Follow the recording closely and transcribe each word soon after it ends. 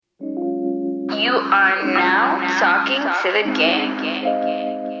You are now talking to the gang.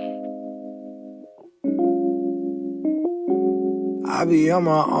 I be on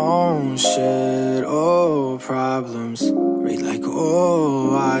my own shit, oh, problems. Read like,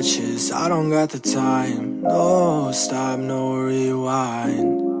 oh, watches. I don't got the time. No stop, no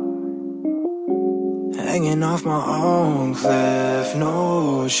rewind. Hanging off my own cliff,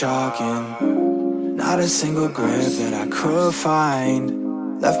 no shocking. Not a single grip that I could find.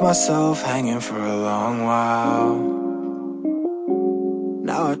 Left myself hanging for a long while.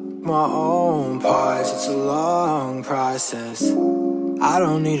 Now I my own parts, it's a long process. I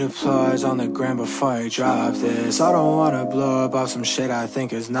don't need applause on the gram before I drop this. I don't wanna blow up off some shit I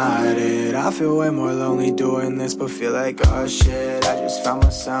think is not it. I feel way more lonely doing this, but feel like, oh shit, I just found my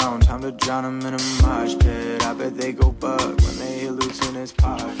sound. Time to drown them in a mosh pit. I bet they go bug when they hear Luke's in his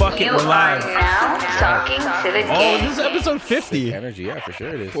pocket. Fuck it, we're live. Now talking to the Oh, gang. this is episode 50. Energy, yeah, for sure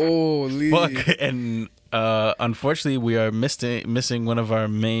it is. Holy. Fuck, and unfortunately, we are missing one of our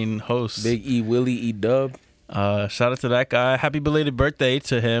main hosts. Big E Willie E Dub. Shout out to that guy. Happy belated birthday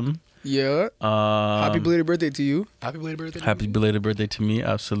to him. Yeah. Happy belated birthday to you. Happy belated birthday. Happy belated birthday to me.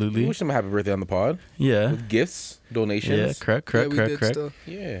 Absolutely. We wish him a happy birthday on the pod. Yeah. With gifts, donations. Yeah. Correct. Yeah, we did still.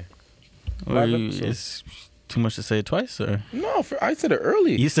 Yeah. Is too much to say it twice, or No, I said it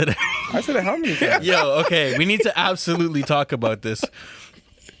early. you said? I said it how many times? Yo, okay. We need to absolutely talk about this.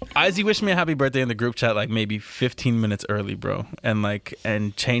 Izzy wished me a happy birthday in the group chat like maybe 15 minutes early, bro,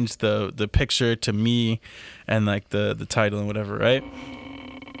 and changed the picture to me and like the title and whatever, right?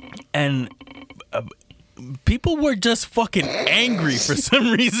 And people were just fucking angry for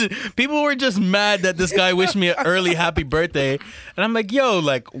some reason. People were just mad that this guy wished me an early happy birthday, and I'm like, yo,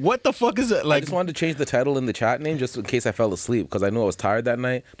 like what the fuck is it? I Like, just wanted to change the title in the chat name just in case I fell asleep because I knew I was tired that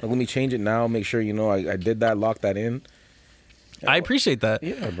night. But let me change it now. Make sure you know I did that. Lock that in. I appreciate that.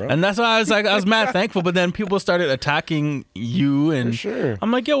 Yeah, bro. And that's why I was mad thankful, but then people started attacking you and For sure.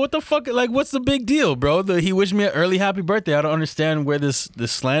 I'm like, yo, what the fuck? Like, what's the big deal, bro? He wished me an early happy birthday. I don't understand where this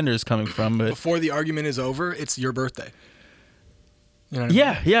slander is coming from, but Before the argument is over, it's your birthday. You know what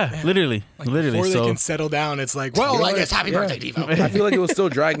I mean? yeah, literally. Before they can settle down, it's like, well, I guess happy birthday, Devo. I feel like it was still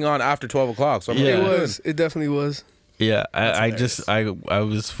dragging on after 12 o'clock. So I'm Yeah. like, It good. was. It definitely was. Yeah, I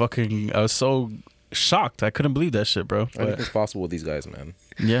was so shocked. I couldn't believe that shit, bro. But, Anything's possible with these guys, man.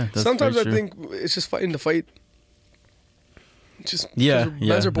 yeah, that's Sometimes I very true. think it's just fighting the fight. Just Yeah,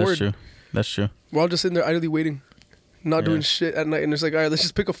 guys are bored. that's true. That's true. We're all just sitting there idly waiting, not doing shit at night, and it's like, all right, let's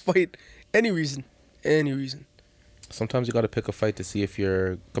just pick a fight. Any reason. Sometimes you got to pick a fight to see if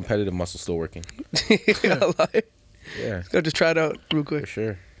your competitive muscle's still working. Gotta lie. Yeah, Gotta just try it out real quick. for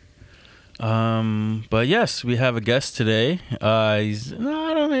sure. But yes, we have a guest today. He's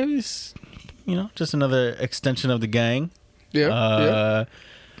just another extension of the gang. Yeah.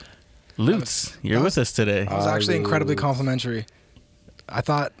 Lutz, you're with us today. It was actually incredibly complimentary. I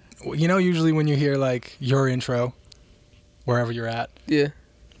thought, usually when you hear like your intro, wherever you're at, Yeah.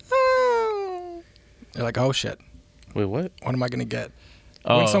 you're like, oh shit, Wait, what? what am I gonna get?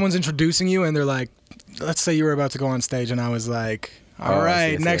 Oh. When someone's introducing you and they're like, let's say you were about to go on stage and I was like, all Oh, I right,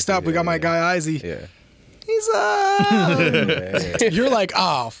 see, I see, next I see. up we got my guy Izzy. Yeah. He's You're like,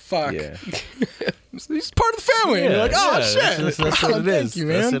 oh fuck, Yeah. he's part of the family. And you're like, oh shit, That's what it is. Thank you,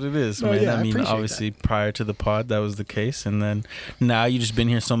 man. That's what it is, Oh, man. yeah, I I mean, appreciate obviously, prior to the pod, that was the case, and then now you just been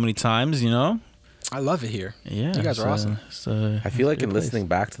here so many times, I love it here. Yeah, You guys are awesome. I feel like in listening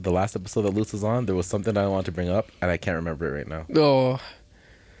back to the last episode that Lutz was on, there was something I wanted to bring up, and I can't remember it right now. Oh.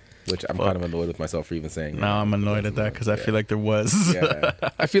 Which I'm kind of annoyed with myself for even saying. Now I'm annoyed at that because I feel like there was. Yeah.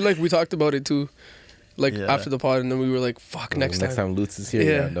 I feel like we talked about it too, like Yeah. after the pod, and then we were like, "Fuck, next time." Lutz is here. Yeah.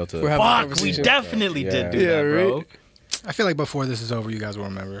 Yeah, no to We're having a Fuck, we conversation. definitely did do Yeah, that, bro. right? I feel like before this is over, you guys will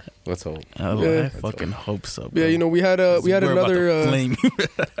remember. Let's hope. I fucking hope so. Bro. Yeah, we had We're about to another flame.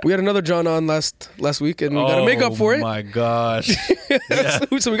 we had another John on last week, and we got to make up for Oh it. my gosh,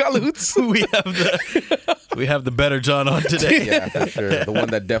 So we got Lutz. we have the better John on today. Yeah, for sure. The one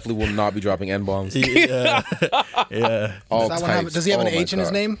that definitely will not be dropping N bombs. Yeah, yeah. All Does that one have- types. does he have an Oh my H in his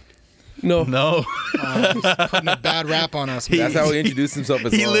God. name? No, No, He's putting a bad rap on us. That's how he introduced himself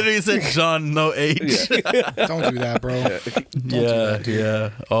as he well. literally said John, no H. Don't do that, bro.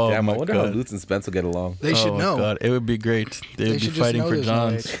 Yeah. Oh Damn, my I wonder how god. Lutz and Spence will get along. They should Oh, know. God. It would be great. They'd They be should just fighting know for there's no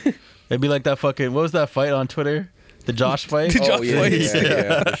Johns. H. It'd be like that fucking. What was that fight on Twitter? The Josh fight. Josh yeah, fight.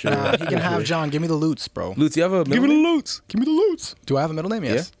 yeah, for sure. Nah, he can have John. Give me the Lutz, bro. Lutz, you have a give middle me the name? Lutz. Give me the Lutz. Do I have a middle name?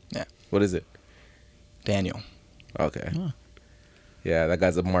 Yes. Yeah. What is it? Daniel. Okay. Yeah, that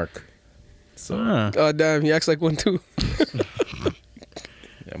guy's a Mark. So Huh. Oh damn, he acts like one too.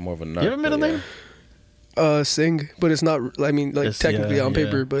 yeah, more of a nerd. You have a middle but name? Sing, but it's not. I mean, like It's- technically yeah, on yeah.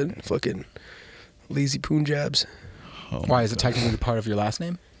 paper, but fucking. Lazy Punjabs. Oh Why my is it God. technically part of your last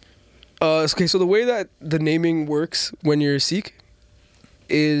name? Okay, so the way that the naming works when you're a Sikh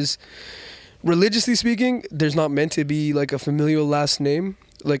is, religiously speaking, there's not meant to be like a familial last name,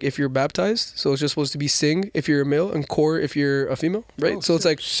 like if you're baptized. So it's just supposed to be Singh if you're a male and Kaur if you're a female, right? Oh, so it's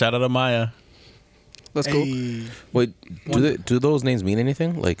like, Shout out to Maya. let's go. Hey. Wait, do those names mean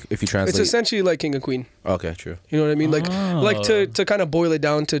anything? Like if you It's translate? essentially like king and queen. Okay, true. You know what I mean? Like Oh. to kind of boil it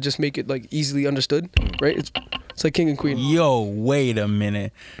down to just make it like easily understood, right? It's like king and queen. Yo, wait a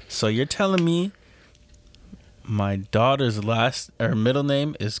minute. So you're telling me my daughter's middle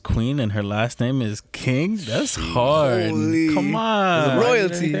name is Queen and her last name is King? That's hard. Holy- Come on.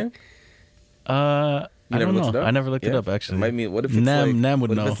 Royalty. I You never don't looked know. it up? I never looked it Yeah. up actually. It might mean, what if it's Nam would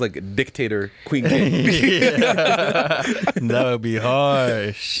what know. if it's like dictator Queen King? That would be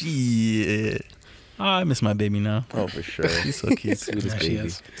hard. Shit. Oh, I miss my baby now. Oh, for sure. He's so cute. Sweetest Yeah, she baby.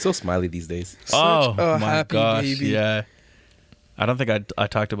 is. So smiley these days. Oh a my happy gosh, baby. yeah. I don't think I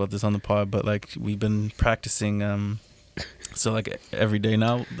talked about this on the pod, but like we've been practicing. So like every day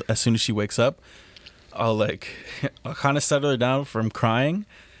now, as soon as she wakes up, I'll kind of settle her down from crying,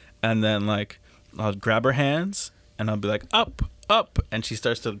 and then like I'll grab her hands and I'll be like up, and she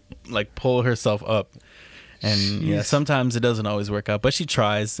starts to like pull herself up. And yeah, sometimes it doesn't always work out, but she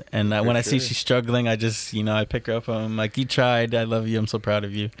tries. And when I see sure. she's struggling, I just I pick her up. I'm like, you tried. I love you. I'm so proud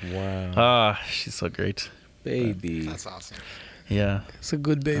of you. Wow. Ah, she's so great. Baby. That's awesome. Yeah. It's a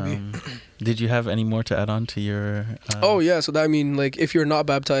good baby. Did you have any more to add on to your? Oh yeah, so that I mean, like, if you're not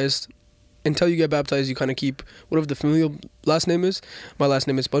baptized, until you get baptized, you kind of keep whatever the familial last name is. My last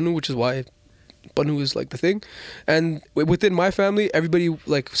name is Banu, which is why Banu is like the thing. And within my family, everybody,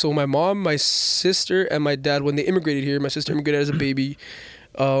 like, so my mom, my sister, and my dad, when they immigrated here, my sister immigrated as a baby.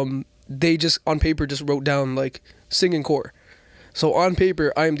 They just on paper just wrote down like Singh and Kaur. So on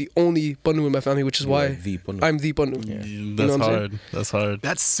paper, I am the only Banu in my family, which is You're why like the Banu. I'm the Banu. That's You know what I'm saying? hard. That's hard.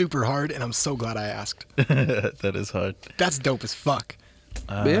 That's super hard, and I'm so glad I asked. That is hard. That's dope as fuck.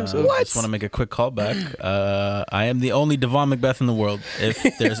 Yeah, so- I just want to make a quick callback. I am the only Devon Macbeth in the world.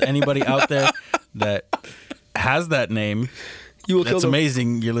 If there's anybody out there that has that name, You will kill that's them.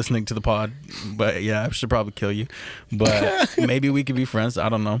 amazing. You're listening to the pod, but yeah, I should probably kill you. But maybe we could be friends. I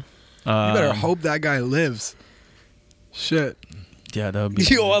don't know. You better hope that guy lives. Shit. Yeah, that would be.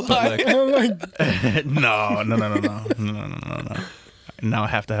 Yo, I but, lied. like, no. Now I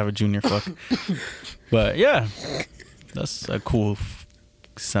have to have a junior fuck. But yeah, that's a cool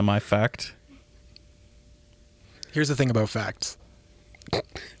semi-fact. Here's the thing about facts.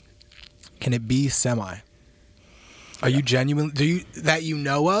 Can it be semi? Are you genuine? That you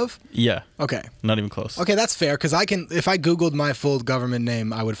know of? Yeah, Okay. not even close. Okay, that's fair, because if I Googled my full government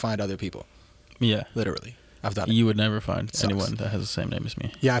name, I would find other people. Yeah, Literally. I've done it. you would never find Sucks. anyone that has the same name as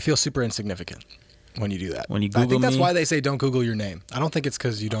me. Yeah, I feel super insignificant when you do that. When you I Google think that's me- why they say don't Google your name. I don't think it's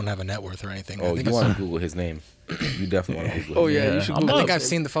because you don't have a net worth or anything. I Oh, think you it's- want to Google his name? You definitely want to Google. Oh his yeah, name. you should. I'm Google I think it. I've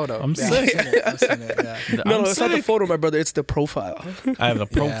seen the photo. I'm Yeah, sick. I've seen it, yeah. No, I'm it's not the sick. photo, my brother. It's the profile. I have a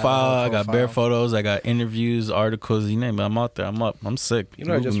profile. I got bare profile. photos. I got interviews, articles. You name it. I'm out there. I'm up. I'm sick. You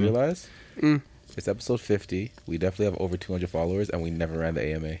know what I just Google me. realized? It's episode 50. We definitely have over 200 followers, and we never ran the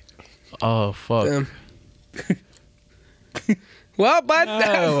AMA. Oh fuck. Well, but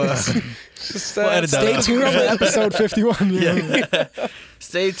Oh, just, We'll edit that Stay out. tuned for episode 51. Yeah.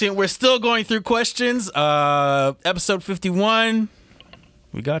 Stay tuned. We're still going through questions. Episode 51.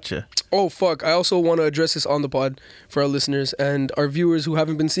 We got you. oh fuck! I also want to address this on the pod for our listeners and our viewers who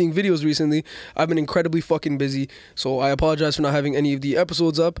haven't been seeing videos recently. I've been incredibly fucking busy, so I apologize for not having any of the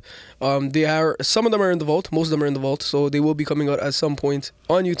episodes up. They are some of them are in the vault, most of them are in the vault, so they will be coming out at some point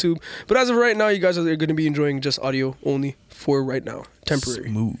on YouTube. But as of right now, you guys are going to be enjoying just audio only for right now, temporary.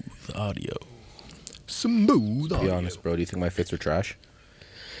 Smooth audio. Smooth. To be honest, bro, do you think my fits are trash?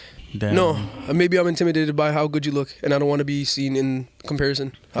 Damn. No, maybe I'm intimidated by how good you look, and I don't want to be seen in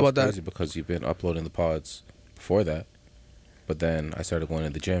comparison. How about That's that? crazy because you've been uploading the pods before that, but then I started going to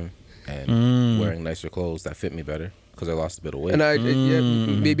the gym and wearing nicer clothes that fit me better because I lost a bit of weight. And yeah,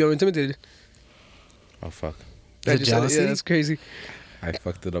 maybe I'm intimidated. Oh fuck, I it just said jealousy? yeah, that's crazy. I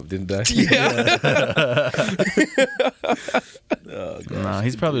fucked it up, didn't I? Nah,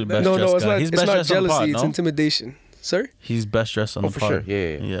 he's probably the best No, dressed no, it's guy. not. He's It's best not dressed on the jealousy. pod, It's no? intimidation. Sir? He's best dressed on Oh, the for pod. sure.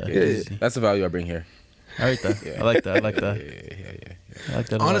 Yeah. Yeah. That's the value I bring here. I like that. Yeah. I like that. I like that. Yeah. I like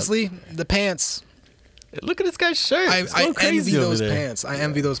that. a lot. Honestly, the pants. look at this guy's shirt. I It's going envy crazy over those there. pants. I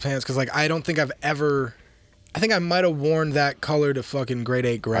envy those pants because, like, I don't think I've ever. I think I might have worn that color to fucking grade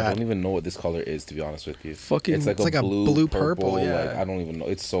 8 I grad. don't even know what this color is, to be honest with you. Fucking- it's like It's like a a blue, blue purple. purple, yeah. Like, I don't even know.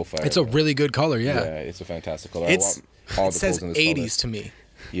 It's so fire. It's a bro. really good color, Yeah, yeah. it's a fantastic color. It's I want all it the says clothes in this 80s to me. color.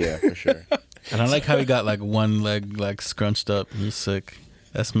 Yeah, for sure. And I like how he got like one leg like scrunched up. He's sick.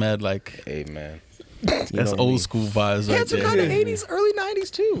 That's mad like Hey man, that's old school vibes Yeah, right it's kind there. of 80s, early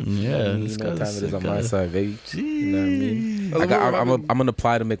 90s too. Yeah, you this know what guy's time it is on sick, my guy. side, baby. You know what I mean? Jeez. I'm gonna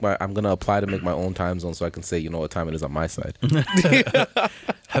apply to make my own time zone so I can say you know what time it is on my side.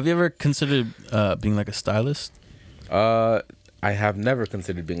 Have you ever considered being like a stylist? I have never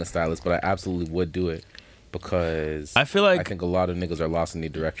considered being a stylist, but I absolutely would do it because I feel like I think a lot of niggas are lost in the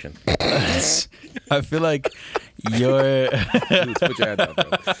direction. I feel like you're. Dude, put your hand down, bro.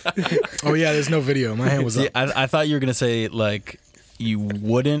 Oh yeah, there's no video. My hand was See, up. I thought you were gonna say like you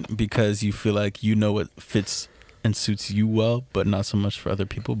wouldn't because you feel like you know what fits and suits you well, but not so much for other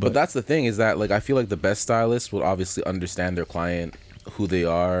people. But But that's the thing is that like I feel like the best stylist would obviously understand their client, who they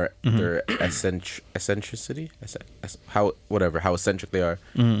are, their eccentricity, how eccentric they are,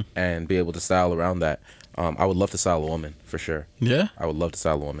 and be able to style around that. I would love to style a woman for sure. yeah, I would love to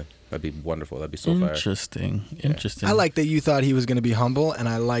style a woman. That'd be wonderful. That'd be so fire. interesting. I like that you thought he was going to be humble, and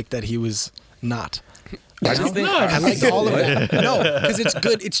I like that he was not. I just think I liked all of that. No, because it's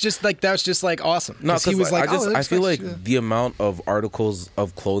good. It's just like that's just like awesome. No, 'Cause he because was like, I feel like yeah. the amount of articles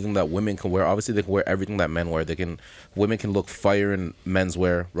of clothing that women can wear. Obviously, they can wear everything that men wear. Women can look fire in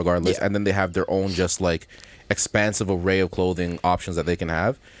menswear regardless, Yeah. and then they have their own just like expansive array of clothing options that they can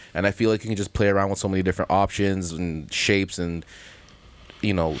have. And I feel like you can just play around with so many different options and shapes and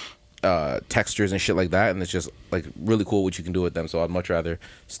textures and shit like that, and it's just like really cool what you can do with them. So I'd much rather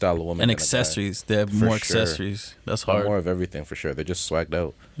style a woman and than a guy. accessories. They have For more sure. accessories. That's More hard. of everything for sure. They're just swagged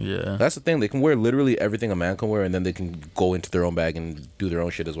out. Yeah. That's the thing. They can wear literally everything a man can wear, and then they can go into their own bag and do their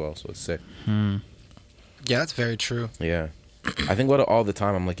own shit as well. So it's sick. Yeah, that's very true. Yeah, I think about it all the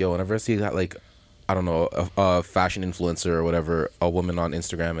time. I'm like, yo, whenever I see that, like, I don't know, a fashion influencer or whatever, a woman on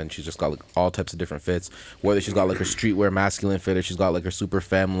Instagram, and she's just got like all types of different fits. Whether she's got like her streetwear masculine fit, or she's got like her super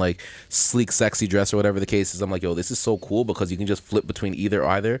femme like sleek sexy dress, or whatever the case is. I'm like, yo, this is so cool because you can just flip between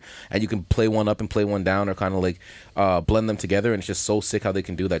either, and you can play one up and play one down, or kind of like blend them together. And it's just so sick how they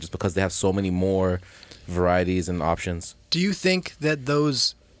can do that, just because they have so many more varieties and options. Do you think that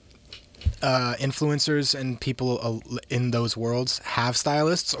those influencers and people in those worlds have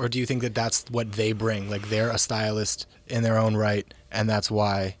stylists, or do you think that that's what they bring? Like they're a stylist in their own right, and that's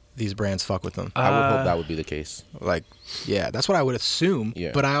why these brands fuck with them? I would hope that would be the case. Like, yeah, that's what I would assume. Yeah.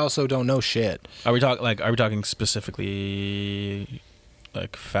 But I also don't know shit. Are we talking specifically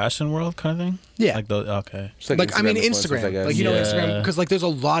like fashion world kind of thing? Yeah. Like the okay. Just Like I mean, influencers, I Instagram. guess. Like you know, Yeah. Instagram, because like there's a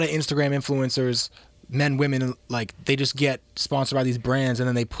lot of Instagram influencers, men, women, like they just get sponsored by these brands and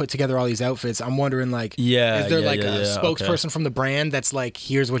then they put together all these outfits. I'm wondering, like, Yeah, is there yeah, like yeah, a yeah, spokesperson okay. from the brand that's like,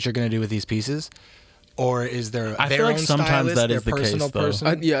 here's what you're gonna do with these pieces, or is there I their feel like own sometimes stylist, that their is the case, personal though. person?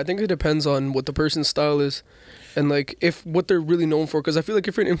 I think it depends on what the person's style is, and like if what they're really known for. Because I feel like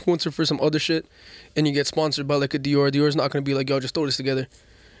if you're an influencer for some other shit, and you get sponsored by like a Dior's not gonna be like, yo, just throw this together.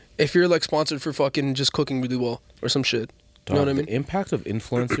 If you're like sponsored for fucking just cooking really well or some shit, you know what I mean? The impact of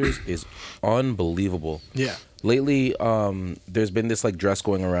influencers is unbelievable. Yeah. Lately, there's been this like dress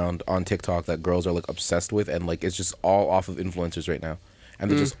going around on TikTok that girls are like obsessed with, and like it's just all off of influencers right now. And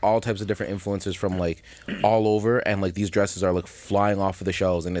there's just all types of different influencers from like all over, and like these dresses are like flying off of the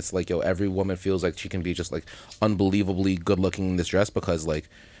shelves, and it's like, yo, every woman feels like she can be just like unbelievably good looking in this dress because like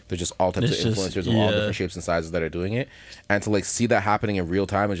there's just all types It's of just- influencers of all yeah. different shapes and sizes that are doing it, and to like see that happening in real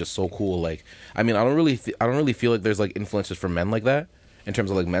time is just so cool. Like, I mean, I don't really feel like there's like influencers for men like that in terms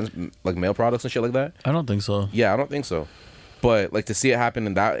of like men's like male products and shit like that. I don't think so. Yeah, I don't think so. But like to see it happen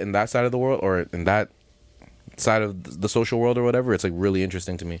in that side of the world, or in that side of the social world or whatever, it's like really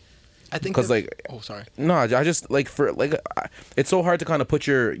interesting to me. I think Because that- like, oh sorry. no, I just like it's so hard to kind of put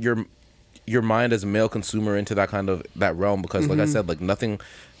your mind as a male consumer into that kind of that realm, because like I said, like no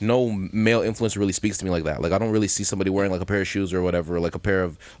male influencer really speaks to me like that. Like I don't really see somebody wearing like a pair of shoes or whatever, or like a pair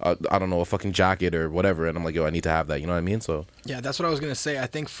of I don't know, a fucking jacket or whatever, and I'm like, yo, I need to have that. You know what I mean? So Yeah, that's what I was gonna say. I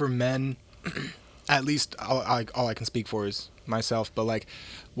think for men, at least all I can speak for is myself. But like,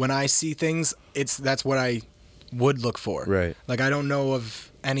 when I see things, that's what I would look for. Right. Like I don't know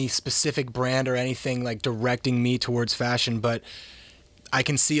of any specific brand or anything like directing me towards fashion, but I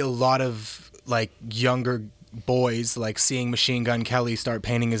can see a lot of like younger boys like seeing Machine Gun Kelly start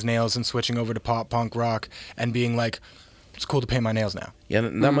painting his nails and switching over to pop punk rock and being like, it's cool to paint my nails now. yeah, that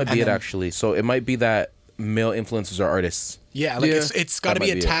might be And it then- actually. So it might be that male influencers are artists. Yeah, like Yeah. it's got to That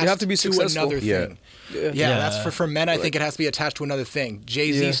be might be it. attached You have to be successful. another Yeah. thing. Yeah. Yeah, that's for men. I think it has to be attached to another thing.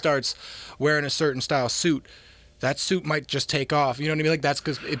 Jay-Z Yeah. starts wearing a certain style suit. That suit might just take off. You know what I mean? Like that's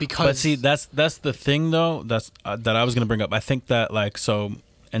because. But see, that's the thing though. That's that I was gonna bring up. I think that like so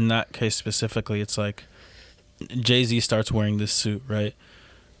in that case specifically, it's like Jay-Z starts wearing this suit, right?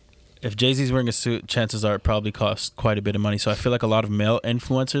 if Jay-Z's wearing a suit, chances are it probably costs quite a bit of money. So I feel like a lot of male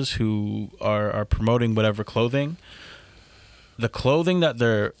influencers who are promoting whatever clothing, the clothing that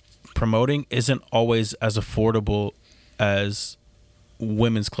they're promoting isn't always as affordable as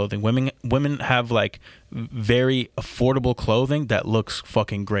women's clothing. Women have like very affordable clothing that looks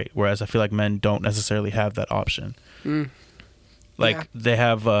fucking great, whereas I feel like men don't necessarily have that option. Like Yeah. they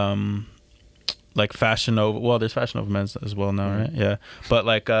have like Fashion Nova. Well, there's Fashion Nova men's as well now, right? Yeah, but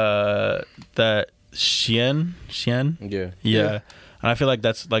like that Shein. Yeah. And I feel like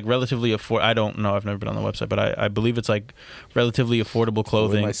that's like relatively I don't know. I've never been on the website, but I believe it's like relatively affordable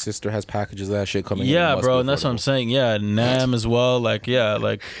clothing. My sister has packages of that shit coming. Yeah, in. It must bro, be and that's what I'm affordable. saying. Yeah, Nam as well. Like, yeah,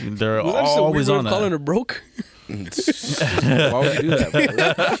 like they're Was that just a weird always way on of calling that. her broke? Why would you do that?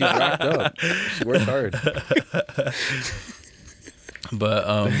 Bro? She's racked up. She works hard.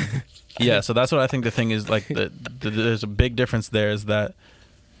 But yeah, so that's what I think the thing is. Like, there's a big difference there. Is that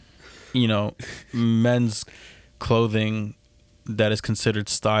men's clothing that is considered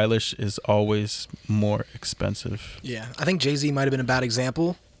stylish is always more expensive. Yeah, I think Jay-Z might have been a bad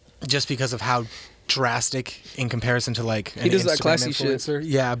example, just because of how drastic in comparison to like an He does that Instagram classy shit. influencer.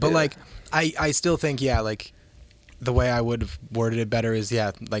 Yeah, but Yeah. like I still think like the way I would have worded it better is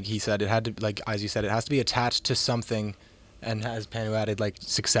like he said, it had to, like as you said, it has to be attached to something, and as Panu added, like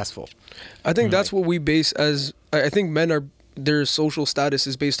successful. I think that's what we base as. I think men are, their social status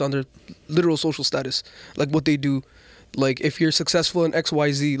is based on their literal social status, like what they do. Like if you're successful in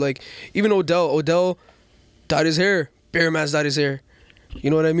XYZ, like even Odell dyed his hair, Bear Mass dyed his hair. You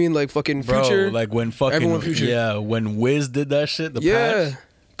know what I mean? Like fucking Bro, Future. like when fucking everyone Future. yeah, when Wiz did that shit, the Yeah. patch,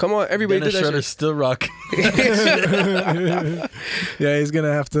 Come on, everybody Dennis did that Schroeder's shit. still rocking. Yeah, he's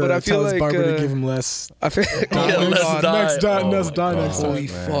gonna have to But I feel tell his like, barber to give him less. I feel Yeah, oh my let's God. die. Next die, Oh next my die, next God. time. Holy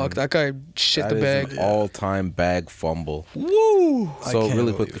man. fuck, that guy shit That the is bag. an all-time bag fumble. Woo! So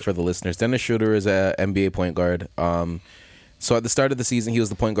really quickly for the listeners, Dennis Schroeder is a NBA point guard. So at the start of the season, he was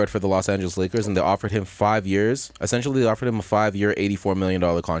the point guard for the Los Angeles Lakers, and they offered him 5 years. Essentially, they offered him a 5-year, $84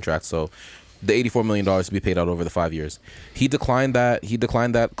 million contract. So the $84 million to be paid out over the 5 years. He declined that. He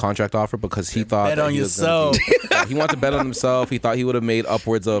declined that contract offer because he thought Bet that on he was gonna yourself. he wanted to bet on himself. He thought he would have made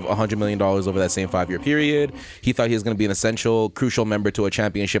upwards of $100 million over that same 5-year period. He thought he was going to be an essential, crucial member to a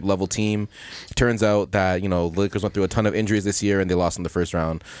championship level team. Turns out that the Lakers went through a ton of injuries this year and they lost in the first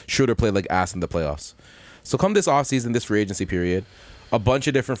round. Schroeder played like ass in the playoffs. So come this offseason, this free agency period, a bunch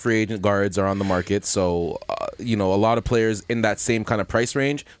of different free agent guards are on the market. So, a lot of players in that same kind of price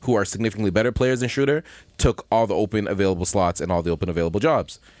range who are significantly better players than Schroeder took all the open available slots and all the open available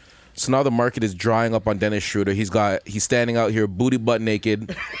jobs. So now the market is drying up on Dennis Schroeder. He's standing out here booty butt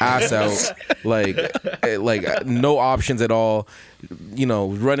naked, ass out, like no options at all.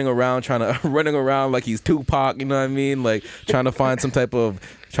 Running around like he's Tupac. You know what I mean? Like trying to find some type of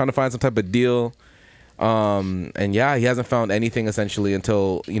deal. And yeah, he hasn't found anything essentially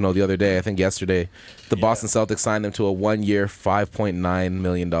until the other day. I think yesterday, the Boston Celtics signed him to a 1-year, $5.9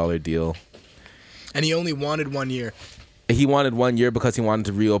 million deal. And he only wanted 1 year. He wanted 1 year because he wanted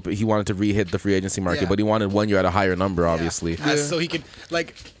to reopen. He wanted to re-hit the free agency market, Yeah. but he wanted 1 year at a higher number, obviously. Yeah. So he could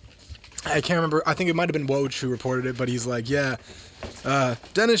I can't remember. I think it might have been Woj who reported it, but he's like,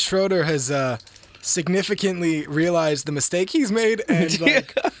 Dennis Schroeder has significantly realized the mistake he's made, and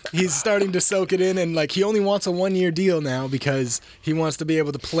he's starting to soak it in, and he only wants a 1 year deal now because he wants to be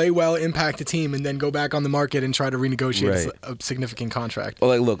able to play well, impact the team, and then go back on the market and try to renegotiate Right. a significant contract.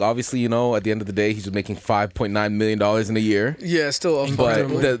 Well, look, obviously, at the end of the day, he's just making $5.9 million in a year. Yeah, still a But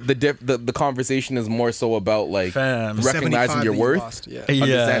fucking the conversation is more so about Fam. recognizing 75 your that you worth, lost, yeah.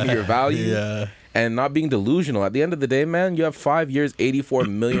 understanding your value, Yeah. and not being delusional. At the end of the day, man, you have 5 years, $84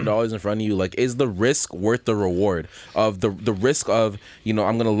 million in front of you. Like, is the risk worth the reward of the risk of I'm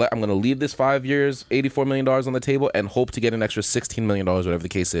gonna leave this 5 years, $84 million on the table, and hope to get an extra $16 million, whatever the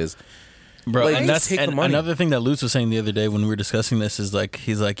case is. Bro, Like, and just take the and money. another thing that Lutz was saying the other day when we were discussing this is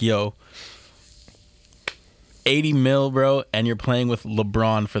he's like, yo, 80 mil, bro, and you're playing with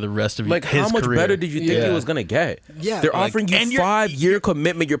LeBron for the rest of Like, his how much career. better did you think Yeah. it was gonna get? Yeah, they're like- offering you and you're- 5-year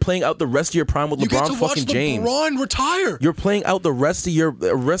commitment. You're playing out the rest of your prime with You get LeBron to watch fucking James. LeBron retire. You're playing out the rest of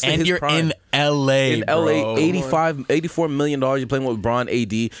and his you're prime. in LA, In LA, bro. $84 million. You're playing with LeBron,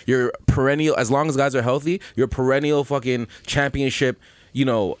 AD. You're perennial. As long as guys are healthy, you're perennial fucking championship.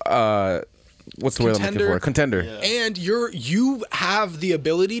 What's the word I'm looking for? Contender. And you have the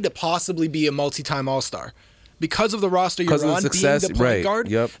ability to possibly be a multi-time All-Star. because of the roster you're 'Cause of the on, success, being the point right, guard,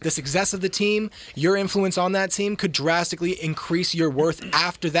 yep. the success of the team, your influence on that team could drastically increase your worth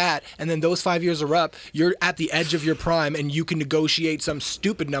after that. And then those 5 years are up. You're at the edge of your prime, and you can negotiate some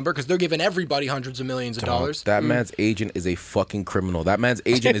stupid number because they're giving everybody hundreds of millions of dollars. That man's agent is a fucking criminal. That man's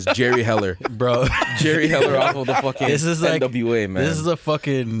agent is Jerry Heller. bro. Jerry Heller off of the fucking This is like NWA, man. This is a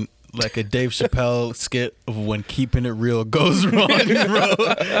fucking like a Dave Chappelle skit of when keeping it real goes wrong, bro.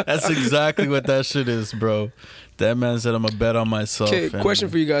 That's exactly what that shit is, bro. That man said I'm a bet on myself. Okay, and- question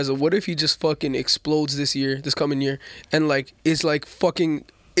for you guys. What if he just fucking explodes this coming year, and like is like fucking.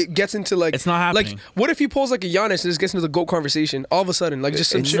 It gets into like It's not happening. Like, what if he pulls like a Giannis and just gets into the GOAT conversation all of a sudden? Like,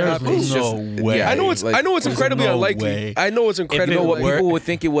 just some shit There's happens. no way. yeah, I know it's like, incredibly no unlikely. way. I know it's incredibly You know what? unlikely. People would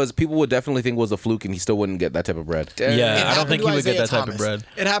think it was. People would definitely think it was a fluke, and he still wouldn't get that type of bread. Damn. Yeah, It I don't happened think to he would get Isaiah that type of Thomas. bread.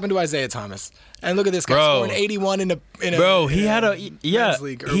 It happened to Isaiah Thomas. And look at this guy Bro. scoring 81 in a Bro, he had a men's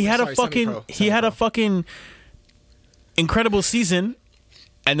league, or, he had a sorry, fucking semi-pro, he had a semi-pro. fucking incredible season,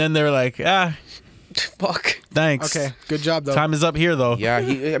 and then they're like, Fuck. thanks. Okay, good job though. Time is up here though. Yeah,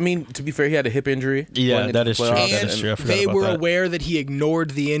 I mean, to be fair, he had a hip injury. Yeah, going into that the is true. playoffs, That And is true. I forgot they about were that. aware that he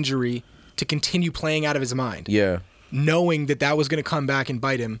ignored the injury to continue playing out of his mind, Yeah, knowing that was going to come back and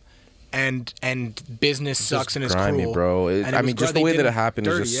bite him. And business sucks and is grimy, cruel. bro. And it I was mean, just they the way did that it him happened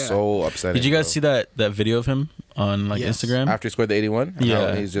dirty, is just yeah. so upsetting. Did you guys bro. see that video of him on like Yes. Instagram? After he scored the 81? Yeah,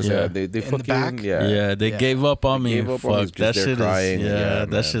 How he's just yeah. they In the fucking back? yeah. Yeah, they Yeah. gave up on me. gave up on me, Fuck, just that there shit crying, is yeah, that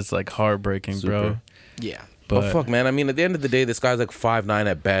man. shit's like heartbreaking, bro. Super. Yeah. But fuck, man. I mean, at the end of the day, this guy's like 5'9"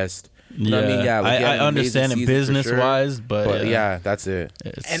 at best. You know what I mean? Yeah, like, he had I an amazing understand it season for business sure, wise, but yeah, that's it.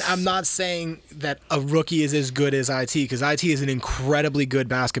 it's- And I'm not saying that a rookie is as good as IT, because IT is an incredibly good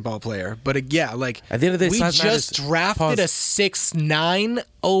basketball player. But yeah, like At the end of the day, we size just matters. drafted a Pause. 6'9"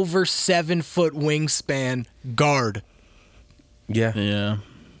 over 7 foot wingspan guard. Yeah, yeah.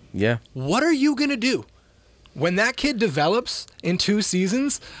 yeah. What are you gonna do? When that kid develops in 2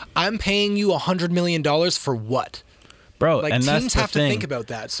 seasons, I'm paying you $100 million for what? Bro, Like and that's teams the have thing. to think about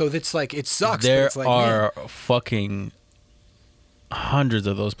that. So it's like it sucks. There but it's like, are fucking hundreds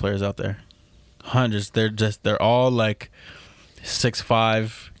of those players out there. Hundreds. They're all like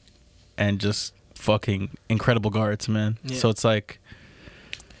 6'5" and just fucking incredible guards, man. Yeah. So it's like,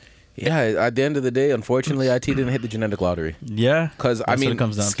 Yeah, at the end of the day, unfortunately, IT didn't hit the genetic lottery. yeah. Because, I That's what mean, it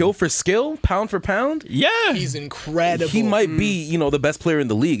comes down to. skill for skill, pound for pound, Yeah. he's incredible. he might be, the best player in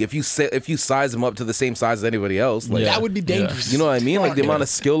the league. If you size him up to the same size as anybody else, like, Yeah. That would be dangerous. you know what I mean? Like, the Fuck. amount of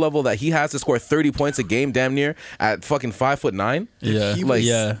skill level that he has to score 30 points a game damn near at fucking 5'9". Yeah. He Like, was,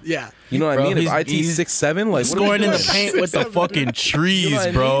 yeah. yeah. You know what Bro, I mean? If he's- IT's he's 6'7", like, what are we Scoring in the doing? paint with the fucking trees, You know what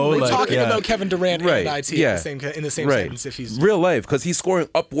I bro. mean? We're Like, talking yeah. about Kevin Durant Right, and IT yeah. in the same Right. sentence. If he's real life, because he's scoring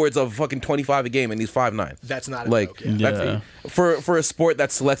upwards of fucking 25 a game and he's 5'9". that's not a Like, joke. Yeah. Yeah. for a sport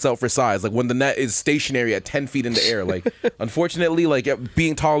that selects out for size, like when the net is stationary at 10 feet in the air, like, unfortunately, like,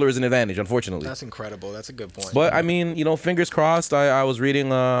 being taller is an advantage, unfortunately. That's incredible. That's a good point. But I mean, fingers crossed. I was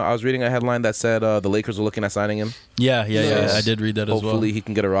reading a headline that said the Lakers were looking at signing him. Yeah. Yes. I did read that as well. Hopefully, he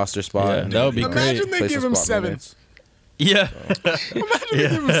can get a roster spot. Yeah, and that would be Imagine great. they play give some him spot 7. minutes. Yeah. Imagine they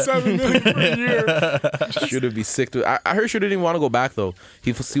give him $7 million per year. Shooter be sick. I heard Shooter didn't want to go back though.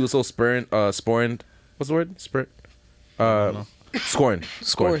 He was so sporned. What's the word? Scorned.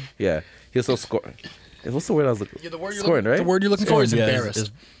 Scorned. Yeah, he was so scorned. What's the word I was looking? Yeah, the word Scorned, right? The word you're looking for is Yeah,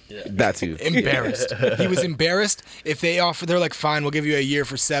 embarrassed. That too. Embarrassed. He was embarrassed. If they're like, fine, we'll give you a year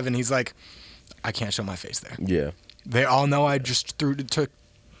for 7. He's like, I can't show my face there. Yeah. They all know I just took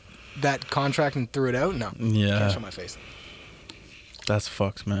that contract and threw it out. No, Yeah. can't show my face. That's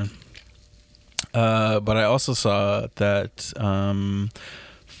fucked, man. But I also saw that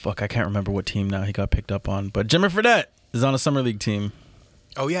I can't remember what team now he got picked up on, but Jimmy Fredette is on a summer league team.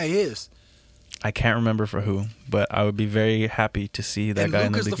 Oh yeah, he is. I can't remember for who, but I would be very happy to see that And guy Luke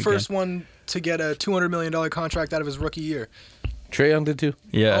in the is league the first again. one to get a $200 million contract out of his rookie year. Trey Young did too.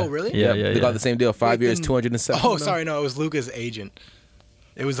 Yeah. Oh, really? Yeah, Yep, yeah. They got the same deal. 5 Wait, years, then- 207. Oh, sorry, no, it was Luka's agent.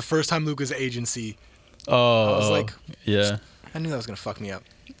 It was the first time Luka's agency. Oh, I was like- yeah, I knew that was gonna fuck me up.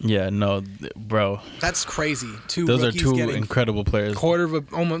 yeah. No, bro, That's crazy. those are rookies two getting incredible players. quarter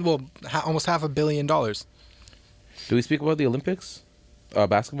of almost $500 million. Do we speak about the Olympics?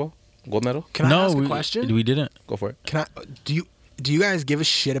 Basketball, gold medal. Can I no, ask a question? we didn't. Go for it. Can I? Do you guys give a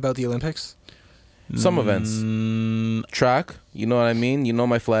shit about the Olympics? Some events. Track. You know what I mean. You know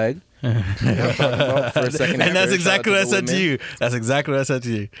my flag. For a second And that's third, shout out exactly what I the said to women. you. That's exactly what I said to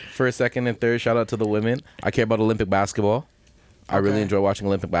you. First, second, and third, shout out to the women. I care about Olympic basketball. I really Okay. enjoy watching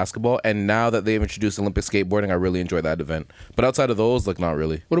Olympic basketball. And now that they've introduced Olympic skateboarding, I really enjoy that event. But outside of those, like, not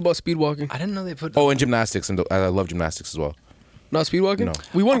really. What about speed walking? I didn't know they put. Oh, and gymnastics. And I love gymnastics as well. Not speed walking? No.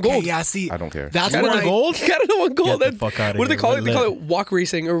 We won Okay, gold. yeah, see, I don't care. That's Canada where I- gold? Canada won gold. Get the fuck outta What do they here. call it? We're They call lit. it walk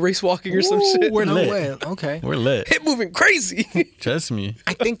racing or race walking or some Ooh, shit. we're No lit. way. Okay. We're lit. Hip moving crazy. Trust me.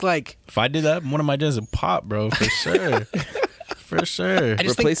 I think like If I did that, one of my days would pop, bro, for sure. For sure. I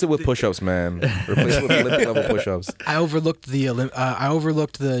just Replace think it with push-ups, man. Replace it with Olympic level push-ups. I overlooked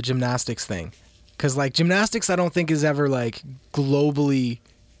the gymnastics thing, because like gymnastics, I don't think is ever like globally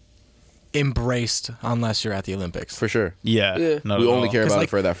embraced unless you're at the Olympics. For sure. Yeah. Yeah. Not We at only all. care 'Cause, about like- it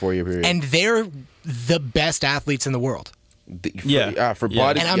for that 4-year period. And they're the best athletes in the world. For, Yeah. for Yeah.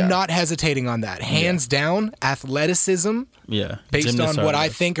 body. And I'm yeah. not hesitating on that. Hands down, athleticism, Yeah. based Gymnasts on what are- I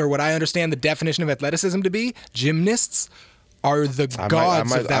think or what I understand the definition of athleticism to be, gymnasts are the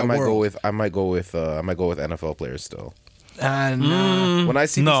gods of that I might world. I might go with NFL players still. And When I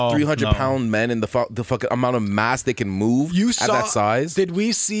see No, these 300 no. pound men and the fucking amount of mass they can move you at saw that size, Did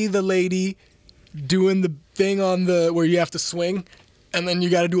we see the lady doing the thing on the where you have to swing and then you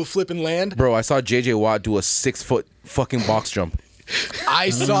got to do a flip and land? bro, I saw JJ Watt do a 6-foot fucking box jump.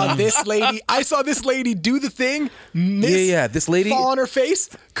 I saw this lady do the thing, miss, Yeah, this lady- fall on her face,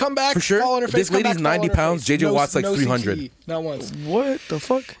 come back, For sure. fall on her face. This come lady's back, fall 90 on her pounds, face. JJ Watt's like no 300. CTE, not once. What the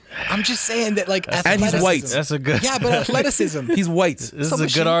fuck? I'm just saying that like And he's athleticism- white. That's a good. Yeah, but athleticism. He's white. This is Some a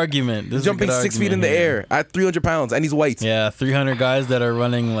machine. good argument. This is a Jumping good 6 feet in the argument here. air at 300 pounds, and he's white. Yeah, 300 guys that are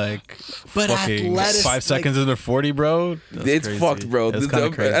running like But fucking athletics, 5 seconds into 40, bro. That's It's crazy. fucked, bro. It's The kinda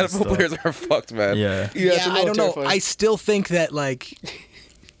crazy NFL still. players are fucked, man. Yeah. Yeah, it's a Yeah, I little don't know. terrifying. I still think that like,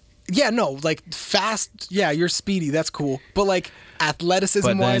 yeah, no, like fast. Yeah, you're speedy. That's cool. But like athleticism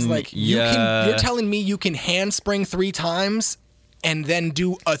But wise, then, like yeah. you're telling me you can handspring 3 times and then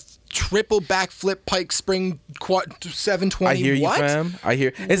do a triple backflip pike spring quad 720. I hear you, what? fam. I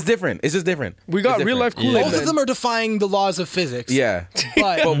hear. It's different. It's just different. We got It's real life different. Kool-Aid Both man. of them are defying the laws of physics. Yeah.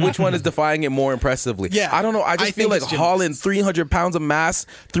 But, But which one is defying it more impressively? Yeah, I don't know. I just I feel think like it's hauling gymnasts. 300 pounds of mass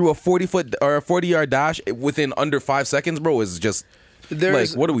through a 40-foot or a 40-yard dash within under 5 seconds, bro, is just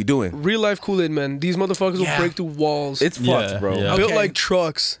There's like, what are we doing? real life Kool-Aid man. These motherfuckers Yeah. will break through walls. It's fucked, Yeah, bro. yeah. built Okay. like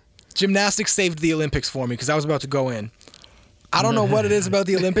trucks. gymnastics saved the Olympics for me because I was about to go in. I don't know what it is about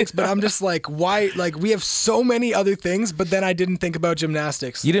the Olympics, but I'm just like, why? Like, we have so many other things, but then I didn't think about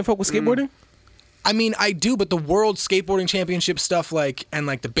gymnastics. You didn't fuck with skateboarding? I mean, I do, but the World Skateboarding Championship stuff, like, and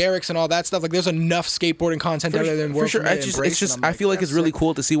like the barracks and all that stuff, like, there's enough skateboarding content out there than For World sure. for me to It's embrace, just and I'm I feel like that's it's really sick.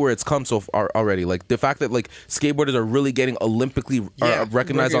 cool to see where it's come so far already. Like the fact that like skateboarders are really getting Olympically Yeah,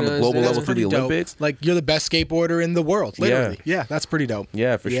 recognized on the recognized, global yeah. level That's through the pretty dope. Olympics. Like, you're the best skateboarder in the world, literally. Yeah, that's pretty dope.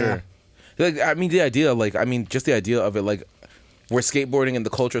 Yeah, for sure. Like I mean, the idea, like I mean, just the idea of it, like where skateboarding and the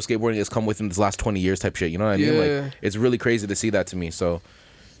culture of skateboarding has come within this last 20 years, type shit. You know what I mean? Yeah. Like it's really crazy to see that to me. So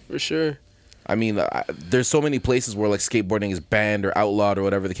For sure. I mean, there's so many places where like skateboarding is banned or outlawed or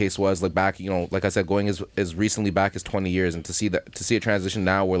whatever the case was. Like back, you know, like I said, going as recently back as 20 years, and to see a transition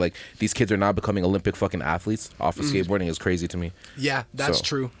now where like these kids are now becoming Olympic fucking athletes off of skateboarding is crazy to me. Yeah, that's So.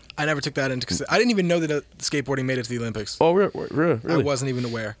 true. I never took that into consideration. I didn't even know that skateboarding made it to the Olympics. Oh, really? I wasn't even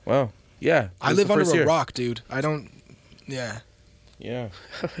aware. Wow. Yeah. I It was live the under first a year. rock, dude. I don't. Yeah. Yeah.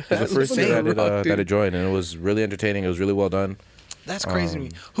 It was the first under year a rock, that dude. it joined, and it was really entertaining. It was really well done. That's crazy to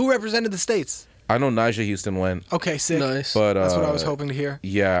me. Who represented the states? I know Najee Houston went, Okay, sick. Nice. but That's what I was hoping to hear.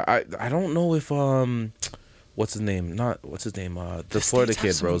 Yeah, I don't know if what's his name? The Florida States kid,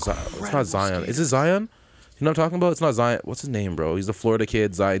 have bro. some It's not incredible Zion. Is it Zion? You know what I'm talking about? It's not Zion. What's his name, bro? He's the Florida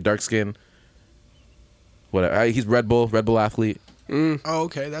kid, Zion, dark skin. Whatever. He's Red Bull athlete. Oh,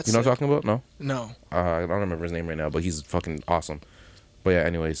 okay, that's You know what I'm sick. talking about? No. No. I don't remember his name right now, but he's fucking awesome. But yeah,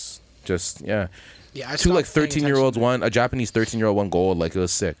 anyways, just yeah. Yeah, I Two like stopped paying 13-year-olds attention. won. A Japanese 13-year-old won gold. Like it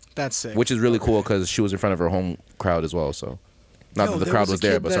was sick. That's sick. Which is really cool because she was in front of her home crowd as well. So, not Yo, that the there crowd was a was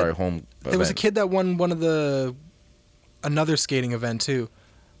there, kid but that- sorry, home. There was a event. kid that won one of another skating event too.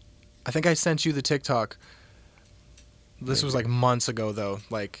 I think I sent you the TikTok. This was like months ago though.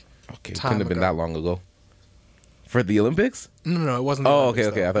 Like Okay, time couldn't have been ago. that long ago. For the Olympics? no, it wasn't. the Oh, Olympics,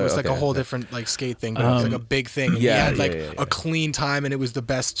 okay, okay, though. I thought- It was like okay, a whole okay. different like skate thing, but it was like a big thing. And yeah, he had like yeah, yeah. a clean time, and it was the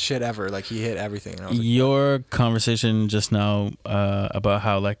best shit ever. Like he hit everything. And I was like, Your conversation just now about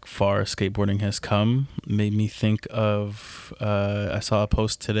how like far skateboarding has come made me think of I saw a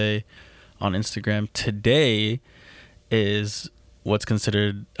post today on Instagram. Today is what's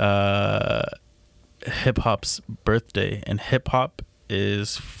considered hip hop's birthday, and hip hop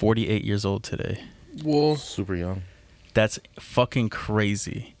is 48 years old today. Whoa. Super young. That's fucking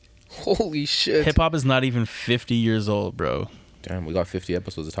crazy. Holy shit. Hip hop is not even 50 years old, bro. Damn, we got 50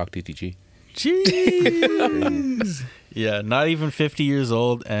 episodes of Talk TTG. Jeez. Yeah, not even 50 years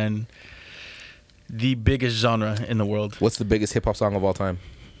old, and the biggest genre in the world. What's the biggest hip hop song of all time?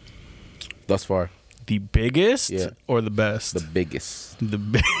 Thus far. The biggest Yeah. or the best? The biggest. The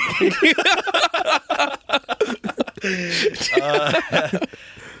big.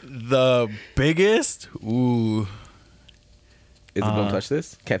 The biggest? Ooh, Is it Don't Touch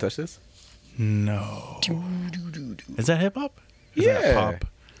This? Can't Touch This? no. Is that hip hop? Is Yeah. that pop?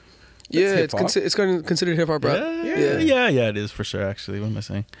 Yeah, hip-hop. it's kind of considered hip hop rap. Yeah, it is for sure. Actually, what am I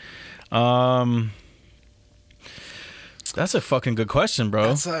saying? That's a fucking good question, bro.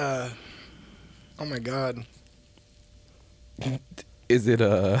 That's oh my god. Is it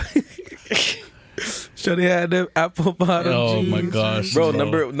Shorty had them apple bottom Oh jeans. my gosh, Bro,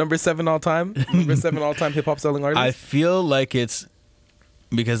 number 7 all time. Number 7 all time hip hop selling artist. I feel like it's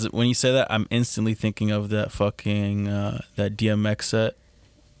because when you say that, I'm instantly thinking of that fucking that DMX set.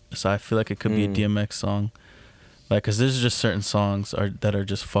 So I feel like it could be a DMX song, like because there's just certain songs that are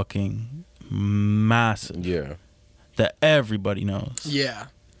just fucking massive Yeah. that everybody knows. Yeah.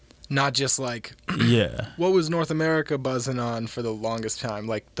 Not just like Yeah. what was North America buzzing on for the longest time,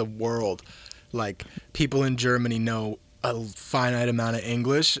 like the world. Like people in Germany know a finite amount of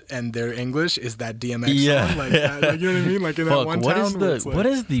English, and their English is that DMX song. Like, that, like, you know what I mean? Like in that Fuck, one what town. is where the it's like- what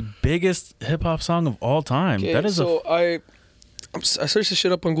is the biggest hip hop song of all time? Okay, That is so I searched this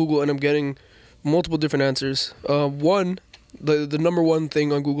shit up on Google and I'm getting multiple different answers. One, the number one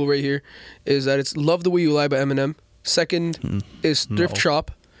thing on Google right here is that it's "Love the Way You Lie" by Eminem. Second is "Thrift no.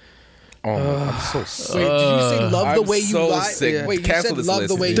 Shop." Oh, I'm so sick. Wait, did you say love the I'm way you so lie? sick. Yeah. Wait, you Cancel said this love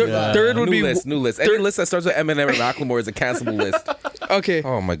list. the way Yeah. you lie. Third would New be list, new list. Any list that starts with Eminem and Macklemore is a cancelable list. Okay,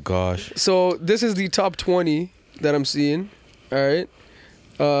 Oh my gosh. so this is the top 20 that I'm seeing. All right,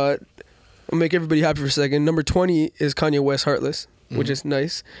 I'll make everybody happy for a second. Number 20 is Kanye West, "Heartless," which is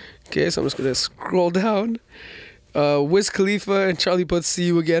nice. Okay, so I'm just gonna scroll down. Wiz Khalifa and Charlie Puth, "See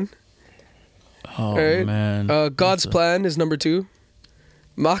You Again." oh All right. man. God's Plan is number 2.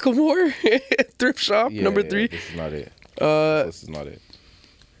 Macklemore, "Thrift Shop," Yeah, number yeah, 3. This is not it. This is not it.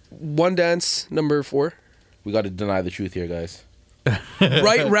 One Dance, number 4. We got to deny the truth here, guys.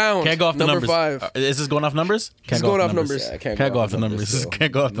 Right Round, Can't go off the number numbers. 5. Is this going off numbers? Can't It's going off numbers. Yeah, I Can't go off the numbers. so.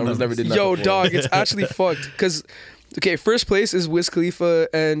 Can't go off the numbers. Never did nothing Yo, for it. dog, it's actually fucked. Because, okay, first place is Wiz Khalifa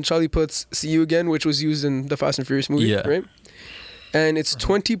and Charlie Puth's "See You Again," which was used in the Fast and Furious movie, Yeah. right? And it's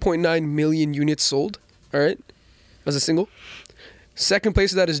 20.9 million units sold, all right, as a single. Second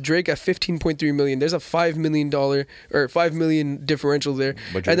place of that is Drake at 15.3 million. There's a $5 million or 5 million differential there.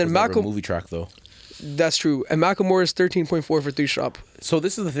 But And then was never a Macklemore, movie track though. that's true. And Macklemore is 13.4 for "Thrift Shop." So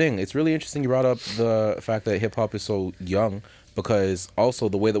this is the thing. It's really interesting you brought up the fact that hip hop is so young, because also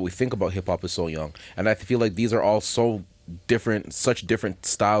the way that we think about hip hop is so young, and I feel like these are all so different, such different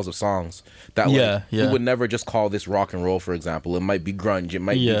styles of songs that like, we would never just call this rock and roll, for example. It might be grunge, it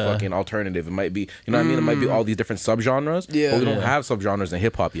might be fucking alternative, it might be, you know what I mean? It might be all these different subgenres. Yeah. But we don't Yeah. have subgenres in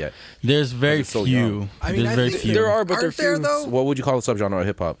hip hop yet. There's very it's so few. young. I mean, There's I very think few. There are, but they're Aren't there few. though? What would you call a subgenre of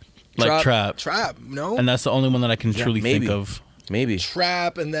hip hop? like Trap. trap. No. And that's the only one that I can truly maybe. think of. Maybe.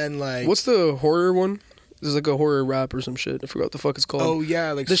 Trap, and then like What's the horror one? There's like a horror rap or some shit. I forgot what the fuck it's called. oh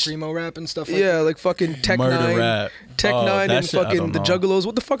yeah, like The screamo rap and stuff like yeah, that. like fucking Tech Murder Nine, rap. Tech Oh, Nine, that and shit, I fucking don't the know. Juggalos.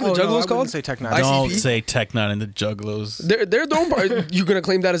 What the fuck are Oh, the no, I Juggalos wouldn't called? say Tech Nine. ICP? Don't say Tech Nine and the Juggalos. They're their own part. You gonna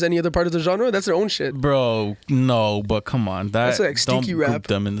claim that as any other part of the genre? That's their own shit. Bro, no, but come on. That's like don't stinky group rap.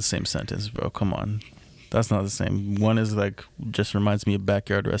 them in the same sentence, bro. Come on. That's not the same. One is like just reminds me of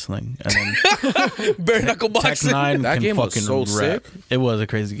backyard wrestling, and then Bare knuckle Tech boxing. Nine That can game was fucking so rap. sick. It was a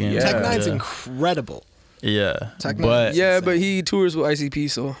crazy game. Yeah. Tech Nine's yeah. incredible. Yeah, Tech Nine. but Yeah, but he tours with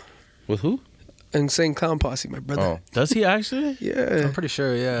ICP, so With who? Insane Clown Posse, my brother. Oh. does he actually? Yeah, I'm pretty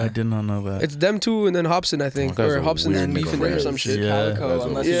sure. Yeah. I did not know that. it's them two and then Hobson, I think, That guy's or a Hobson weird and nigga, Beef in there or right? some shit. Yeah. Calico, That's a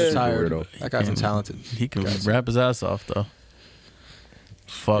unless weird he's retired. weirdo. That guy's talented. He can rap his ass off though.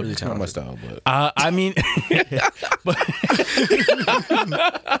 Fuck. It's not my style, but I mean, but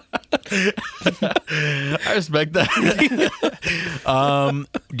I respect that.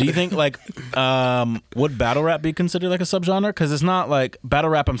 Do you think like would battle rap be considered like a subgenre? Because it's not like battle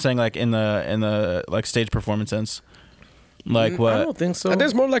rap. I'm saying like in the like stage performance sense. Like I what? don't think so. I think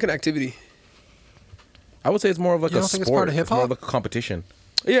it's more like an activity. I would say it's more of like You a don't think sport. it's part of It's more hip-hop? of like a competition.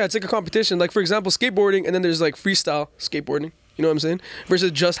 Yeah, it's like a competition. Like for example, skateboarding, and then there's like freestyle skateboarding. You know what I'm saying? Versus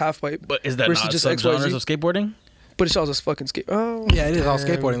just half pipe. But is that versus not just subgenres XYZ. of skateboarding? But it's all just fucking skate. Oh, Yeah, it is all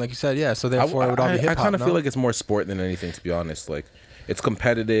skateboarding, like you said. Yeah, so therefore it would all be hip hop. I kind of feel like it's more sport than anything, to be honest. Like, it's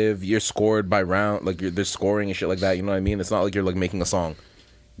competitive. You're scored by round. Like, there's scoring and shit like that. You know what I mean? It's not like you're like making a song.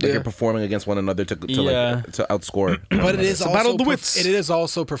 Like Yeah. you're performing against one another to Yeah. like to outscore. But it is a also battle of the wits. it is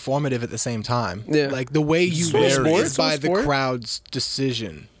also performative at the same time. Yeah. Like the way you So wear sport, it is so by the sport. crowd's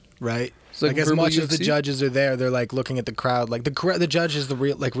decision. right? It's like Like as verbal much as the UFC? judges are there, they're like looking at the crowd. Like the judge is the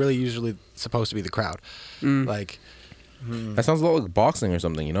real, like really usually supposed to be the crowd. Like, That sounds a lot like boxing or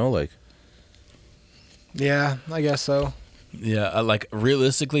something, you know? Like, yeah, I guess so. Yeah, like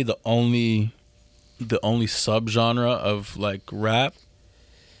realistically, the only subgenre of like rap.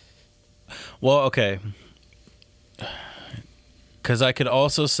 Well, okay, because I could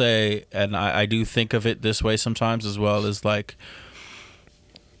also say, and I do think of it this way sometimes as well, is like,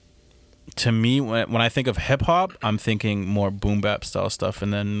 to me, when I think of hip hop, I'm thinking more boom bap style stuff,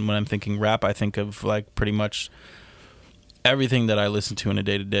 and then when I'm thinking rap, I think of like pretty much everything that I listen to on a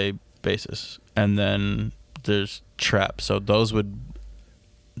day to day basis, and then there's trap. So those would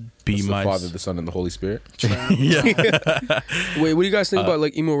be it's my the Father, the Son, and the Holy Spirit. yeah. Wait, what do you guys think about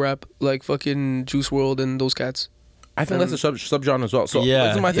like emo rap, like fucking Juice WRLD and those cats? I think that's a subgenre as well. So Yeah,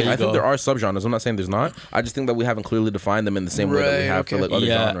 this is my thing. there you I think go. there are subgenres. I'm not saying there's not. I just think that we haven't clearly defined them in the same way that we Right, have for okay. like other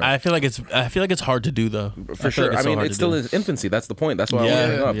Yeah, genres. I feel like it's hard to do though. For sure. I mean, it's still in its infancy. That's the point. That's why I Yeah, want to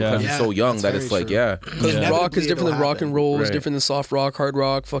bring it up yeah. because it's so Yeah, young that's that very it's like, true. yeah. Because Yeah. rock is Inevitably different than it'll rock and roll, is Right. different than soft rock, hard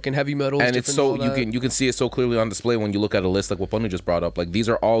rock, fucking heavy metal. And it's so you can see it so clearly on display when you look at a list like what Panu just brought up. Like these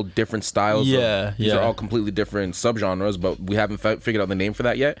are all different styles. Yeah, These are yeah. all completely different subgenres, but we haven't figured out the name for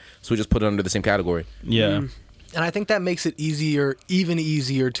that yet. So we just put it under the same category. Yeah. And I think that makes it even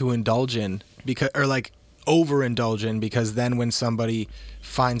easier to indulge in or like overindulge in, because then when somebody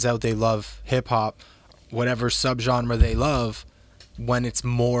finds out they love hip hop, whatever subgenre they love, when it's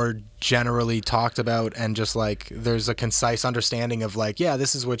more generally talked about and just like there's a concise understanding of like, yeah,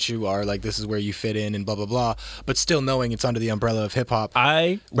 this is what you are, like this is where you fit in and blah blah blah, but still knowing it's under the umbrella of hip hop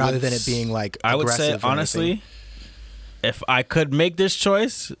rather than it being like I would say aggressive or honestly, anything. if I could make this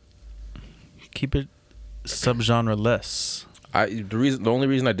choice, keep it subgenre less. The only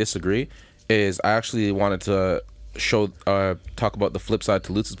reason I disagree is I actually wanted to talk about the flip side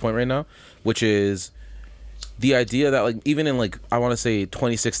to Lutz's point right now, which is the idea that like even in like I want to say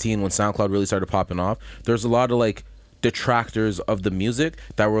 2016 when SoundCloud really started popping off, there's a lot of like detractors of the music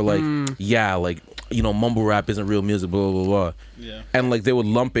that were like, yeah, like, you know, mumble rap isn't real music, blah blah blah. Yeah. And like they would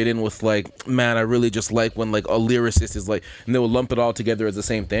lump it in with like, man, I really just like when like a lyricist is like, and they would lump it all together as the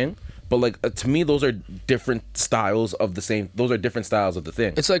same thing. But like to me, those are different styles of the same. Those are different styles of the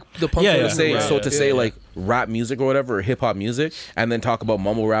thing. It's like the punk. Yeah, yeah. versus Say, rap. so to say Yeah. like rap music or whatever, or hip hop music, and then talk about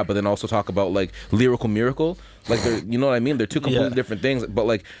mumble rap, but then also talk about like lyrical miracle, like they're, you know what I mean? They're two completely Yeah. different things. But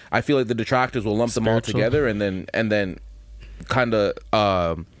like I feel like the detractors will lump them all Spiritual. together and then kind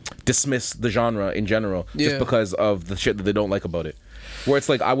of dismiss the genre in general Yeah. just because of the shit that they don't like about it. Where it's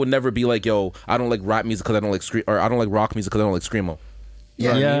like I would never be like, yo, I don't like rap music because I don't like or I don't like rock music because I don't like screamo.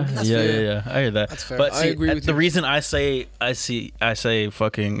 Yeah, Yeah, that's yeah, fair. yeah. I hear that. That's fair. But I see, agree with the you. reason I say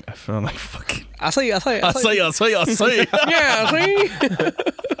fucking, I feel like fucking. I say. I say. Yeah, see.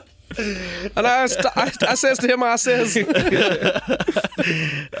 And I says to him, I says.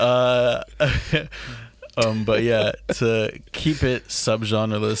 But yeah, to keep it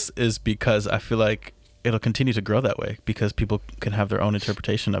subgenreless is because I feel like it'll continue to grow that way because people can have their own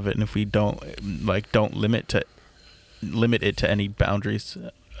interpretation of it, and if we don't limit it to any boundaries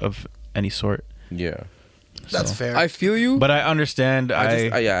of any sort. Yeah. That's So- fair. I feel you. But I understand. I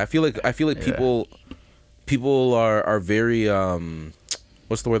feel like Yeah. people are very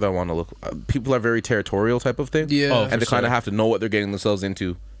what's the word that I want to look? People are very territorial type of thing. Yeah. Oh, and they for kind sure. of have to know what they're getting themselves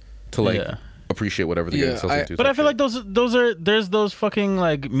into to like Yeah. appreciate whatever they're Yeah, getting themselves I- into. But I type feel like shit. there's those fucking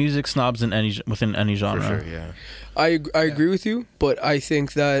like music snobs within any genre. for sure, yeah. I agree with you, but I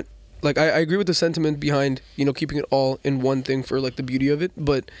think that like I agree with the sentiment behind, you know, keeping it all in one thing for like the beauty of it,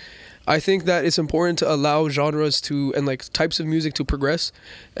 but I think that it's important to allow genres to and like types of music to progress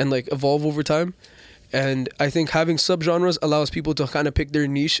and like evolve over time. And I think having subgenres allows people to kind of pick their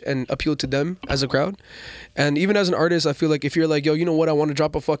niche and appeal to them as a crowd. And even as an artist, I feel like if you're like, yo, you know what, I want to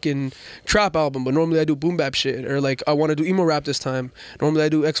drop a fucking trap album, but normally I do boom bap shit, or like I want to do emo rap this time, normally I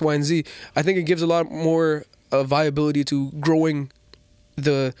do X, Y, and Z. I think it gives a lot more viability to growing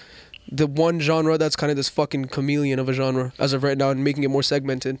the one genre that's kind of this fucking chameleon of a genre as of right now and making it more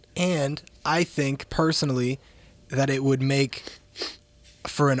segmented. And I think personally that it would make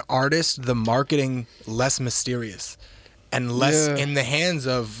for an artist the marketing less mysterious and less Yeah. in the hands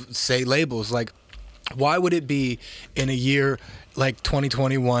of say labels. Like why would it be in a year like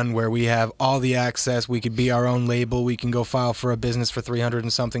 2021 where we have all the access, we could be our own label, we can go file for a business for $300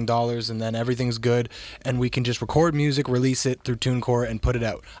 and something and then everything's good and we can just record music, release it through TuneCore and put it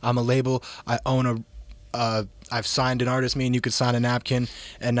out. I'm a label, I own I've signed an artist, me and you could sign a napkin,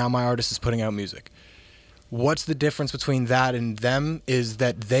 and now my artist is putting out music. what's the difference between that and them is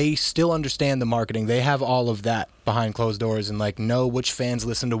that they still understand the marketing. They have all of that behind closed doors and like know which fans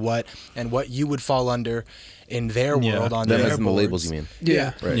listen to what and what you would fall under in their world on Them their as the boards. labels, you mean?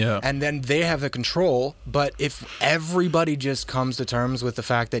 Yeah. Right. Yeah. And then they have the control. But if everybody just comes to terms with the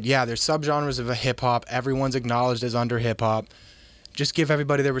fact that, yeah, there's subgenres of a hip hop, everyone's acknowledged as under hip hop, just give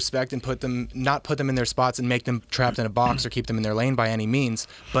everybody their respect and not put them in their spots and make them trapped in a box or keep them in their lane by any means,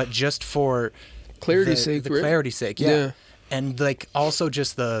 but just for Clarity's sake, the right? clarity's sake, yeah. Yeah. And like also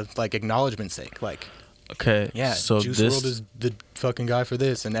just the like acknowledgement's sake, like Okay. yeah, So Juice this WRLD is the fucking guy for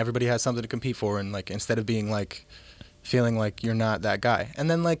this, and everybody has something to compete for, and like instead of being like feeling like you're not that guy, and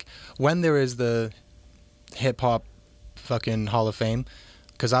then like when there is the hip hop fucking Hall of Fame,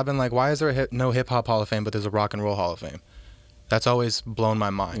 because I've been like, why is there no hip hop Hall of Fame, but there's a rock and roll Hall of Fame? That's always blown my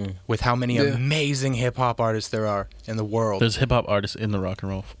mind with how many Yeah. amazing hip hop artists there are in the world. there's hip hop artists in the Rock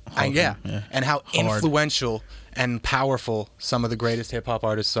and Roll. Hall of Yeah. Fame. And how Hard. influential and powerful some of the greatest hip hop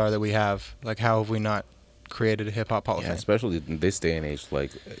artists are that we have. Like, how have we not created a hip hop Hall of Yeah, Fame? especially in this day and age.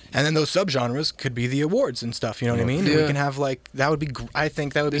 Like, And then those subgenres could be the awards and stuff. You know what I mean? Yeah. We can have like that would be. I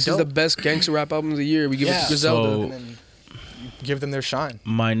think that would This be is dope. the best gangster rap album of the year. We give it Yeah. to Griselda. So- And then give them their shine.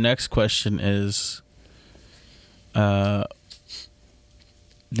 My next question is,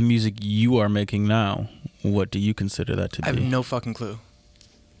 the music you are making now, what do you consider that to I have be? no fucking clue.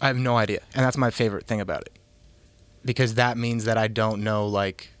 I have no idea, and that's my favorite thing about it, because that means that I don't know.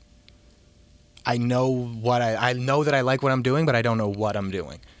 Like, I know what I know that I like what I'm doing, but I don't know what I'm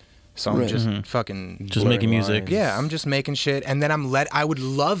doing. So I'm Right. just Mhm. fucking Just making music. Yeah, I'm just making shit, and then I would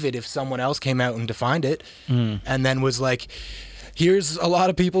love it if someone else came out and defined it, and then was like, "Here's a lot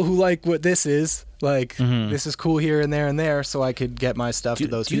of people who like what this is. Like, this is cool here and there," so I could get my stuff do,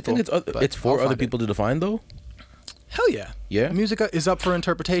 to those do you people. think But it's for I'll other find it. people to define though? Hell yeah, Yeah? Music is up for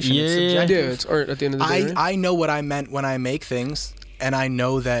interpretation. It's Yeah. subjective. Yeah, it's art at the end of the day. right? I know what I meant when I make things, and I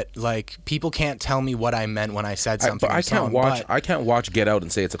know that like people can't tell me what I meant when I said something. But in I a can't song, watch. but- I can't watch Get Out and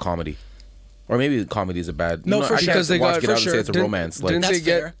say it's a comedy, or maybe comedy is a bad. No, you know, for I sure. can't Because they watch got Get for Out sure. and say it's a romance. Like, Didn't That's they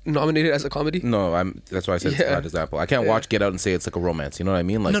get fair. nominated as a comedy? no, that's why I said it's a Yeah. bad example. I can't Yeah. watch Get Out and say it's like a romance. You know what I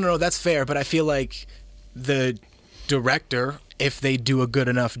mean? Like, no, that's fair. But I feel like the director, if they do a good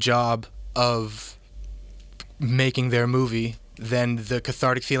enough job of making their movie, then the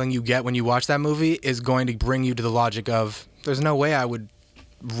cathartic feeling you get when you watch that movie is going to bring you to the logic of, there's no way I would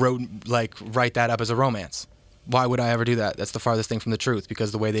write that up as a romance. Why would I ever do that? That's the farthest thing from the truth,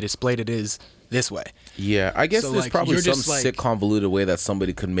 because the way they displayed it is this way. Yeah, I guess So, there's like, probably you're some just, like- sick convoluted way that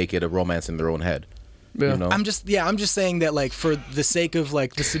somebody could make it a romance in their own head. Yeah. You know? I'm just saying that like for the sake of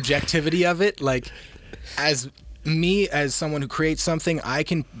like the subjectivity of it, like as someone who creates something, I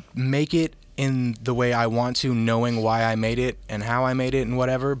can make it in the way I want to, knowing why I made it and how I made it and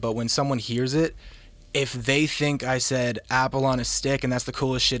whatever. But when someone hears it, if they think I said apple on a stick and that's the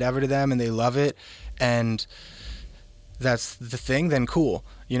coolest shit ever to them and they love it and that's the thing, then cool,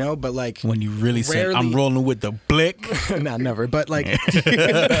 you know? But like When you really say, Rarely- I'm rolling with the blick. not never, but like,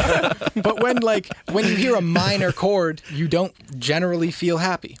 but when you hear a minor chord, you don't generally feel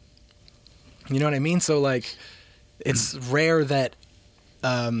happy. You know what I mean? So like, it's rare that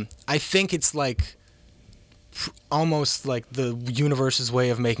I think it's like almost like the universe's way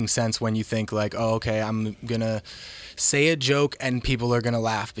of making sense when you think like, oh, okay, I'm gonna say a joke and people are gonna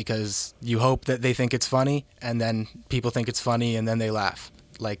laugh, because you hope that they think it's funny and then people think it's funny and then they laugh.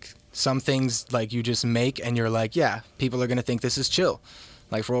 Like some things like you just make and you're like, yeah, people are gonna think this is chill.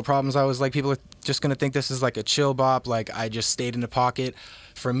 Like for Real Problems, I was like, people are just gonna think this is like a chill bop. Like I just stayed in the pocket.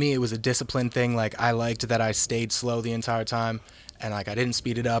 For me, it was a discipline thing. Like I liked that I stayed slow the entire time. And like I didn't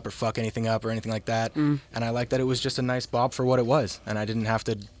speed it up or fuck anything up or anything like that. And I liked that it was just a nice bop for what it was. And I didn't have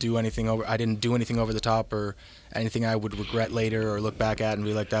to do anything I didn't do anything over the top or anything I would regret later or look back at and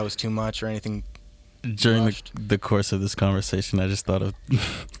be like that was too much or anything. During Rushed. the course of this conversation, I just thought of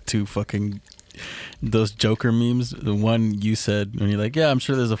those Joker memes. The one you said when you're like, yeah, I'm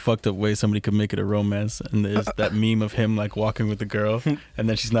sure there's a fucked up way somebody could make it a romance. And there's that meme of him like walking with the girl and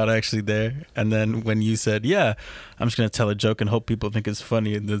then she's not actually there. And then when you said, yeah, I'm just going to tell a joke and hope people think it's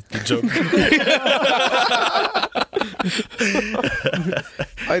funny. And the joke.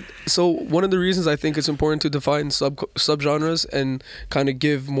 So one of the reasons I think it's important to define subgenres and kind of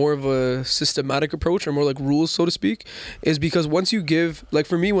give more of a systematic approach or more like rules, so to speak, is because once you give, like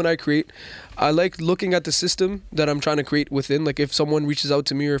for me when I create, I like looking at the system that I'm trying to create within. Like if someone reaches out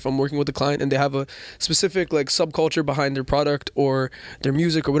to me or if I'm working with a client and they have a specific like subculture behind their product or their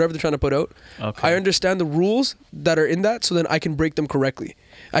music or whatever they're trying to put out, Okay. I understand the rules that are in that, so then I can break them correctly.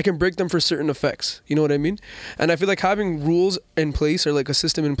 I can break them for certain effects. You know what I mean? And I feel like having rules in place or like a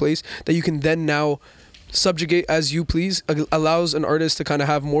system in place that you can then now subjugate as you please allows an artist to kind of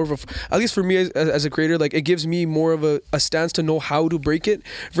have more of a, at least for me as a creator, like it gives me more of a stance to know how to break it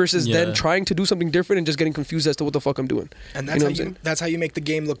versus then trying to do something different and just getting confused as to what the fuck I'm doing. And You know what I'm saying? that's how you make the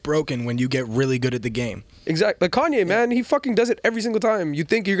game look broken when you get really good at the game. Exactly. Like Kanye, man, he fucking does it every single time. You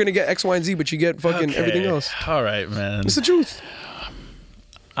think you're gonna get X, Y, and Z, but you get fucking everything else. All right, man. It's the truth.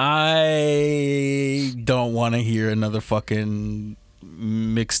 I don't want to hear another fucking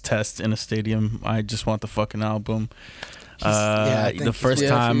mix test in a stadium. I just want the fucking album. I think The first Yeah,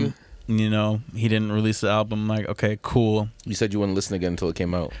 for time, he didn't release the album. Like, okay, cool. You said you wouldn't listen again until it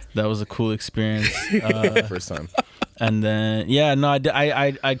came out. That was a cool experience. First time. And then,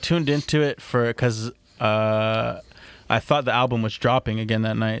 I tuned into it because I thought the album was dropping again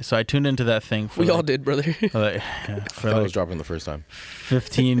that night. So I tuned into that thing for We all did, brother. like, I for thought it like was dropping the first time.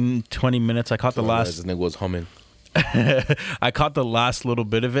 15, 20 minutes. I caught the This last nigga was humming. I caught the last little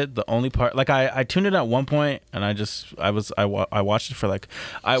bit of it. The only part, like I tuned in at one point, and I watched it for like,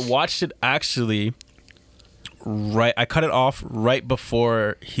 I watched it actually. Right, I cut it off right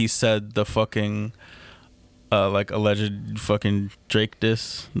before he said the fucking, like alleged fucking Drake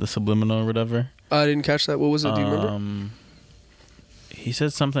diss, the subliminal or whatever. I didn't catch that. What was it? Do you remember? He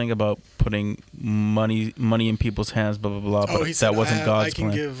said something about putting money in people's hands, blah blah blah. But he said that wasn't God's I can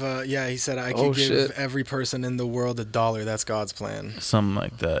plan. give. He said I can Oh, give shit. every person in the world $1. That's God's plan. Something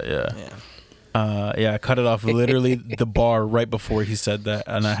like that. Yeah. Yeah, I cut it off literally the bar right before he said that,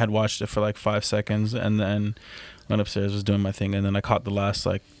 and I had watched it for like 5 seconds, and then went upstairs, was doing my thing, and then I caught the last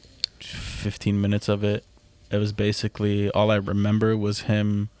like 15 minutes of it. It was basically all I remember was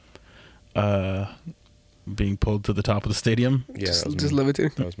him being pulled to the top of the stadium. Yeah, just that was just me.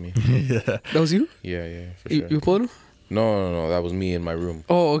 levitating. That was me. Yeah, That was you? Yeah, for You, sure. you pulling him? No, that was me in my room.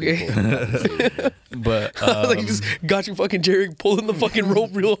 Oh, okay. but Like you just got you fucking Jerry pulling the fucking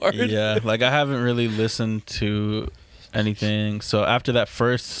rope real hard. yeah, like I haven't really listened to anything. So after that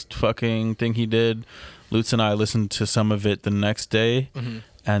first fucking thing he did, Lutz and I listened to some of it the next day,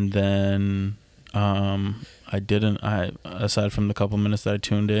 and then I didn't. I aside from the couple minutes that I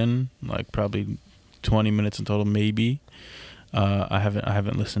tuned in, like probably 20 minutes in total, maybe. I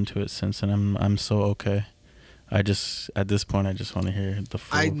haven't listened to it since, and I'm so okay. I just at this point I just want to hear the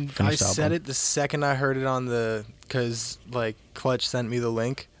full I finished album. said it the second I heard it on the, because like Clutch sent me the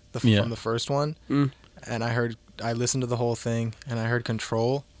link Yeah. from the first one, and I listened to the whole thing, and I heard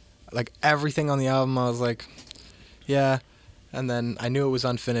Control, like everything on the album. I was like, yeah, and then I knew it was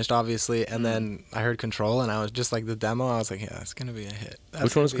unfinished, obviously, and then I heard Control, and I was just like the demo. I was like, yeah, it's gonna be a hit. That's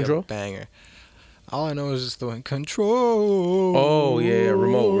Which one was gonna be a Control? Banger. All I know is just the one Control. Oh yeah,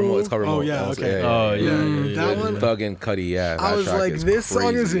 remote. It's called remote. Oh yeah, That was- okay. Oh yeah. That one. Thug and Cuddy, yeah. I that was track like, is this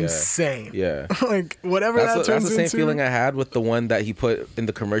song is crazy, insane. Yeah. Like whatever That's that turns the same into. feeling I had with the one that he put in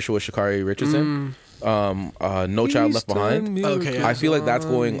the commercial with Sha'Carri Richardson. No Child Left Behind. Okay, I feel like that's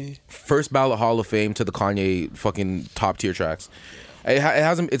going first ballot Hall of Fame to the Kanye fucking top tier tracks. It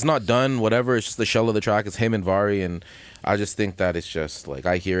hasn't. It's not done. Whatever. It's just the shell of the track. It's him and Vari, and I just think that it's just like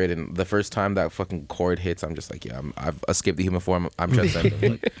I hear it, and the first time that fucking chord hits, I'm just like, yeah, I've escaped the human form. I'm transcended.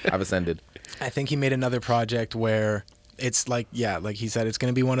 Like, I've ascended. I think he made another project where it's like, yeah, like he said, it's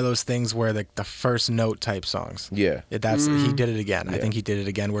going to be one of those things where the first note type songs. Yeah. He did it again. I think he did it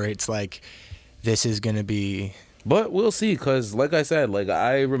again where it's like, this is going to be. But we'll see, because like I said, like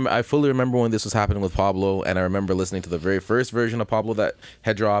I fully remember when this was happening with Pablo, and I remember listening to the very first version of Pablo that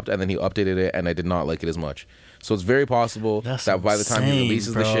had dropped, and then he updated it, and I did not like it as much. So it's very possible That's that by the time he insane,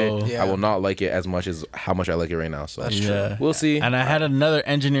 releases bro. the shit, Yeah. I will not like it as much as how much I like it right now. So Yeah. we'll see. And I had another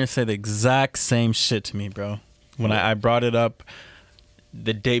engineer say the exact same shit to me, bro. When I brought it up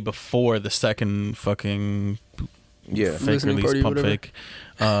the day before the second fucking Yeah. fake Listening release, party, pump whatever. fake.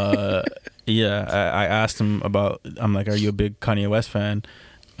 I asked him about. I'm like, are you a big Kanye West fan?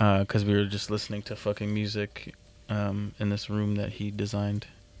 Because we were just listening to fucking music in this room that he designed,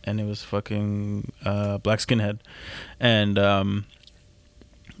 and it was fucking Black Skinhead, and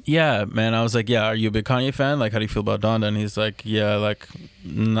yeah, man, I was like, yeah, are you a big Kanye fan? Like, how do you feel about Donda? And he's like, yeah, like,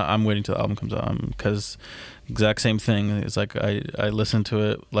 no, I'm waiting till the album comes out, because exact same thing. It's like I listened to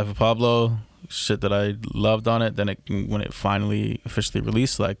it, Life of Pablo, shit that I loved on it. Then when it finally officially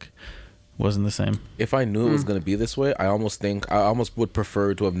released, like, wasn't the same. If I knew it was gonna be this way, I almost would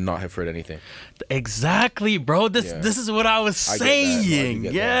prefer to have not have heard anything. Exactly, bro. This is what I was I get that, bro. I saying.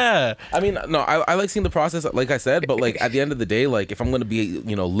 get Yeah. I mean, no, I like seeing the process, like I said, but like at the end of the day, like if I'm gonna be,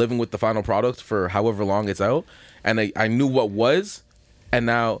 living with the final product for however long it's out, and I knew what was, and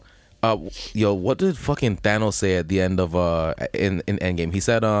now, what did fucking Thanos say at the end of in Endgame?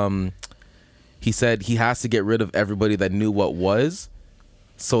 He said he has to get rid of everybody that knew what was,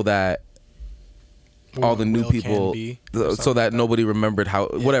 so that all the new Will people, Can Be, so that nobody remembered how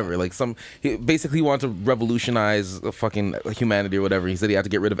whatever. Like he basically wanted to revolutionize fucking humanity or whatever. He said he had to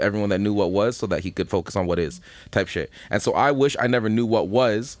get rid of everyone that knew what was, so that he could focus on what is type shit. And so I wish I never knew what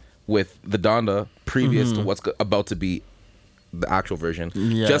was with the Donda previous to what's about to be the actual version,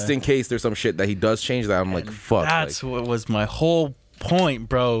 just in case there's some shit that he does change that I'm like, fuck. That's what was my whole point,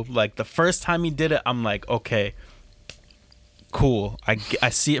 bro. Like the first time he did it, I'm like, okay, cool. I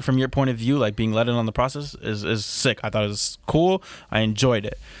see it from your point of view, like being let in on the process is sick. I thought it was cool. I enjoyed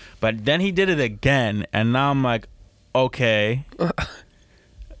it. But then he did it again, and now I'm like, okay.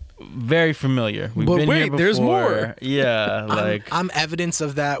 Very familiar. We've But been wait, here before. there's more. Yeah, like I'm evidence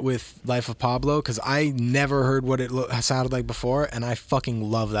of that with Life of Pablo because I never heard what it sounded like before, and I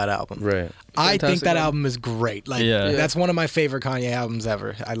fucking love that album. Right. I think Fantastic that album. album is great. Like, Yeah. that's one of my favorite Kanye albums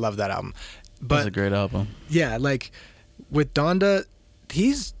ever. I love that album. it's But a great album. yeah, like with Donda,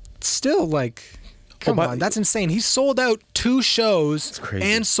 he's still like, come but- on, that's insane. He sold out 2 shows crazy.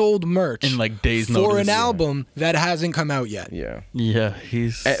 and sold merch In, like, days' for notice. an Yeah. album that hasn't come out yet. Yeah. Yeah,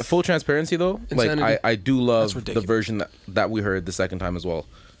 he's Full transparency though, like Insanity. I do That's love the ridiculous. version that we heard the second time as well.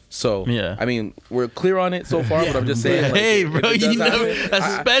 So Yeah. I mean, we're clear on it so far, but I'm just saying. Like, hey, if bro, it you does never, happen,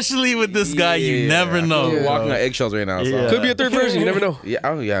 especially with this guy, you yeah, never I feel know. like we're Yeah. walking on eggshells right now. So. Yeah. Could be a third version. You never know. Yeah.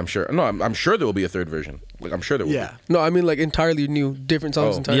 Oh yeah. I'm sure. No, I'm sure there will be a third version. Like I'm sure there will. Yeah. No, I mean like entirely new, different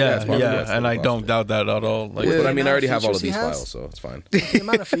songs Oh. entirely. Yeah, it's possible. yeah, Yes, and I it's don't possible. doubt that at all. Like, But I mean, I already The have all of features he these has? files, so it's fine. The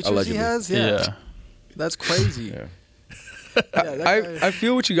amount of features he Allegedly. has, yeah. That's crazy. Yeah. I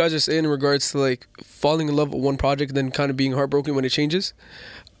feel what you guys are saying in regards to like falling in love with one project and then kind of being heartbroken when it changes.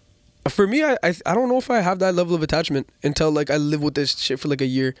 For me, I don't know if I have that level of attachment until like I live with this shit for like a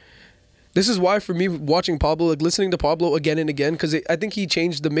year. This is why for me watching Pablo, like listening to Pablo again and again, because I think he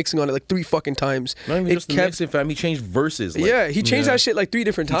changed the mixing on it like 3 fucking times. Not even just the mixing, fam. He changed verses. Like, Yeah, he changed Yeah. that shit like 3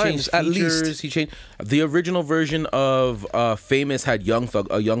 different He times changed at features, least. He changed the original version of "Famous" had a Young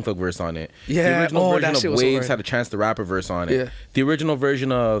Thug verse on it. Yeah, the original oh, version that shit of was so "Waves" hard. had a Chance the Rapper verse on it. Yeah. The original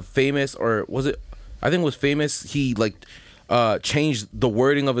version of "Famous" or was it? I think it was "Famous." He like changed the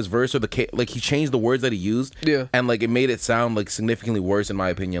wording of his verse or like he changed the words that he used. Yeah. and like it made it sound like significantly worse in my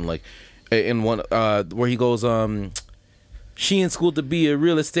opinion. Like in one where he goes she in school to be a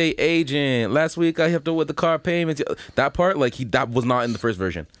real estate agent. Last week I helped her with the car payments. That part, like that was not in the first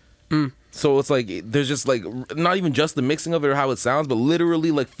version. So it's like there's just like not even just the mixing of it or how it sounds, but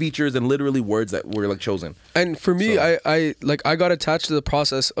literally like features and literally words that were like chosen. And for me, So- I got attached to the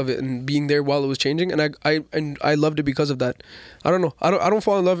process of it and being there while it was changing, and I loved it because of that. I don't know. I don't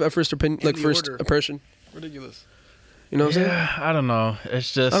fall in love at first opinion, like the first order. impression. Ridiculous. You know what I'm saying? Yeah, I don't know.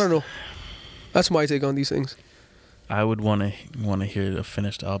 It's just I don't know. That's my take on these things. I would want to hear a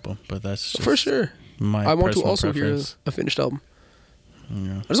finished album, but that's just For sure. my I want to personal also hear preference. a finished album.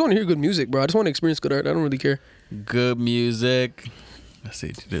 Yeah. I just want to hear good music, bro. I just want to experience good art. I don't really care. Good music. I see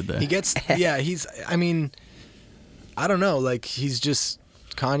what you did there. He gets, yeah, I mean, I don't know, like, he's just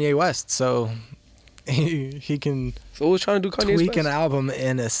Kanye West, so he can So we're trying to do Kanye's tweak best. an album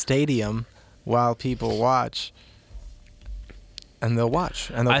in a stadium while people watch, and they'll watch,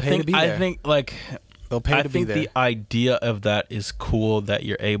 and they'll pay to be there. I think like They'll pay I to be think there. the idea of that is cool that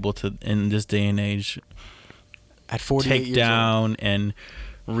you're able to in this day and age At 48 take years down and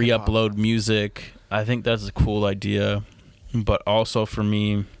re-upload music. I think that's a cool idea, but also for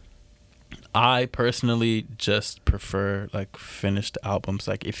me, I personally just prefer like finished albums.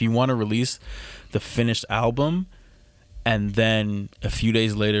 Like if you want to release the finished album and then a few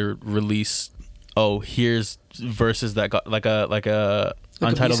days later release, oh, here's verses that got like a Like a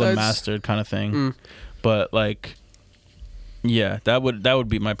untitled and B-sides? mastered kind of thing. Mm. But like, yeah, that would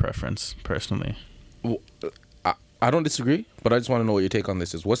be my preference personally. I don't disagree, but I just want to know what your take on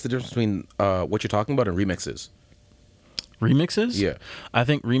this is. What's the difference between what you're talking about and remixes? Remixes? Yeah. I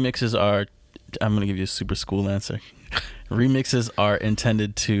think remixes are. I'm gonna give you a super school answer. Remixes are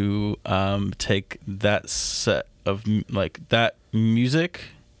intended to take that set of like that music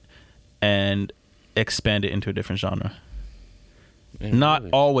and expand it into a different genre. Yeah, Not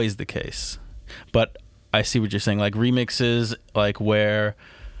really. always the case, but I see what you're saying. Like remixes, like where,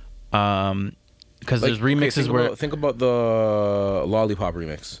 because Like, there's remixes where think about the Lollipop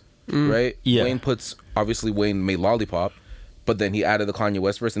remix, right? Yeah. Wayne made Lollipop, but then he added the Kanye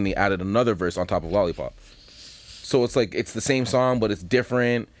West verse and he added another verse on top of Lollipop. So it's like it's the same song, but it's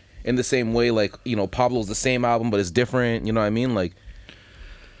different in the same way. Like Pablo's the same album, but it's different. You know what I mean? Like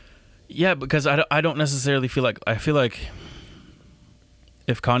yeah, because I don't necessarily feel like I feel like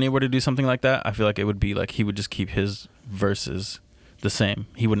if Kanye were to do something like that, I feel like it would be like he would just keep his verses the same.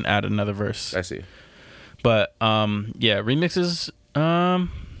 He wouldn't add another verse. I see. But yeah, remixes.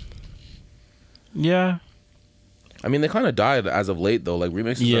 Yeah. I mean, they kind of died as of late though. Like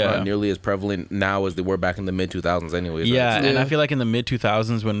remixes Yeah. are not nearly as prevalent now as they were back in the mid 2000s. Anyways. right? Yeah, and I Yeah. feel like in the mid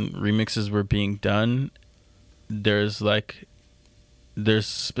 2000s when remixes were being done, there's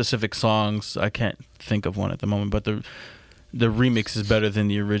specific songs. I can't think of one at the moment, but the remix is better than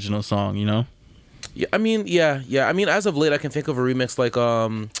the original song, you know? Yeah, I mean, yeah. I mean, as of late, I can think of a remix like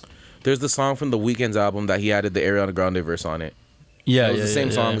there's the song from the Weeknd's album that he added the Ariana Grande verse on it. Yeah, It was the same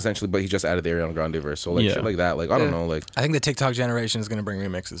yeah, song yeah. essentially, but he just added the Ariana Grande verse. So like Yeah. shit like that. Like I don't Yeah. know. Like I think the TikTok generation is going to bring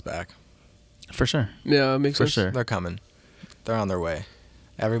remixes back. For sure. Yeah, it makes For sense. sure. They're coming. They're on their way.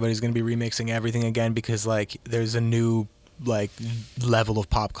 Everybody's going to be remixing everything again because like there's a new like level of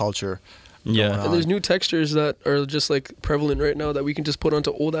pop culture. Yeah. going And there's new textures that are just like prevalent right now that we can just put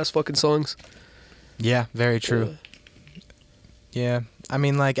onto old ass fucking songs. Yeah, very true. Yeah. I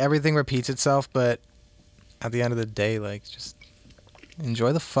mean like everything repeats itself, but at the end of the day like just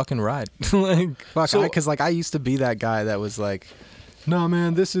enjoy the fucking ride. Like fuck, So- because like I used to be that guy that was like, no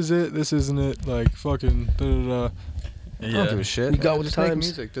man, this is it, this isn't it, like fucking da da da. I don't give a shit. You got with the Just make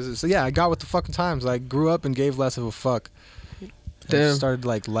times. music. So yeah, I got with the fucking times. I grew up and gave less of a fuck. I Damn. just started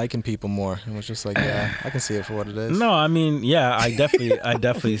like liking people more and was just like, yeah, I can see it for what it is. No, I mean, yeah, I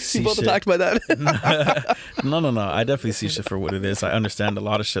definitely see You both shit. attacked by that. No. I definitely see shit for what it is. I understand a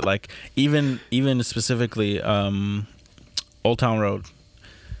lot of shit. Like even specifically, Old Town Road.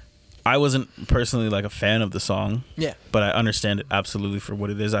 I wasn't personally like a fan of the song. Yeah. But I understand it absolutely for what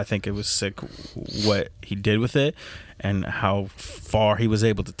it is. I think it was sick what he did with it and how far he was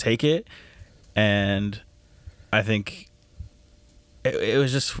able to take it. And I think it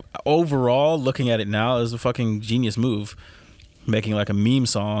was just overall looking at it now, it was a fucking genius move, making like a meme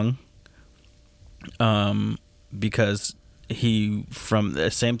song. Because he, from the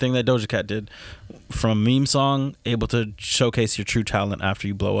same thing that Doja Cat did, from a meme song, able to showcase your true talent after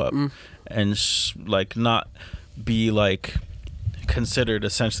you blow up, and like not be like considered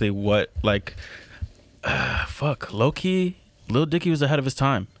essentially what like fuck low key Lil Dicky was ahead of his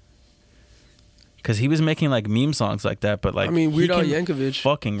time. Cause he was making like meme songs like that, but like I mean, he Weird Al can Yankovic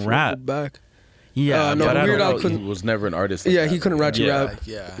fucking circled rap. back. Yeah, No, but I Weird don't Al know. couldn't- He was never an artist. Like Yeah, that, he couldn't though. rap to Yeah. rap. Like,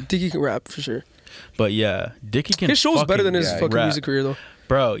 yeah. I think he can rap for sure. but yeah, Dicky can. His show's better than his fucking fucking rap. music career though.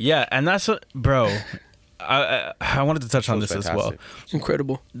 Bro. Yeah, and that's what, bro. I wanted to touch on this Show's as well. fantastic. It's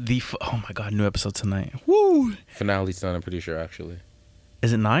incredible. Oh my god, new episode tonight. Woo! Finale's done. I'm pretty sure actually.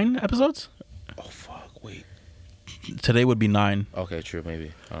 Is it 9 episodes? Oh fuck! Wait. Today would be 9. Okay, true.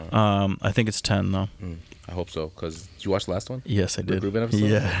 Maybe. I don't know. I think it's 10 though. I hope so. Cause did you watch the last one? Yes, I The did. Ruben episode?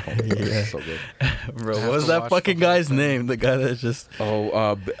 Yeah, Oh, my God, yeah. so good. Bro, I what have was to that watch fucking the whole guy's thing. name? The guy that just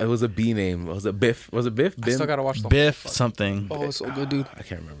Oh, it was a B name. Was it Biff? Was it Biff? I still Bim? gotta watch the Biff something. Oh, it's so good, dude. I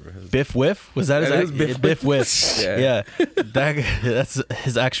can't remember. Biff Whiff? Was that his Yeah, it was Biff, Biff Whiff? Yeah. That's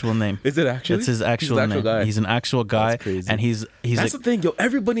his actual name. Is it actually? That's his He's actual an name. guy. He's an actual guy, That's crazy. and he's That's like, the thing, yo.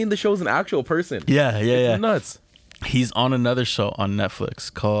 Everybody in the show is an actual person. yeah. It's nuts. He's on another show on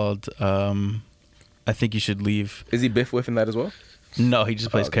Netflix called I Think You Should Leave. Is he Biff Whiff in that as well? No, he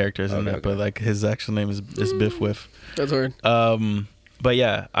just plays okay. characters in Okay, it, but okay. like his actual name is Biff Whiff. That's hard. But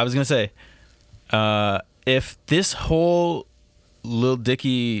yeah, I was gonna say, if this whole Lil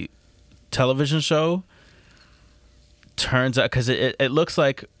Dicky television show turns out, because it looks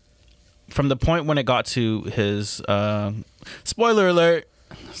like from the point when it got to his spoiler alert,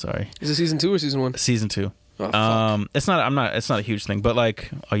 sorry, Is it season 2 or season 1? season 2. Oh, fuck. It's not a huge thing, but like,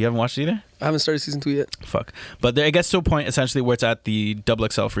 oh, you haven't watched it either? I haven't started season 2 yet. Fuck. But it gets to a point essentially where it's at the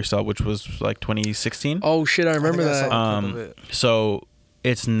XXL freestyle, which was like 2016. Oh shit, I remember I think I that. saw a clip of it. So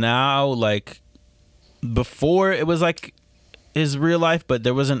it's now like, before it was like his real life, but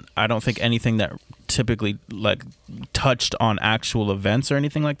there wasn't, I don't think, anything that typically like touched on actual events or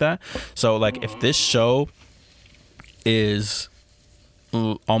anything like that. So like, if this show is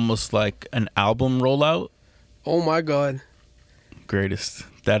almost like an album rollout, Oh my god. greatest.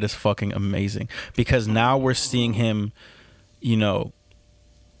 That is fucking amazing, because now we're seeing him, you know,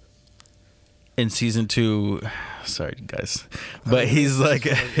 in season 2. Sorry guys, but he's like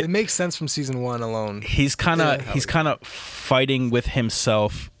It makes sense from season 1 alone. he's kind of fighting with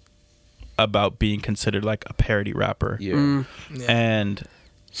himself about being considered like a parody rapper. Yeah. Yeah. And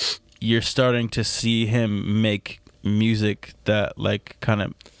you're starting to see him make music that like kind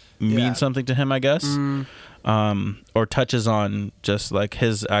of means Yeah. something to him, I guess. Or touches on just like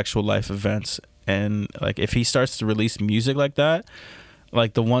his actual life events. And like, if he starts to release music like that,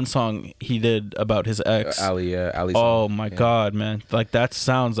 like the one song he did about his ex, Ali. Ali. oh song. my Yeah. god, man, like that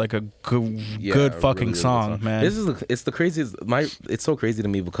sounds like a good, Yeah, good a fucking really, really good song, man. This is it's the craziest. It's so crazy to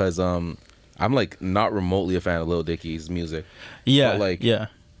me because I'm like not remotely a fan of Lil Dicky's music. Yeah, But, like, yeah.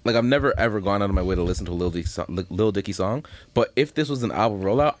 like I've never ever gone out of my way to listen to a Lil Dicky song, but if this was an album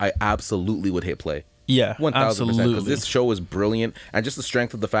rollout, I absolutely would hit play. Yeah, 1000%, absolutely. because this show is brilliant, and just the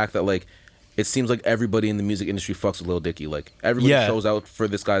strength of the fact that like it seems like everybody in the music industry fucks with Lil Dicky. Like everybody Yeah. shows out for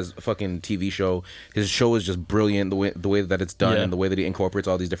this guy's fucking TV show. His show is just brilliant, the way that it's done Yeah. and the way that he incorporates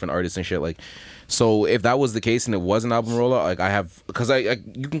all these different artists and shit. Like, so if that was the case and it was an album rollout, like I have, because I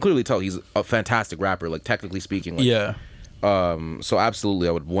you can clearly tell he's a fantastic rapper. Like technically speaking, like, Yeah. So absolutely,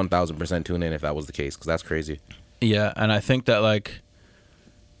 I would 1000% tune in if that was the case, because that's crazy. Yeah, and I think that like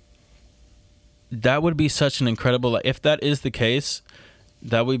that would be such an incredible, like, if that is the case,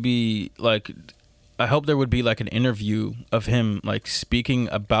 that would be like, I hope there would be like an interview of him like speaking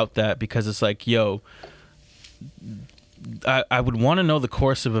about that, because it's like, yo, I would want to know the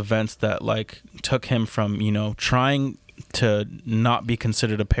course of events that like took him from, you know, trying to not be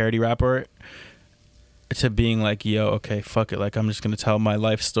considered a parody rapper to being like, yo, okay, fuck it, like I'm just gonna tell my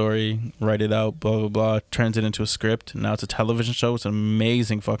life story, write it out, blah blah blah, turns it into a script. Now it's a television show. It's an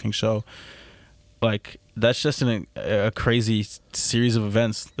amazing fucking show. Like that's just a crazy series of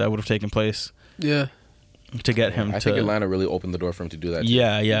events that would have taken place Yeah. to get him I to. think Atlanta really opened the door for him to do that. Too.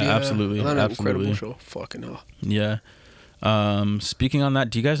 Yeah, absolutely, Atlanta, absolutely. incredible show. Fucking hell. Yeah. Speaking on that,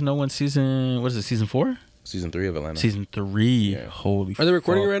 do you guys know when season? What is it? Season 4? Season 3 of Atlanta. Season 3. Yeah. Holy. Are they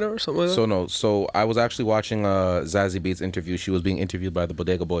recording it fuck. right now or something like that? So no, so I was actually watching Zazie Beetz interview. She was being interviewed by the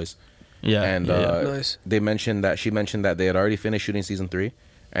Bodega Boys, Yeah. and yeah. Nice. they mentioned that they had already finished shooting season 3,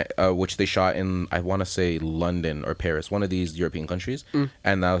 which they shot in, I want to say London or Paris, one of these European countries,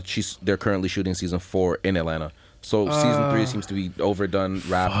 and now they're currently shooting season 4 in Atlanta. So season 3 seems to be overdone,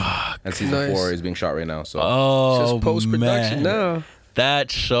 wrapped, and season Nice. 4 is being shot right now. So Oh, Just post production man. now.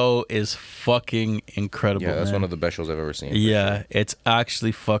 That show is fucking incredible. yeah, that's man. one of the best shows I've ever seen. Yeah, it's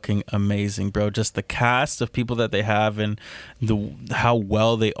actually fucking amazing, bro. Just the cast of people that they have and how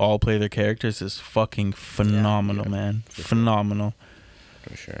well they all play their characters is fucking phenomenal, man. Phenomenal.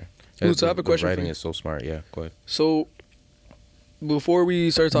 For sure. Ooh, so I have a question The for writing you. is so smart. Yeah, go ahead. So, before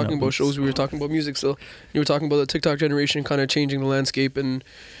we started talking No, about shows, we were talking about music still. You were talking about the TikTok generation kind of changing the landscape, and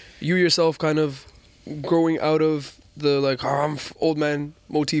you yourself kind of growing out of the like old man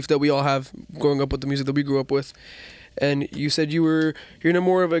motif that we all have growing up with the music that we grew up with. And you said you're in a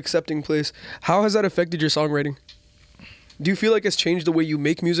more of an accepting place. How has that affected your songwriting? Do you feel like it's changed the way you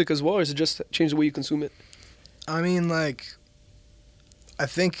make music as well, or has it just changed the way you consume it? I mean, like, I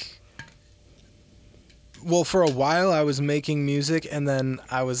think, well, for a while I was making music, and then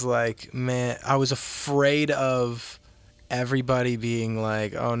I was like, man, I was afraid of everybody being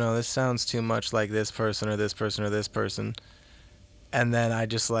like, oh no, this sounds too much like this person or this person or this person. And then I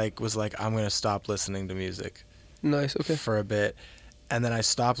just like was like, I'm going to stop listening to music Nice, okay. for a bit. And then I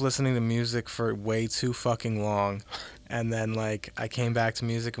stopped listening to music for way too fucking long. And then like I came back to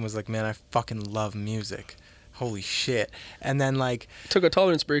music and was like, man, I fucking love music. Holy shit. And then like Took a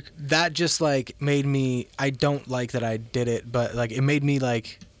tolerance break. that just like made me, I don't like that I did it, but like it made me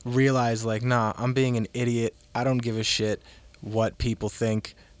like realize like, nah, I'm being an idiot. I don't give a shit what people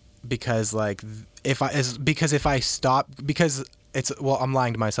think, because like if I stop, because it's, well, I'm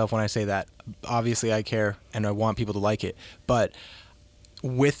lying to myself when I say that. Obviously I care and I want people to like it, but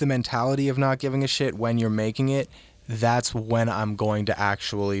with the mentality of not giving a shit when you're making it, that's when I'm going to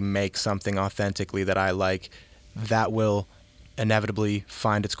actually make something authentically that I like that will inevitably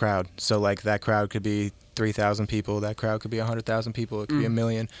find its crowd. So like that crowd could be 3,000 people, that crowd could be 100,000 people, it could be 1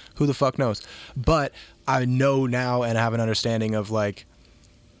 million, who the fuck knows. But I know now and have an understanding of like,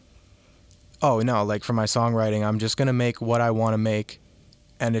 oh no, like for my songwriting, I'm just gonna make what I want to make,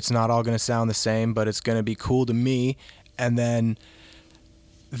 and it's not all gonna sound the same, but it's gonna be cool to me. And then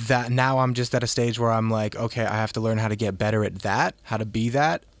that, now I'm just at a stage where I'm like, okay, I have to learn how to get better at that, how to be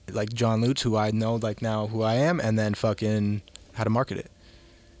that, like John Lutz, who I know like now who I am, and then fucking how to market it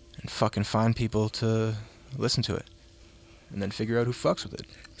and fucking find people to listen to it and then figure out who fucks with it.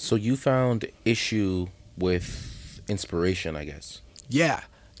 So you found issue with inspiration, I guess. Yeah,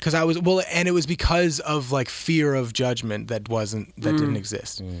 because I was, well, and it was because of like fear of judgment that didn't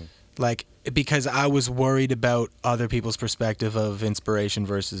exist. Like, because I was worried about other people's perspective of inspiration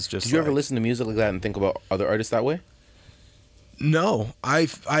versus just. Did you ever like- listen to music like that and think about other artists that way? No, I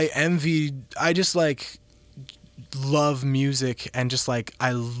envied. I just like love music, and just like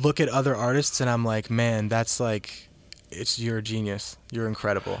I look at other artists and I'm like, man, that's like, you're a genius, you're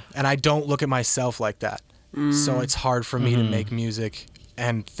incredible, and I don't look at myself like that. So it's hard for me to make music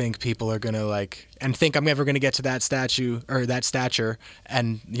and think people are gonna like, and think I'm ever gonna get to that stature,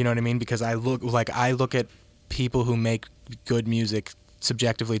 and you know what I mean? Because I look at people who make good music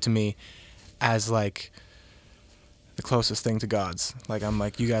subjectively to me as like the closest thing to gods. Like, I'm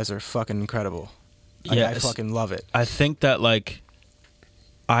like, you guys are fucking incredible. Like, Yeah, I fucking love it. I think that like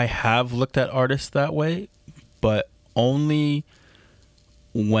I have looked at artists that way, but only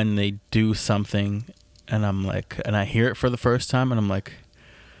when they do something and I'm like, and I hear it for the first time and I'm like,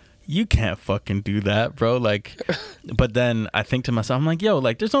 you can't fucking do that, bro. Like, but then I think to myself, I'm like, yo,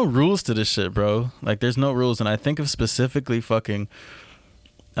 like, there's no rules to this shit, bro. Like, there's no rules. And I think of specifically fucking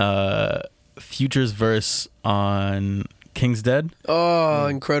Future's verse on King's Dead. Oh,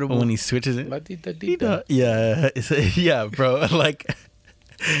 incredible. When he switches it. La-di-da-di-da. Yeah, yeah, bro. Like,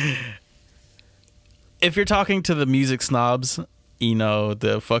 if you're talking to the music snobs, you know,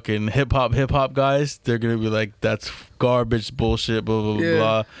 the fucking hip hop guys, they're gonna be like, that's garbage, bullshit, blah blah Yeah.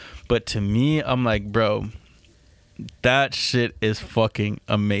 blah. But to me, I'm like, bro, that shit is fucking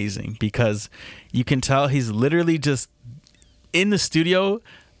amazing because you can tell he's literally just in the studio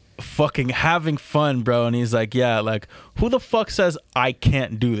fucking having fun, bro. And he's like, yeah, like, who the fuck says I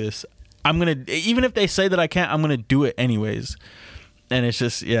can't do this? I'm gonna, even if they say that I can't, I'm gonna do it anyways. And it's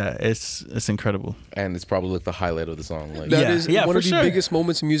just, yeah, it's incredible. And it's probably like the highlight of the song. Like, That Yeah, is yeah, one for of the sure. biggest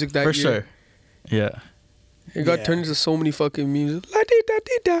moments in music that For year. sure. Yeah. It got Yeah. turned into so many fucking memes.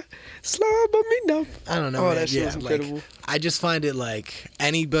 La-di-da-di-da, slab-a-me-dum. I don't know. Oh, man. that shit Yeah, was incredible. Like, I just find it like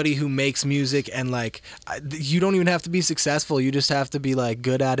anybody who makes music and like you don't even have to be successful. You just have to be like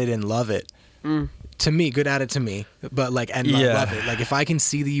good at it and love it. To me, good at it to me, but like and Yeah. love it. Like if I can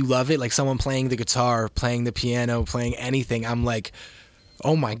see that you love it, like someone playing the guitar, playing the piano, playing anything, I'm like,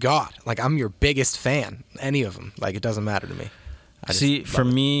 oh my god, like I'm your biggest fan. Any of them, like it doesn't matter to me. I just See, love for it.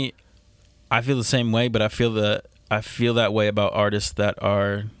 me, I feel the same way, but I feel that way about artists that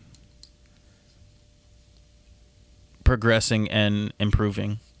are progressing and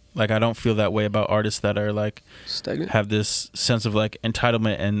improving. Like, I don't feel that way about artists that are like Stagnant. have this sense of like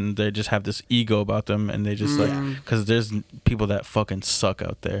entitlement and they just have this ego about them and they just like, because there's people that fucking suck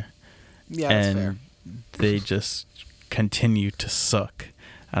out there yeah, that's and fair. they just continue to suck.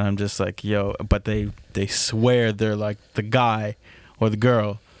 And I'm just like, yo, but they swear they're like the guy or the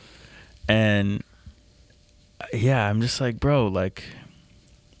girl. And yeah, I'm just like, bro, like,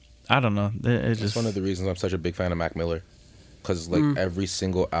 I don't know. It's That's just one of the reasons I'm such a big fan of Mac Miller. Because, like, every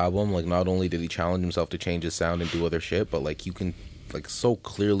single album, like, not only did he challenge himself to change his sound and do other shit, but, like, you can, like, so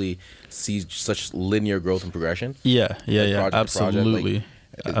clearly see such linear growth and progression. yeah, Like, project to project, absolutely. like,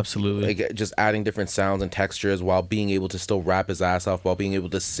 Absolutely. Like, just adding different sounds and textures while being able to still rap his ass off, while being able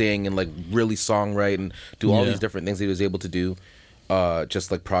to sing and, like, really songwrite and do all Yeah. these different things he was able to do.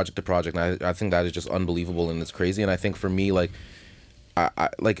 Just, like, project to project. And I think that is just unbelievable and it's crazy. And I think for me, like,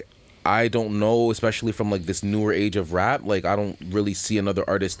 I don't know, especially from like this newer age of rap, like I don't really see another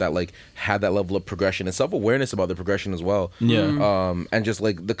artist that like had that level of progression and self-awareness about the progression as well. Yeah. And just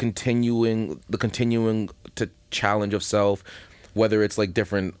like the continuing to challenge of self, whether it's like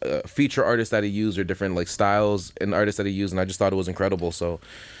different feature artists that he used or different like styles and artists that he used, and I just thought it was incredible. So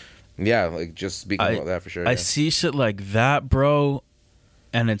yeah, like just speaking about that for sure. I yeah. see shit like that, bro,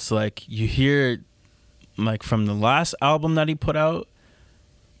 and it's like you hear like from the last album that he put out,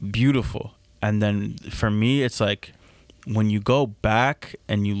 beautiful. And then for me it's like when you go back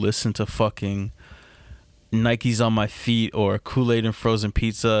and you listen to fucking Nikes on My Feet or Kool-Aid and Frozen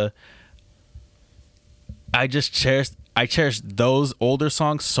Pizza, I cherish those older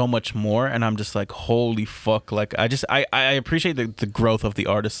songs so much more, and I'm just like, holy fuck, like I appreciate the growth of the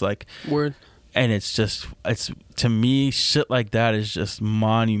artist, like, Word. and it's to me shit like that is just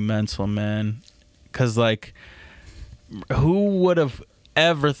monumental, man. Cause like, who would have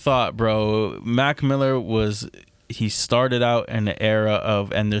ever thought, bro? Mac Miller he started out in the era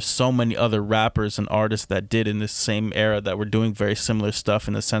of, and there's so many other rappers and artists that did in this same era that were doing very similar stuff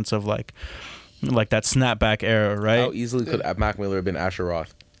in the sense of like that snapback era, right? How easily could Mac Miller have been Asher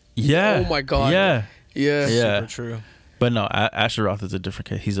Roth? Yeah. Oh my God. Yeah. Yeah. Yeah. Super true. But no, Asher Roth is a different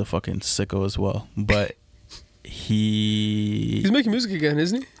case. He's a fucking sicko as well. But He's making music again,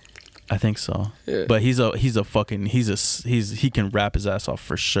 isn't he? I think so. Yeah. But he can rap his ass off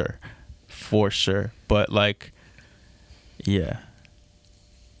for sure. For sure. But like, yeah.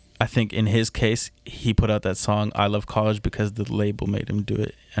 I think in his case, he put out that song "I Love College" because the label made him do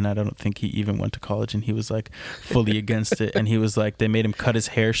it, and I don't think he even went to college, and he was like fully against it, and he was like, they made him cut his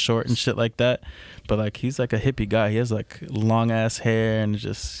hair short and shit like that, but like he's like a hippie guy, he has like long ass hair and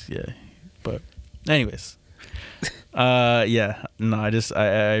just but anyways, yeah, no, I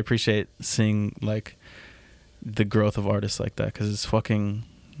appreciate seeing like the growth of artists like that because it's fucking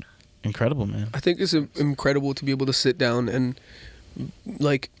incredible, man. I think it's incredible to be able to sit down and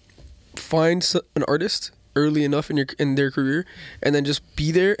like find an artist early enough in their career and then just be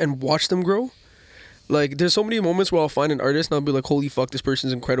there and watch them grow. Like, there's so many moments where I'll find an artist and I'll be like, holy fuck, this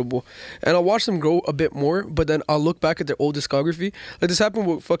person's incredible. And I'll watch them grow a bit more, but then I'll look back at their old discography. Like, this happened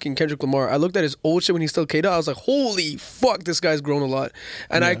with fucking Kendrick Lamar. I looked at his old shit when he's still K'da. I was like, holy fuck, this guy's grown a lot.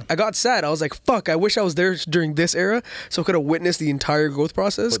 And I got sad. I was like, fuck, I wish I was there during this era so I could have witnessed the entire growth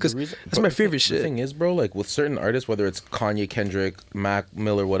process, because that's my favorite shit. The thing is, bro, like with certain artists, whether it's Kanye, Kendrick, Mac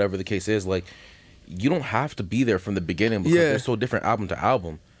Miller, whatever the case is, like, you don't have to be there from the beginning because they're so different album to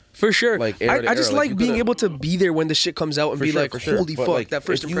album. For sure. Like, I just like being able to be there when the shit comes out and be like, holy But, fuck, like, that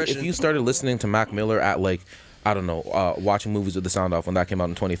first impression. If you started listening to Mac Miller at, like, I don't know, watching movies with the sound off when that came out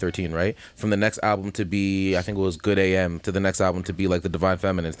in 2013, right? From the next album to be, I think it was Good AM, to the next album to be like The Divine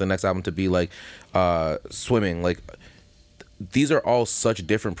Feminines, the next album to be like Swimming. Like, these are all such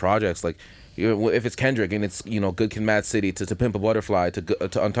different projects. Like, if it's Kendrick and it's, Good Kid, Mad City to Pimp a Butterfly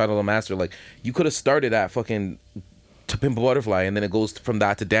to Untitled Unmastered, like, you could have started at fucking To Pimp a Butterfly and then it goes from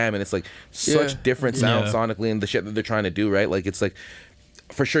that to Damn, and it's like such different sounds sonically and the shit that they're trying to do, right? Like, it's like,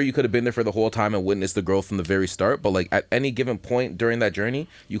 for sure you could have been there for the whole time and witnessed the growth from the very start, but like at any given point during that journey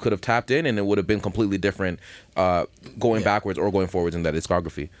you could have tapped in and it would have been completely different going backwards or going forwards in that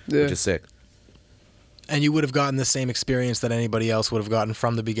discography, which is sick. And you would have gotten the same experience that anybody else would have gotten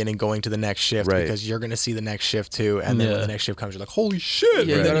from the beginning going to the next shift, because you're going to see the next shift too. And then when the next shift comes, you're like, holy shit.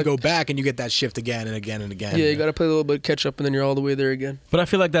 Yeah, and then you go back and you get that shift again and again and again. Yeah, you got to play a little bit catch up and then you're all the way there again. But I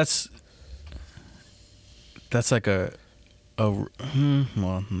feel like that's like like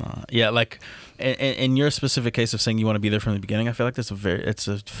in your specific case of saying you want to be there from the beginning, I feel like it's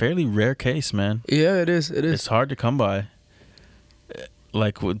a fairly rare case, man. Yeah, it is. It's hard to come by.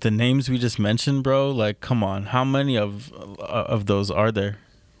 Like with the names we just mentioned, bro, like, come on, how many of those are there?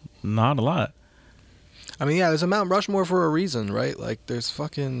 Not a lot. I mean, there's a Mount Rushmore for a reason, right? Like, there's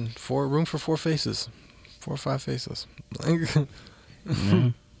fucking room for 4 faces, 4 or 5 faces.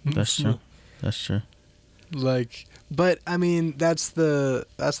 That's true. That's true. Like, but I mean, that's the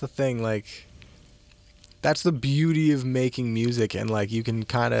thing. Like, that's the beauty of making music, and like, you can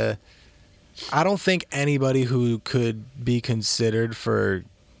kind of. I don't think anybody who could be considered for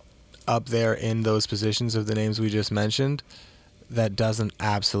up there in those positions of the names we just mentioned that doesn't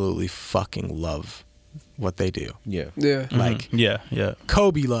absolutely fucking love what they do. Yeah. Like, yeah.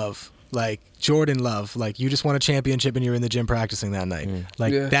 Kobe love, like Jordan love, like you just won a championship and you're in the gym practicing that night.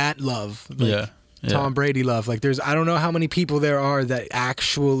 Like that love. Like, Tom Brady love. Like, I don't know how many people there are that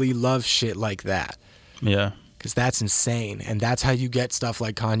actually love shit like that. Yeah. Because that's insane. And that's how you get stuff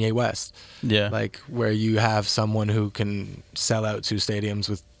like Kanye West. Yeah. Like, where you have someone who can sell out 2 stadiums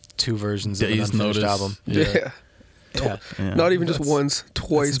with 2 versions of an unfinished album. Yeah. Not even just once,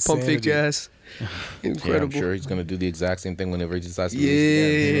 twice. Pump Fake Jazz. Incredible. Yeah, I'm sure he's gonna do the exact same thing whenever he decides to Yeah.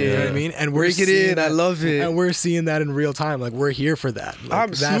 release again. You know what I mean? And we're Break it in. I love it. And we're seeing that in real time. Like, we're here for that. Like,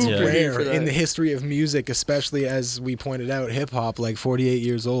 I'm that's super here rare for that. in the history of music, especially as we pointed out, hip hop, like 48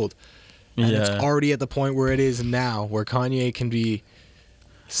 years old. And it's already at the point where it is now, where Kanye can be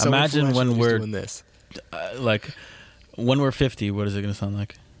so imagine when we're doing this. Like, when we're 50, what is it going to sound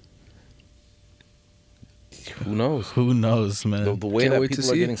like? Who knows? Who knows, man? The way Can't that wait to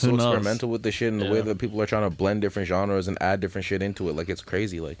people are see. getting so Who knows? experimental with this shit, and the way that people are trying to blend different genres and add different shit into it, like, it's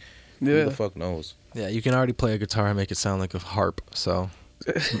crazy. Like, who the fuck knows? Yeah, you can already play a guitar and make it sound like a harp. So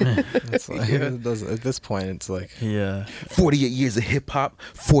it's like, it doesn't, at this point, it's like 48 years of hip hop,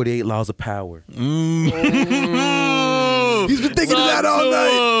 48 laws of power. he's been thinking of that all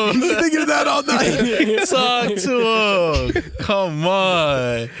night. He's been thinking of that all night. Talk to him. Come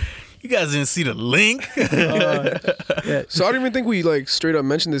on. You guys didn't see the link? So I don't even think we like straight up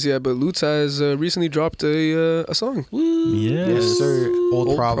mentioned this yet, but Lutz has recently dropped a song. Yes. sir.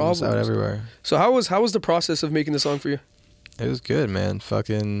 Old Problems. problems out everywhere. So how was the process of making the song for you? It was good, man.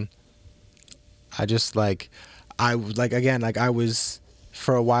 Fucking, I just I was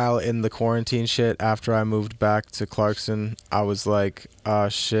for a while in the quarantine shit after I moved back to Clarkson. I was like, oh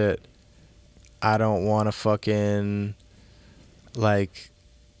shit, I don't want to fucking, like,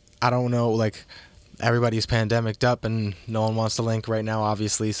 I don't know, like, everybody's pandemiced up and no one wants to link right now,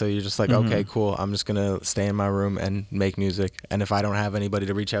 obviously. So you're just like, okay, cool. I'm just going to stay in my room and make music. And if I don't have anybody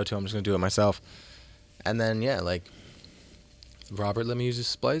to reach out to, I'm just going to do it myself. And then, like, Robert let me use his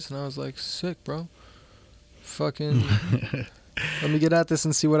splice, and I was like, sick, bro. Fucking let me get at this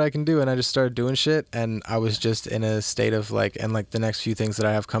and see what I can do. And I just started doing shit, and I was just in a state of like, and like the next few things that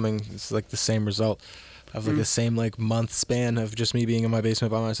I have coming, it's like the same result of like the same like month span of just me being in my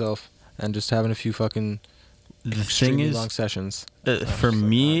basement by myself and just having a few fucking extremely long sessions. For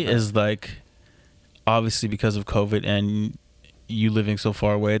me is like, obviously because of COVID and you living so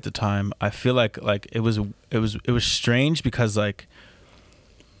far away at the time, I feel like it was strange because like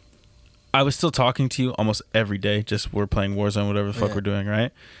I was still talking to you almost every day. Just we're playing Warzone, whatever the fuck Yeah. we're doing,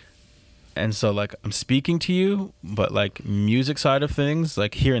 right? And so like I'm speaking to you, but like music side of things,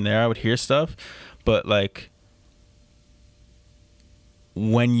 like here and there I would hear stuff, but like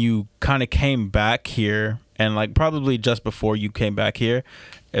when you kind of came back here, and like probably just before you came back here,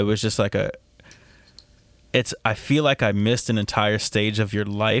 it was just like I feel like I missed an entire stage of your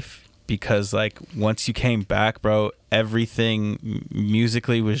life, because like once you came back, bro, everything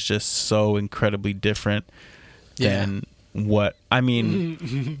musically was just so incredibly different than what I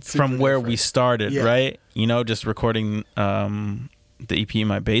mean from where we started, Yeah. right? You know, just recording the EP in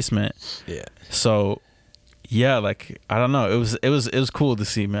my basement. Yeah. So yeah, like I don't know, it was cool to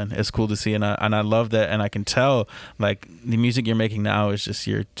see, man. It's cool to see, and I love that, and I can tell like the music you're making now is just,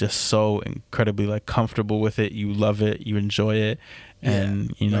 you're just so incredibly like comfortable with it. You love it, you enjoy it,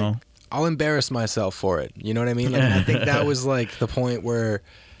 and you know. Like, I'll embarrass myself for it. You know what I mean? Like, I think that was like the point where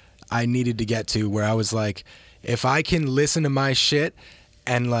I needed to get to, where I was like, if I can listen to my shit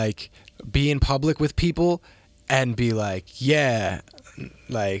and like be in public with people and be like, yeah,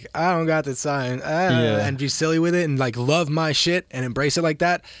 like I don't got the sign, and be silly with it and like love my shit and embrace it like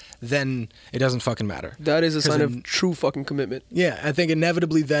that, then it doesn't fucking matter. That is a 'Cause sign in- of true fucking commitment. Yeah, I think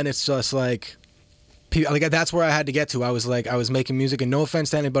inevitably then it's just like that's where I had to get to. I was like, I was making music, and no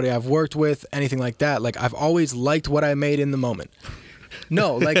offense to anybody I've worked with, anything like that. Like, I've always liked what I made in the moment.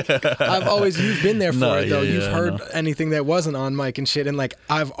 No, like, you've been there for No, it, though. yeah, You've yeah, heard no. anything that wasn't on mic and shit. And, like,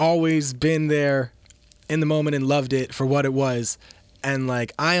 I've always been there in the moment and loved it for what it was. And,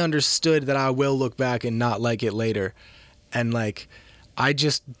 like, I understood that I will look back and not like it later. And, like, I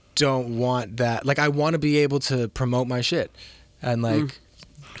just don't want that. Like, I want to be able to promote my shit. And, like,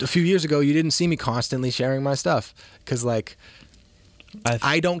 a few years ago, you didn't see me constantly sharing my stuff. Because, like,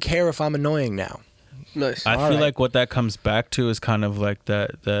 I don't care if I'm annoying now. Nice. I All feel right. like what that comes back to is kind of like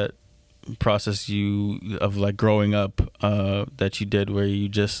that process of like growing up that you did, where you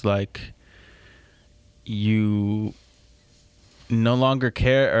just like you no longer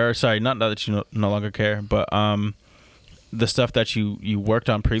care, or sorry, not that you no longer care, but the stuff that you worked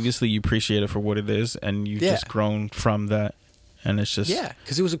on previously, you appreciate it for what it is, and you've Yeah. just grown from that. And it's just Yeah,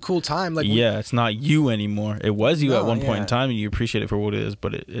 because it was a cool time. Like, yeah, it's not you anymore. It was you at No, one point in yeah. time, and you appreciate it for what it is,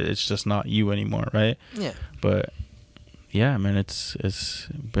 but it's just not you anymore, right? Yeah. But yeah, man, it's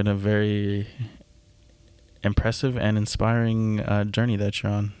been a very impressive and inspiring journey that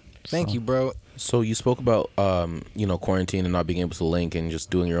you're on. Thank So- you, bro. So you spoke about quarantine and not being able to link and just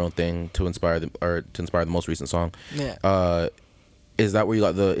doing your own thing to inspire the most recent song. Yeah. Is that where you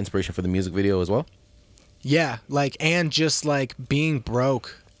got the inspiration for the music video as well? Yeah, like, and just like being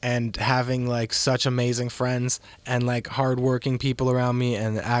broke and having like such amazing friends and like hardworking people around me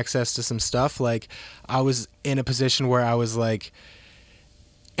and access to some stuff. Like, I was in a position where I was like,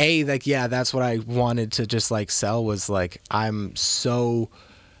 yeah, that's what I wanted to just like sell, was like, I'm so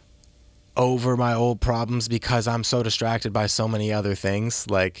over my old problems because I'm so distracted by so many other things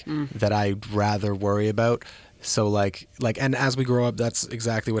like that I'd rather worry about. So like, and as we grow up, that's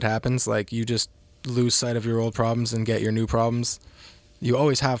exactly what happens. Like, you just lose sight of your old problems and get your new problems. You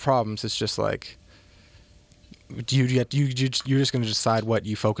always have problems. It's just like you're just going to decide what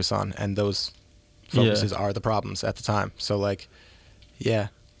you focus on, and those focuses are the problems at the time. So like, yeah,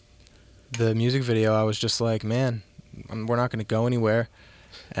 the music video, I was just like, man, we're not going to go anywhere,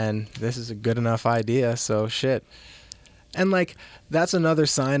 and this is a good enough idea, so shit. And like, that's another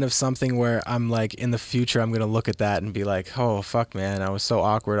sign of something where I'm like, in the future, I'm going to look at that and be like, oh fuck, man, I was so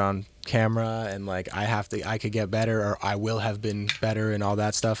awkward on camera, and like, I could get better, or I will have been better, and all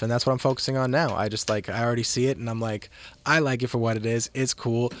that stuff. And that's what I'm focusing on now. I just like, I already see it, and I'm like, I like it for what it is. It's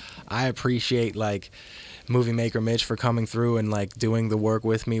cool. I appreciate like Movie Maker Mitch for coming through and like doing the work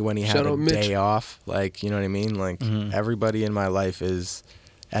with me when he had Shout a out, Mitch. day off. Like, you know what I mean? Like, everybody in my life is,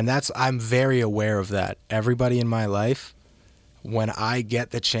 and I'm very aware of that. Everybody in my life, when I get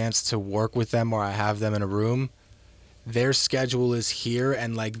the chance to work with them or I have them in a room, their schedule is here,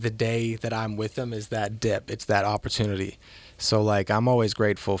 and like the day that I'm with them is that dip. It's that opportunity. So like, I'm always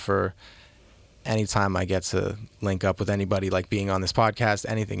grateful for any time I get to link up with anybody, like being on this podcast,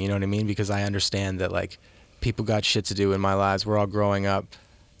 anything, you know what I mean? Because I understand that like, people got shit to do in my lives. We're all growing up.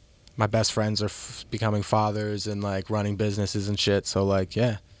 My best friends are becoming fathers and like running businesses and shit. So like,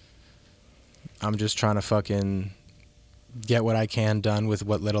 yeah, I'm just trying to fucking get what I can done with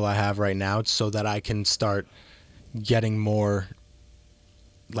what little I have right now, so that I can start getting more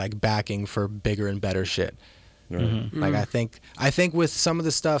like backing for bigger and better shit. Like, I think with some of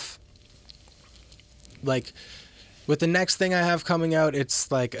the stuff, like with the next thing I have coming out,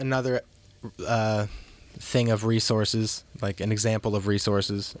 it's like another thing of resources, like an example of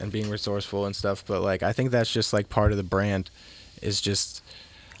resources and being resourceful and stuff. But like, I think that's just like part of the brand. Is just,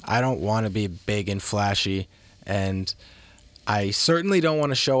 I don't want to be big and flashy, and I certainly don't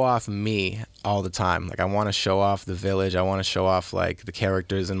want to show off me all the time. Like, I want to show off the village. I want to show off like the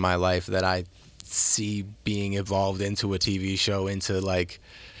characters in my life that I see being evolved into a TV show, into like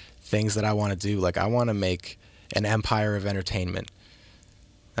things that I want to do. Like, I want to make an empire of entertainment.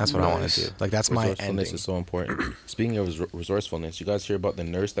 That's what I want to do. Like, that's my ending. Resourcefulness is so important. Speaking of resourcefulness, you guys hear about the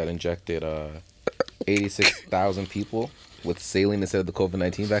nurse that injected 86,000 people with saline instead of the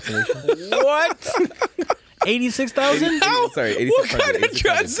COVID-19 vaccination? What? 86,000? Sorry, 8,600. What kind of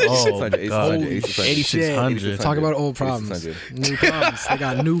transition? 8,600. Talk about old problems. 8,600. New problems. They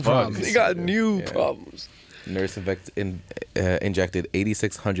got new problems. They got new problems. Nurse injected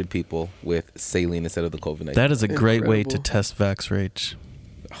 8,600 people with saline instead of the COVID-19. That is a great way to Incredible. test vax rage.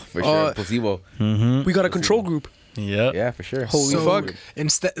 For sure. Placebo. We got a control group. Yep. Yeah, for sure. Holy So, fuck.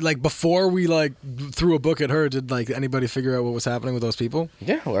 Instead, like, before we like threw a book at her, did like anybody figure out what was happening with those people?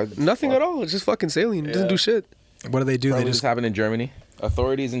 Yeah. Well, Nothing at all. It's just fucking saline. It doesn't do shit. What do? They Probably just just happened in Germany.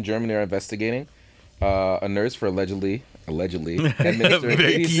 Authorities in Germany are investigating a nurse for allegedly administering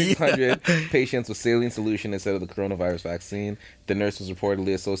 8,600 patients with saline solution instead of the coronavirus vaccine. The nurse was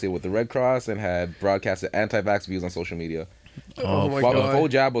reportedly associated with the Red Cross and had broadcasted anti-vax views on social media. Oh my While the god. full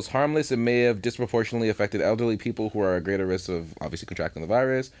jab was harmless, it may have disproportionately affected elderly people who are at greater risk of obviously contracting the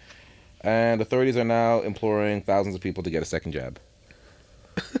virus. And authorities are now imploring thousands of people to get a second jab.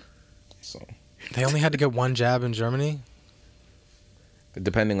 So, they only had to get one jab in Germany.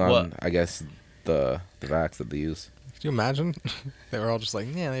 depending on, What? I guess, the vax that they use. Can you imagine? They were all just like,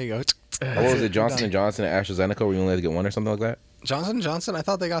 yeah, there you go. What was it, Johnson & Johnson and AstraZeneca, where you only had to get one or something like that? Johnson & Johnson, I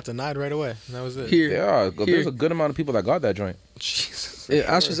thought they got denied right away. And that was it. Here. Yeah, Here. there's a good amount of people that got that joint. Jesus. Yeah,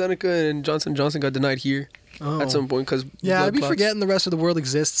 AstraZeneca and Johnson & Johnson got denied here at some point because Yeah, I'd be forgetting the rest of the world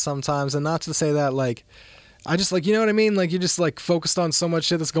exists sometimes, and not to say that, like, I just, like, you know what I mean? Like, you're just, like, focused on so much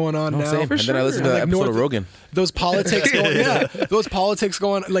shit that's going on now. Same. And then I listened to that Like, episode of Rogan. Those politics going, those politics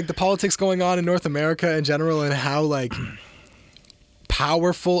going, like, the politics going on in North America in general, and how, like,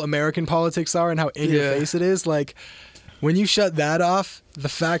 powerful American politics are and how in your face it is. Like, when you shut that off, the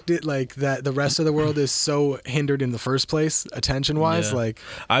fact that, like, that the rest of the world is so hindered in the first place, attention-wise, Yeah. like...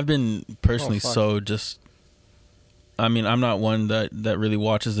 I've been personally fuck. so just. I mean, I'm not one that really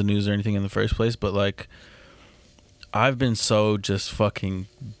watches the news or anything in the first place, but like, I've been so just fucking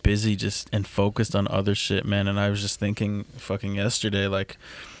busy, just and focused on other shit, man. And I was just thinking, fucking yesterday, like,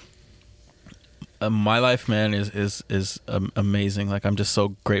 my life, man, is amazing. Like, I'm just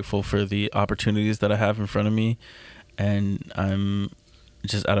so grateful for the opportunities that I have in front of me, and I'm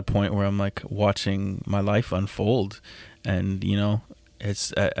just at a point where I'm like watching my life unfold, and you know,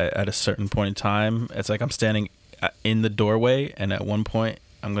 it's at a certain point in time, it's like I'm standing in the doorway, and at one point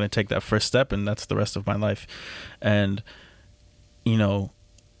I'm going to take that first step, and that's the rest of my life. And you know,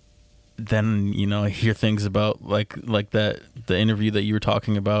 then you know, I hear things about like that, the interview that you were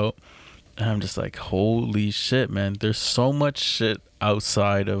talking about, and I'm just like, holy shit, man, there's so much shit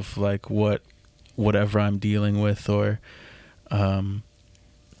outside of like whatever I'm dealing with, or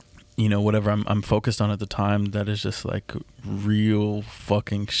you know, whatever I'm focused on at the time, that is just like real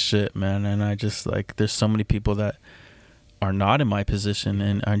fucking shit, man. And I just like, there's so many people that are not in my position,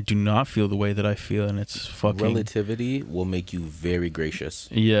 and I do not feel the way that I feel, and it's fucking Relativity will make you very gracious.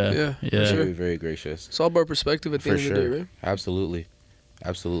 yeah. Very, very gracious. It's all about perspective at the For end sure. of the day, right? Absolutely.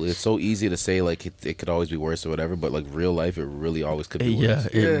 It's so easy to say, like, it could always be worse or whatever, but like real life, it really always could be Yeah, worse.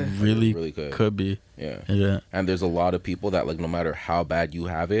 it Yeah. really, Really could be. Yeah. Yeah. And there's a lot of people that, like, no matter how bad you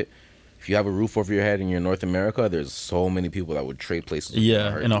have it, if you have a roof over your head and you're in North America, there's so many people that would trade places. with you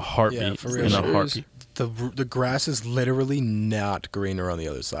Yeah, in a heartbeat. Yeah, for real. In a Sure heartbeat. The grass is literally not greener on the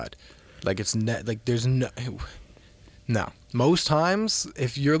other side. Like, it's like there's no. Most times,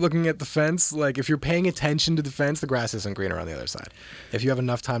 if you're looking at the fence, like if you're paying attention to the fence, the grass isn't greener on the other side. If you have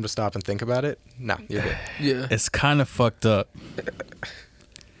enough time to stop and think about it, no, you're good. Yeah. It's kind of fucked up.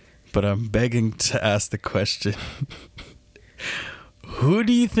 But I'm begging to ask the question. Who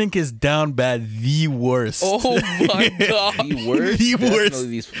do you think is down bad the worst? Oh my god. The worst? The worst. Definitely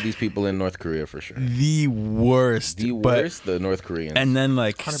these people in North Korea, for sure. The worst. The But- worst, the North Koreans. And then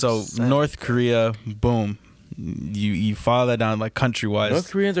like, so 100%. North Korea, boom. You follow that down like country-wise.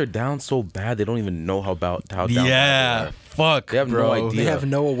 North Koreans are down so bad, they don't even know how down bad they Yeah. are. Fuck, They have no bro. idea. They have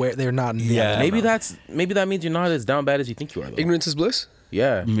no aware. They're not. Yeah. Maybe that means you're not as down bad as you think you are, though. Ignorance is bliss.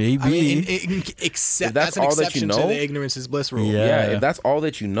 Yeah. Maybe. I mean, If that's that's an all that you exception know- to the ignorance is bliss rule. Yeah. Yeah, if that's all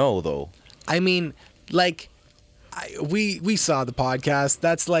that you know, though. I mean, like, we saw the podcast.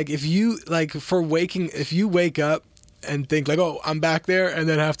 That's like if you wake up and think like, oh, I'm back there, and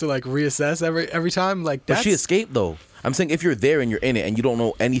then have to like reassess every time. Like, But that's, she escaped though. I'm saying if you're there and you're in it and you don't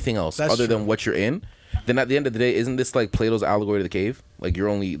know anything else That's other true. than what you're in, then at the end of the day, isn't this like Plato's allegory to the cave? Like the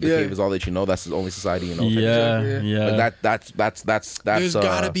Yeah. cave is all that you know. That's the only society you know. Yeah, Exactly, yeah. Like that's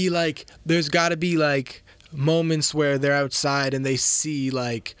there's gotta be like moments where they're outside and they see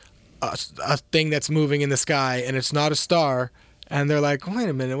like a thing that's moving in the sky and it's not a star, and they're like, wait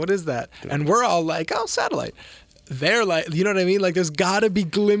a minute, what is that? And we're all like, oh, satellite. They're like, you know what I mean? Like, there's gotta be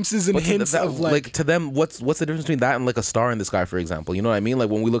glimpses and But to hints that- of like to them, what's the difference between that and like a star in the sky, for example? You know what I mean? Like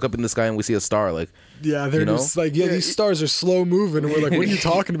when we look up in the sky and we see a star, like yeah, they're you know? just like, yeah, these stars are slow moving, and we're like, what are you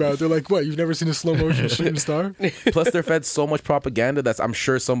talking about? They're like, what? You've never seen a slow motion shooting star? plus they're fed so much propaganda that's I'm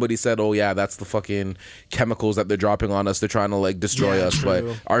sure somebody said, oh yeah, that's the fucking chemicals that they're dropping on us. They're trying to like destroy Yeah, us, true.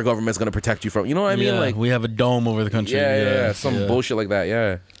 but our government's gonna protect you from. You know what I mean? Yeah, Like we have a dome over the country. yeah, some bullshit like that.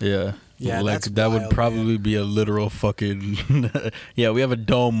 Yeah. Yeah. Yeah, like that's that would wild, probably be a literal fucking yeah, we have a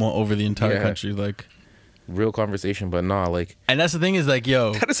dome over the entire Yeah. country, like, Real conversation, but nah, like and that's the thing is like,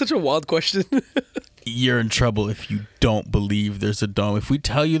 yo, That is such a wild question. you're in trouble if you don't believe there's a dome. If we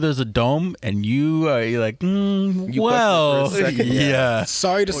tell you there's a dome and you're like, You well, question it for a second, yeah.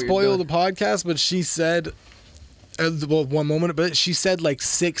 Sorry to Oh, you're spoil done. the podcast, but she said, well, one moment, but she said like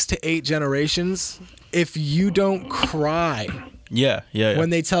 6 to 8 generations. If you don't cry Yeah, yeah, yeah. when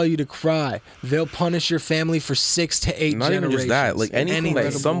they tell you to cry, they'll punish your family for 6 to 8 not generations. even just that. Like anything that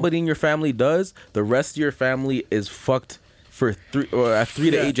Incredible. somebody in your family does, the rest of your family is fucked for 3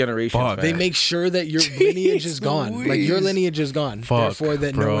 to Yeah. 8 generations. Fuck. man. They make sure that your lineage is gone. Like your Louise. lineage is gone. Fuck, Therefore,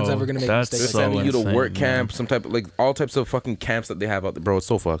 that no bro. one's ever gonna make That's They're mistakes. so like sending you to insane, work man. camp, some type of like all types of fucking camps that they have out there, bro. It's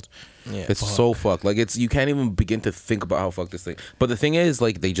so fucked. that. Yeah. It's so fucked. Like it's you can't even begin to think about how fucked this thing. But the thing is,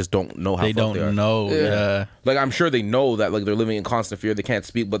 like they just don't know how They fucked they are. don't know. Yeah. Yeah. Like I'm sure they know that like they're living in constant fear. They can't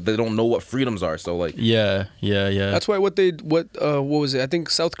speak, but they don't know what freedoms are. So like Yeah. Yeah. Yeah. That's why what was it? I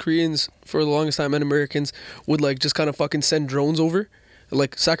think South Koreans for the longest time and Americans would like just kind of fucking send drones over,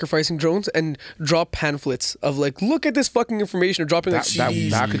 like sacrificing drones and drop pamphlets of like, look at this fucking information, or dropping like that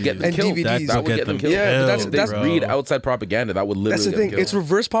CDs. could get them and killed. DVDs. That would get them killed. Yeah, but that's- If they that's- read outside propaganda. That would literally. That's the get thing. them It's killed.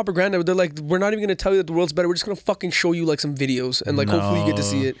 reverse propaganda. They're like, we're not even gonna tell you that the world's better. We're just gonna fucking show you like some videos and like hopefully you get to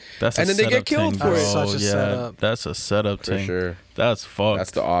see it. That's and a then they setup get killed thing, for bro. it. Such a Yeah, setup. that's a setup For thing. sure. That's fucked.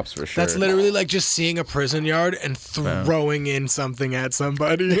 That's the ops for sure. That's literally like just seeing a prison yard and throwing in something at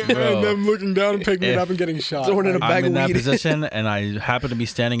somebody Bro. and them looking down and picking it If- up and getting shot. Throwing in a Like, bag I'm in of that weed. position and I happen to be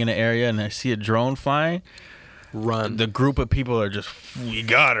standing in an area and I see a drone flying. run. The group of people are just, we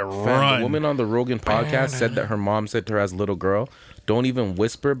gotta Fam, run. the woman on the Rogan podcast said that her mom said to her as a little girl, "Don't even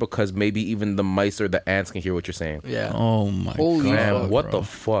whisper because maybe even the mice or the ants can hear what you're saying." Yeah. Oh my Holy god! Man, fuck, what bro. the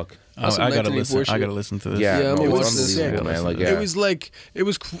fuck? That's some I gotta 1984 listen. I shit. gotta listen to this. Yeah, Yeah, I'm no, gonna it's watch this. unbelievable, man. Like, yeah. It was like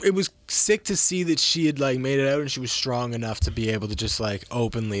it was sick to see that she had like made it out and she was strong enough to be able to just like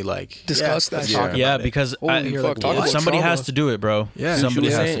openly like Discuss that let's shit. talk about Yeah, it. because Holy fuck, talk about somebody trauma. has to do it, bro. Yeah. She somebody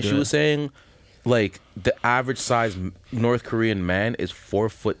was has saying, to do she it. was saying, like the average size North Korean man is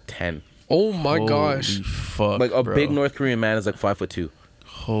 4'10". Oh my Holy gosh. fuck, Like a bro. big North Korean man is like 5'2".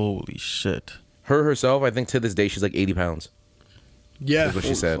 Holy shit! Her herself, I think to this day she's like 80 pounds. Yeah. Is what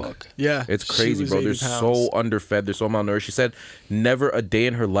she said. Fuck. Yeah. It's She crazy, was bro. 80 They're pounds. so underfed. They're so malnourished. She said never a day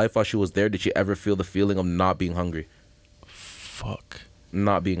in her life while she was there did she ever feel the feeling of not being hungry. Fuck.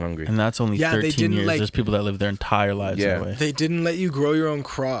 Not being hungry. And that's only Yeah, they 13 didn't, years. like- There's people that live their entire lives Yeah. that way. They didn't let you grow your own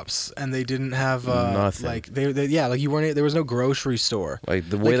crops, and they didn't have Nothing. like they yeah, like you weren't. There was no grocery store. Like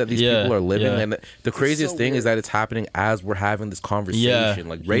the way Like- that these Yeah, people are living, yeah. and the craziest so thing is weird. that it's happening as we're having this conversation.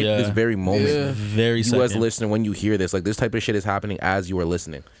 Like right yeah. this very moment, Yeah. Very you as a second. listener, when you hear this, like this type of shit is happening as you are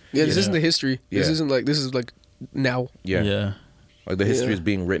listening. Yeah, this Yeah. isn't the history. This Yeah. isn't like this is like now. Yeah, Yeah. like the history Yeah. is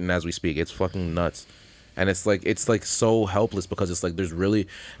being written as we speak. It's fucking nuts, and it's like so helpless because it's like there's really,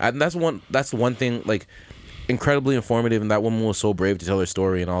 and that's the one thing like incredibly informative, and that woman was so brave to tell her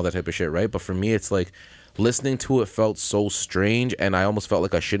story and all that type of shit, right? But for me, it's like listening to it felt so strange, and I almost felt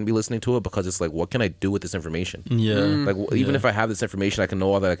like I shouldn't be listening to it because it's like, what can I do with this information? Yeah. Like even Yeah. if I have this information, I can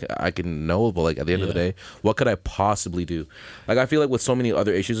know all that I can know. But like at the end of the Yeah. day, what could I possibly do? Like I feel like with so many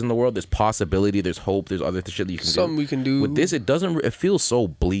other issues in the world, there's possibility, there's hope, there's other shit that you can Something do. we can do. With this, it doesn't. It feels so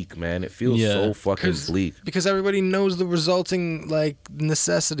bleak, man. It feels Yeah. so fucking bleak. Because everybody knows the resulting like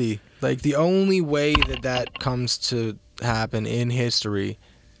necessity. Like the only way that comes to happen in history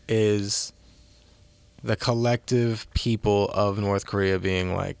is the collective people of North Korea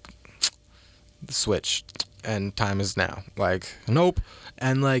being like, switch, and time is now. Like, nope.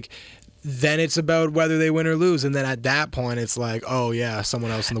 And like then it's about whether they win or lose, and then at that point, it's like, oh yeah, someone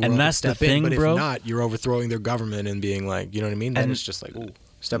else in the world And can that's the step in. thing, But if bro. not, you're overthrowing their government and being like, you know what I mean? Then And it's just like, ooh,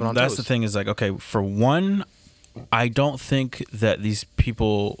 stepping on That's toes. the thing is like, okay, for one, I don't think that these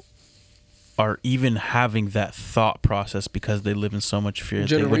people are even having that thought process because they live in so much fear.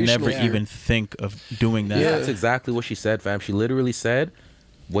 They would never Generational fear. even think of doing that. Yeah, that's exactly what she said, fam. She literally said,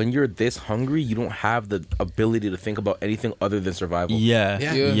 when you're this hungry, you don't have the ability to think about anything other than survival. Yeah,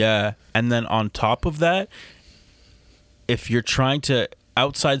 Yeah. yeah. And then on top of that, if you're trying to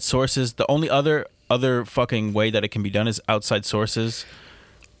outside sources, the only other fucking way that it can be done is outside sources,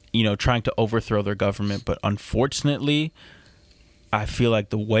 you know, trying to overthrow their government. But unfortunately, I feel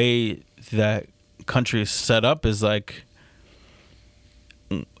like the way that country is set up is like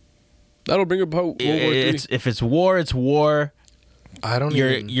That'll bring about World War III. if it's war, it's war. I don't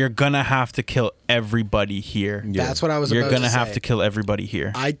even. You're gonna have to kill everybody here. That's what I was You're about gonna to have say. to kill everybody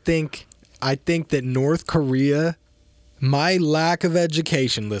here. I think that North Korea, my lack of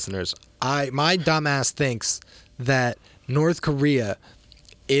education, listeners, my dumbass thinks that North Korea,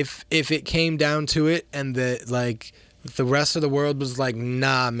 if it came down to it, and the rest of the world was like,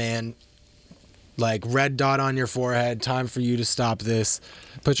 nah, man, like red dot on your forehead, time for you to stop this,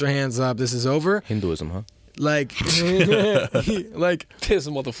 put your hands up, this is over. Hinduism, huh? Like, like This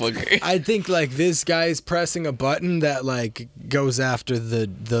motherfucker. I think like this guy's pressing a button that like goes after the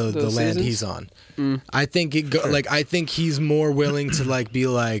land citizens? he's on. I think I think he's more willing to like be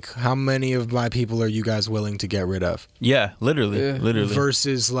like, how many of my people are you guys willing to get rid of? Yeah, literally, Yeah. literally.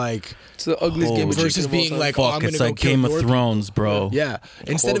 Versus like It's the ugliest game of Holy versus chicken of all being time. like, oh, I'm Fuck, gonna it's go like kill Game of your people. Thrones, bro. Yeah.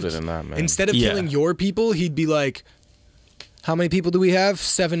 Colder than that, man. Instead of Yeah. killing your people, he'd be like, how many people do we have?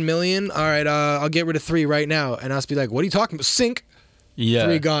 7 million. All right, I'll get rid of 3 right now. And us be like, what are you talking about? Sink. Yeah,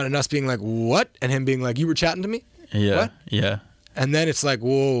 3 gone. And us being like, what? And him being like, you were chatting to me? yeah, What? yeah. And then it's like,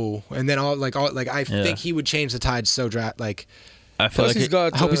 whoa. And then I Yeah. think he would change the tide so like, I feel Plus like he's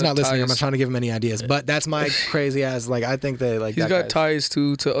got I hope he's not listening. I'm ties. not trying to give him any ideas, but that's my crazy ass. Like, I think they like. He's that got guy's-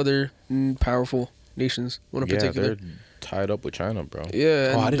 ties to other powerful nations. One in Yeah, particular. they're tied up with China, bro.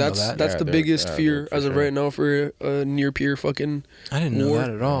 Yeah, Oh, I and didn't know that's that. that's Yeah, the they're- biggest yeah, fear for as of sure. right now for a near peer fucking. I didn't know war. that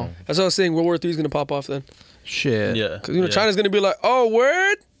at all. That's what I was saying. World War III is gonna pop off then, Shit. yeah, because you know yeah, China's gonna be like, oh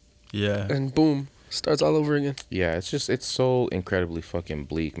word, yeah. and boom, starts all over again. Yeah, it's so incredibly fucking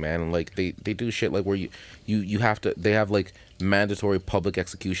bleak, man. And like they do shit like where you have to, they have like mandatory public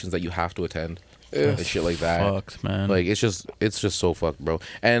executions that you have to attend. Yeah. And shit like that. Fucked, man. Like it's just so fucked, bro.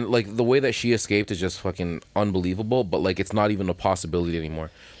 And like the way that she escaped is just fucking unbelievable. But like it's not even a possibility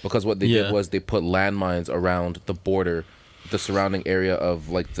anymore because what they Yeah. did was they put landmines around the border, the surrounding area of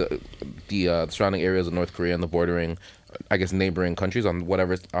like the surrounding areas of North Korea and the bordering, I guess, neighboring countries on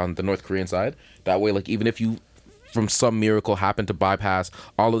whatever on the North Korean side. That way, like even if you from some miracle happen to bypass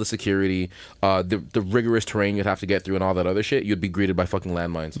all of the security, the rigorous terrain you'd have to get through and all that other shit, you'd be greeted by fucking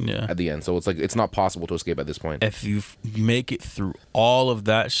landmines Yeah. at the end. So it's like it's not possible to escape at this point. if you make it through all of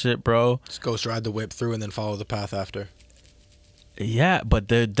that shit, bro, Just ghost ride the whip through and then follow the path after. yeah, but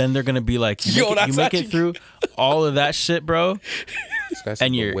then they're gonna be like, you Yo, make, it, you that's make it actually- through all of that shit, bro. This guy said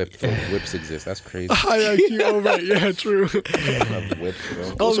And the you're- whips exist. That's crazy. High IQ. Oh right, yeah, true. Love whips,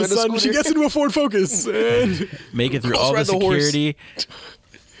 bro. All of a ride the sudden, she scooter. gets into a Ford Focus. And Make it through Ghost all the ride the horse. security.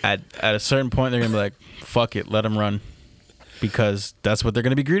 At a certain point, they're gonna be like, fuck it, let them run, because that's what they're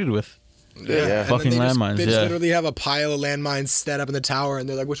gonna be greeted with. Yeah. Fucking landmines, They just yeah. literally have a pile of landmines set up in the tower, and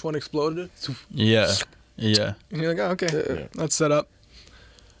they're like, which one exploded? Yeah, yeah. And you're like, oh, okay, that's set up.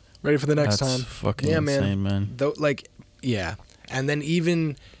 Ready for the next That's time. fucking Yeah, insane, man. Though, like, yeah, and then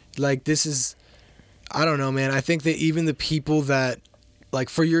even like this is, I don't know, man. I think that even the people that, like,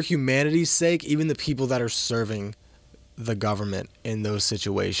 for your humanity's sake, even the people that are serving the government in those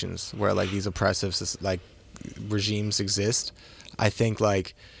situations where like these oppressive like regimes exist, I think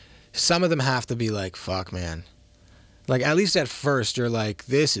like some of them have to be like, fuck, man. Like, at least at first, you're like,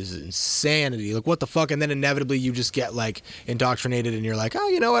 this is insanity. Like, what the fuck? And then inevitably you just get, like, indoctrinated and you're like, oh,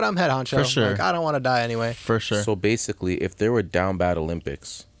 you know what? I'm head honcho. For sure. Like, I don't want to die anyway. For sure. So basically, if there were down bad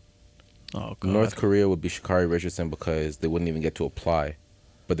Olympics, Oh god. North Korea would be Sha'Carri Richardson because they wouldn't even get to apply,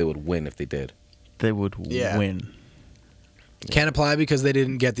 but they would win if they did. They would Yeah. win. Can't apply because they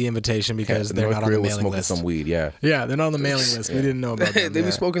didn't get the invitation because they're North not Korea on the was mailing smoking list. some weed, yeah. Yeah, they're not on the mailing list. We didn't know about they them. be yeah.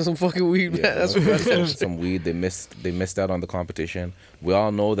 smoking some fucking weed, man. Yeah, That's North Korea what smoked some weed. They missed out on the competition. We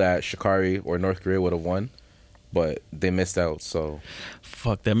all know that Sha'Carri or North Korea would have won, but they missed out. So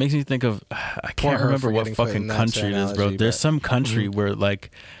Fuck, that makes me think of I can't her remember for what getting put fucking in that country it is, bro. analogy, There's but- some country where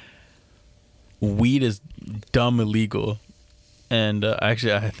like weed is dumb illegal. And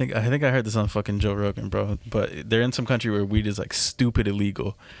actually, I think I heard this on fucking Joe Rogan, bro. But they're in some country where weed is like stupid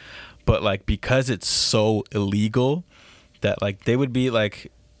illegal, but like because it's so illegal that like they would be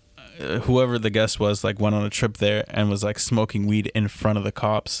like whoever the guest was like went on a trip there and was like smoking weed in front of the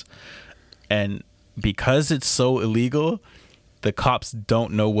cops, and because it's so illegal, the cops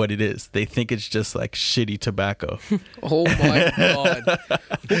don't know what it is. They think it's just like shitty tobacco. Oh my god!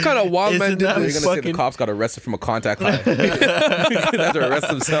 What kind of wild man Isn't did that They're this? gonna say the cops got arrested from a contact high. They have to arrest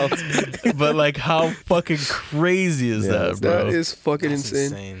themselves. But like, how fucking crazy is that, bro? That is fucking That's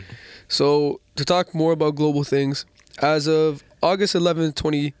insane. So to talk more about global things, as of August 11th,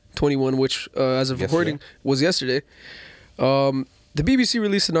 2021, which as of recording was yesterday, the BBC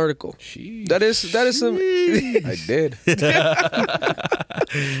released an article. That is some. I did.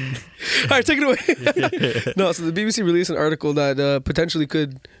 All right, take it away. No, so the BBC released an article that potentially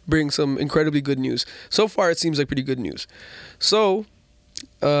could bring some incredibly good news. So far, it seems like pretty good news. So,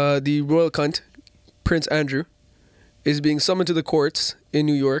 the royal cunt, Prince Andrew, is being summoned to the courts in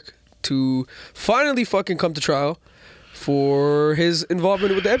New York to finally fucking come to trial for his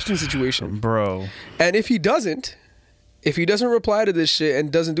involvement with the Epstein situation. Bro. And if he doesn't reply to this shit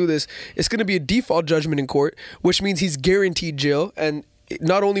and doesn't do this, it's going to be a default judgment in court, which means he's guaranteed jail. And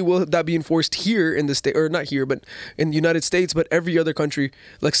not only will that be enforced here in the state, or not here, but in the United States, but every other country,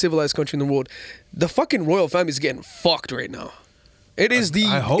 like civilized country in the world. The fucking royal family is getting fucked right now. It is the.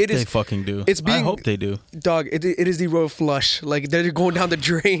 I hope it is, they fucking do. It's being. I hope they do. Dog, it is the royal flush. Like they're going down the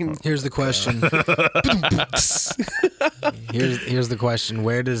drain. Here's the question. Here's the question.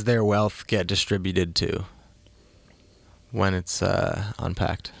 Where does their wealth get distributed to when it's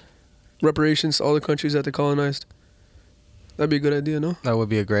unpacked? Reparations to all the countries that they colonized. That'd be a good idea, no? That would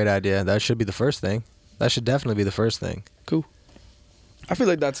be a great idea. That should be the first thing. That should definitely be the first thing. Cool. I feel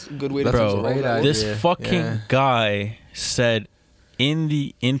like that's a good way to Bro, roll that one. this idea. fucking Yeah. guy said in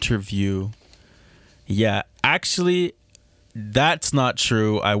the interview, yeah, actually, that's not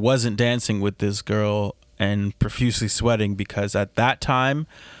true. I wasn't dancing with this girl and profusely sweating because at that time,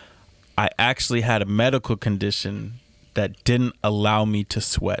 I actually had a medical condition that didn't allow me to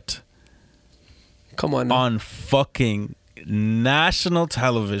sweat. Come on now. On fucking national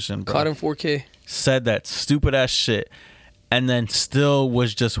television, bro. Caught in 4K. Said that stupid ass shit and then still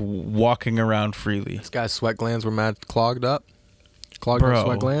was just walking around freely. This guy's sweat glands were mad clogged up. Clogged up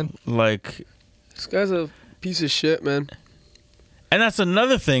sweat gland. Like, This guy's a piece of shit, man. and that's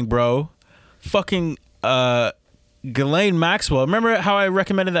another thing, bro. Fucking Ghislaine Maxwell. Remember how I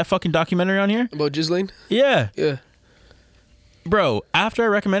recommended that fucking documentary on here? About Ghislaine? Yeah. Yeah. Bro, after I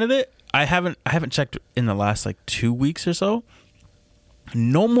recommended it, I haven't checked in the last like 2 weeks or so.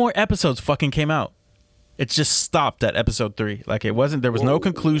 No more episodes fucking came out. It just stopped at episode 3. Like there was no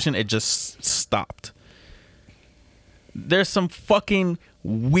conclusion, it just stopped. There's some fucking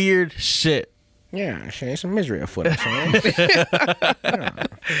weird shit. Yeah, shit, some misery afoot.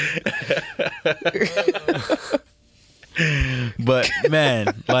 But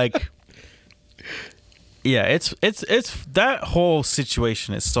man, like, yeah, it's that whole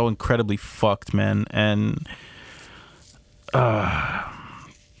situation is so incredibly fucked, man, and I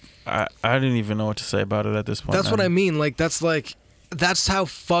didn't even know what to say about it at this point. That's man. what I mean. That's how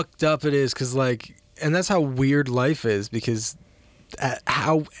fucked up it is. And that's how weird life is because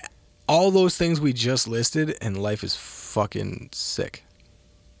how all those things we just listed and life is fucking sick.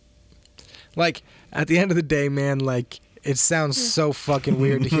 Like at the end of the day, man, like it sounds so fucking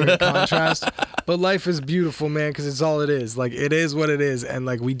weird to hear in contrast, but life is beautiful, man, because it's all it is. Like it is what it is, and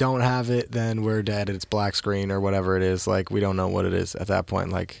like we don't have it, then we're dead. It's black screen or whatever it is. Like we don't know what it is at that point.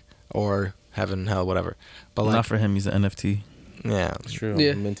 Like or heaven, hell, whatever. But like, not for him. He's an NFT. yeah, It's true.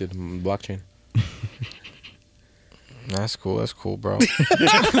 Yeah. Minted blockchain. that's cool, bro.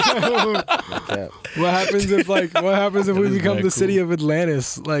 Yeah. What happens if we is become mad the city cool. of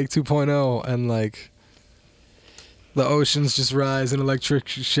Atlantis, like 2.0, and like the oceans just rise and electric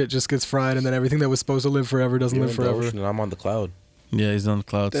shit just gets fried, and then everything that was supposed to live forever doesn't You're live in the forever. ocean and I'm on the cloud. Yeah, he's on the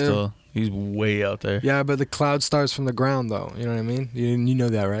cloud Damn. still. He's way out there. Yeah, but the cloud starts from the ground, though. You know what I mean? You know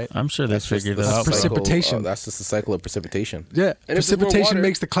that, right? I'm sure they That's just figured the it out. That's bro. precipitation. That's just the cycle of precipitation. Yeah, And if there's more precipitation water-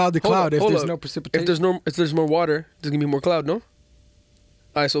 makes the cloud the Hold cloud. up, If hold there's up. no precipitation, If there's more water, there's gonna be more cloud, no?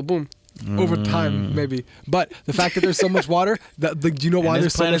 Alright, so boom. over time, maybe. But the fact that there's so much water, that do you know And why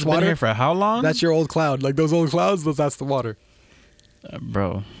this there's so much planet's been water? here for how long? That's your old cloud. Like those old clouds, that's the water.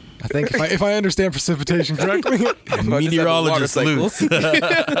 Bro. I think if I understand precipitation correctly. Meteorologist water Luke.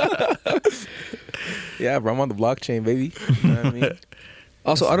 Yeah, bro, I'm on the blockchain, baby. You know what I mean?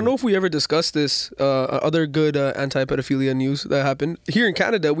 Also, I don't know if we ever discussed this. Other good anti-pedophilia news that happened here in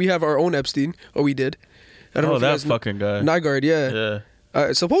Canada. We have our own Epstein, or we did. I don't know Oh, if you that guys know- fucking guy. Nygaard, yeah.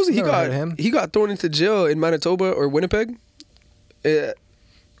 Yeah. Supposedly Never heard of him. he got thrown into jail in Manitoba or Winnipeg.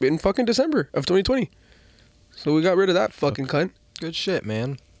 in fucking December of 2020. So we got rid of that fucking cunt. Good shit,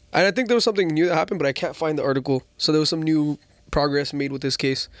 man. And I think there was something new that happened, but I can't find the article. So there was some new progress made with this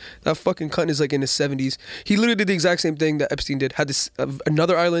case. That fucking cunt is like in his 70s. He literally did the exact same thing that Epstein did. Had this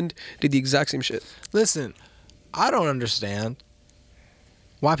another island, did the exact same shit. Listen, I don't understand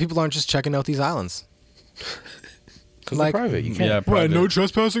why people aren't just checking out these islands. Because Like- they're private. You can't. Yeah, What, private. no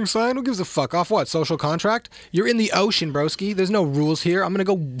trespassing sign? Who gives a fuck? Off what? Social contract? You're in the ocean, broski. There's no rules here. I'm gonna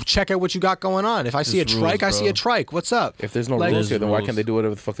go check out what you got going on. If I see a There's trike, rules, I see bro. a trike. What's up? If there's no Like- rules here, then why There's can't they do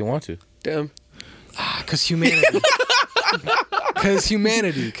whatever the fuck they want to? Damn. Because humanity. Because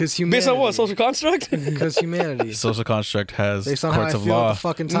humanity. Based on what? Social construct? Because humanity. Social construct has Based on how I courts of feel at law. the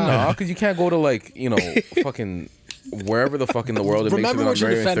fucking time. No, because you can't go to like fucking wherever the fuck in the world it makes it Remember that what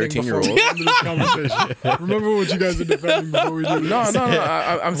I'm you're marrying defending 13-year before old. we end this conversation. Remember what you guys are defending before we do this.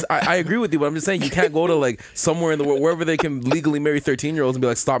 No. I agree with you, but I'm just saying you can't go to like somewhere in the world wherever they can legally marry 13-year-olds and be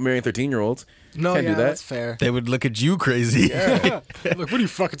like, stop marrying 13-year-olds. No, Can't yeah, do that. that's fair. They would look at you crazy. Look, what are you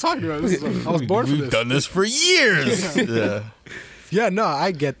fucking talking about? I was born for We've this. done this for years. Yeah. Yeah, no,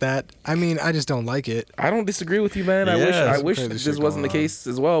 I get that. I mean, I just don't like it. I don't disagree with you, man. I Yeah, wish crazy this shit wasn't the going on. case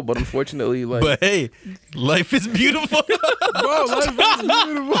as well, but unfortunately, like But hey, life is beautiful. Bro, life is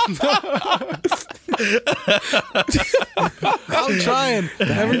beautiful. I'm trying.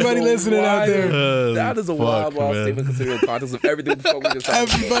 Everybody listening out there. that is a Fuck, wild man. statement considering the context of everything the fuck we just talked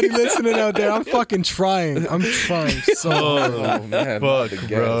about. Everybody listening out there, I'm fucking trying. I'm trying so hard. Oh man, Fuck, the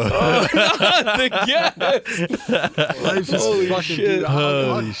bro. gas. Life is Holy fucking shit. beautiful.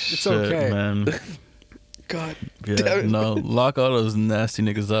 Holy It's shit, okay. man. God. Yeah, Damn it. no, lock all those nasty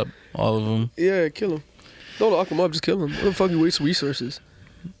niggas up, all of them. Yeah, kill him. Don't lock him up, just kill him. What the fuck you waste resources?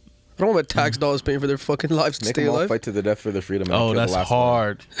 I don't want my tax dollars paying for their fucking lives to Make stay them all alive. fight to the death for their freedom. And Oh, kill the that's last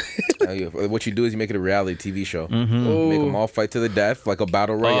hard. one. What you do is you make it a reality TV show. Oh. Make them all fight to the death, like a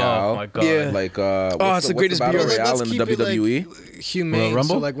battle royale. Oh my god. Yeah. Like it's the greatest battle BR. royale Let's in keep it, WWE. like, humane. Royal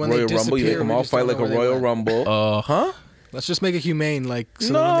Rumble? So like when Royal they Rumble, you make disappear, them we all just fight don't like know a where they Royal went. Rumble. Huh? Let's just make it humane, like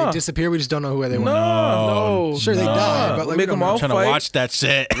so when No. they disappear, we just don't know where they went. No. Sure, they die, but like Make we don't them know. all I'm trying to fight. watch that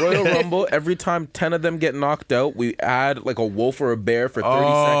shit. Royal Rumble, every time 10 of them get knocked out, we add like a wolf or a bear for 30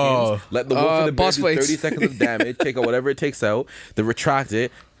 Oh. seconds. Let the wolf or the bear boss do fights. 30 seconds of damage, take out whatever it takes out, then retract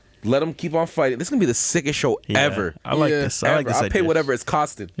it, let them keep on fighting. This is going to be the sickest show Yeah, ever. I like Yeah. this. I like Ever. this I'll pay idea. whatever it's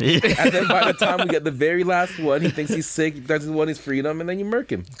costing. Yeah. And then by the time we get the very last one, he thinks he's sick, he thinks he wants his freedom, and then you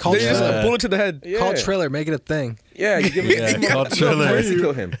murk him. Call They just Triller. a bullet to the head. Yeah. Call Triller. Make it a thing. Yeah, you give him Yeah, call Triller. mercy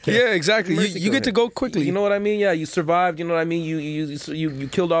kill him. Yeah, exactly. Mercy You kill get to him. go quickly. You know what I mean? Yeah, you survived. You know what I mean? You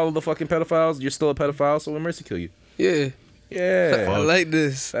killed all of the fucking pedophiles. You're still a pedophile, so we mercy kill you. Yeah. Yeah, I like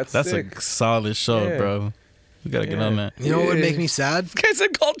this. that's That's sick. a solid show, Yeah. bro. We gotta get Yeah. on that. You know what would Yeah. make me sad? This guy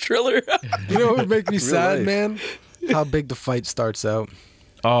said called Triller. You know what would make me sad, life. man? How big the fight starts out.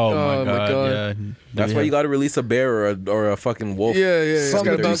 Oh, Oh, my my god, God. yeah. That's why you got to release a bear or a fucking wolf. Yeah, yeah. It's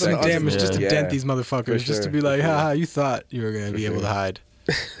Something gotta about be some something damage just to Yeah. dent these motherfuckers, For just to sure, be like, for sure. haha, you thought you were gonna be able to hide.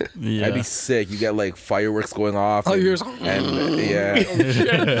 Yeah. That'd be sick. You get like fireworks going off. Oh, and, yours. and yeah,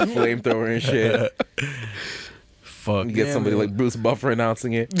 flamethrower and shit. Fuck. You get Yeah, somebody man. like Bruce Buffer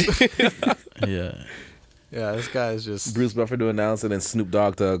announcing it. Yeah. Yeah, this guy is just. Bruce Buffer to announce it and Snoop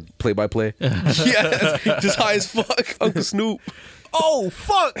Dogg to play by play. Yeah, just high as fuck. Uncle Snoop. Oh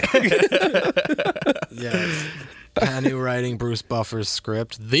fuck. Yeah. Penny writing Bruce Buffer's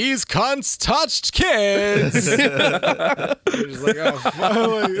script. These cunts touched kids. You're just like, oh, fuck.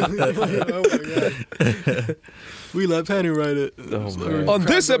 Oh my god. We let Penny write it. Oh, man. On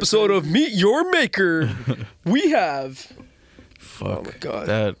this episode of Meet Your Maker, we have. Fuck. Oh my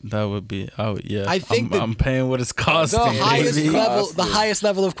God. That would be. Yeah. I think I'm paying what it's costing. The highest baby.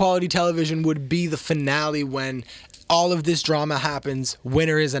 level of quality television would be the finale when all of this drama happens,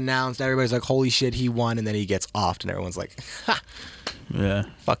 winner is announced, everybody's like, holy shit, he won, and then he gets offed, and everyone's like, ha, Yeah.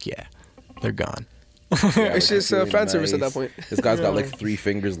 fuck yeah, they're gone. It's just Really fan service at nice. that point. This guy's got like 3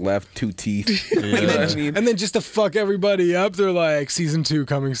 fingers left, 2 teeth. Yeah. You know what I mean? And then just to fuck everybody up, they're like, season 2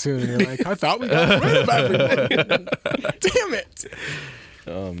 coming soon, and you're like, I thought we got rid of everyone. Damn it.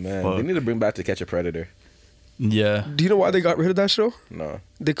 Oh man, Fuck. they need to bring back To Catch a Predator. Yeah. Do you know why they got rid of that show? No,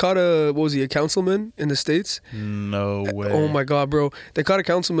 They caught a a councilman in the States. No way. Oh my god, bro! They caught a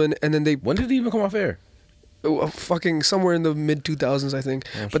councilman and then they when did it even come off air? fucking somewhere in the mid 2000s, I think.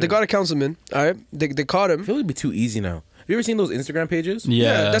 Oh, but they shit. got a councilman. All right, they caught I him. feel it'd be too easy now. Have you ever seen those Instagram pages?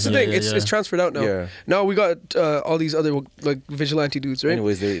 Yeah. that's the yeah, thing. yeah, It's yeah. transferred out now. Yeah. Now we got all these other like vigilante dudes, right?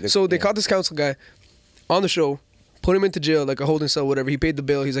 Anyways, So they yeah. caught this council guy on the show, put him into jail like a holding cell, whatever. He paid the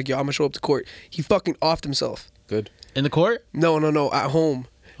bill. He's like, "Yo, I'm gonna show up to court." He fucking offed himself. Good. In the court? No, at home.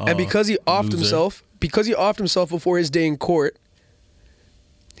 Oh, And because he offed loser. himself before his day in court,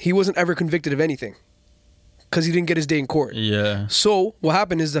 he wasn't ever convicted of anything because he didn't get his day in court. Yeah. So what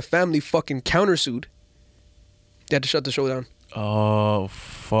happened is the family fucking countersued. They had to shut the show down. Oh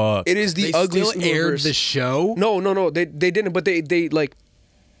fuck. It is the They ugliest still aired universe. the show. No. They didn't, but they like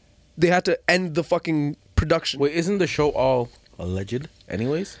they had to end the fucking production. Wait, isn't the show all alleged,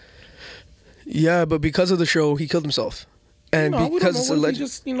 anyways? Yeah, but because of the show, he killed himself, and No, we don't because know. it's What if he alleged.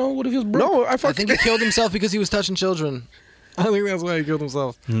 just, what if he was broke? No, I I fucking think he killed himself because he was touching children. I think that's why he killed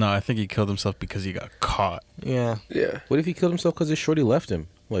himself. No, I think he killed himself because he got caught. Yeah. yeah. What if he killed himself because his shorty left him?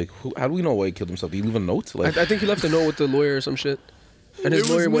 Like, how do we know why he killed himself? Did he leave a note? Like, I think he left a note with the lawyer or some shit, and his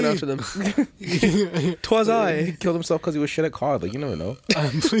It was lawyer went me. after them. Twas he I. killed himself because he was shit at COD. Like, you never know.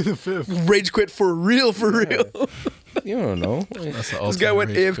 I'm plead the fifth. Rage quit for real, for real. You don't know. That's This guy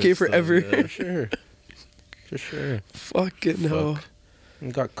went AFK forever. For sure. For sure. Fucking hell.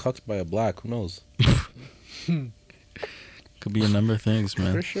 He got cucked by a black. Who knows? Could be a number of things,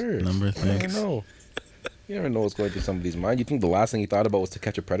 man. For sure. Number of You never things. know. You never know what's going through somebody's mind. You think the last thing he thought about was to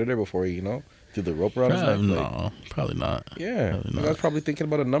catch a predator before he, threw the rope around his neck? Like, No, probably not. yeah. Probably The not. guy's probably thinking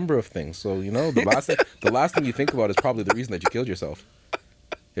about a number of things. So, the last thing you think about is probably the reason that you killed yourself.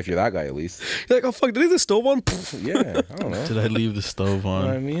 If you're that guy, at least. You're like, oh fuck, did I leave the stove on? Pfft. Yeah. I don't know. Did I leave the stove You know what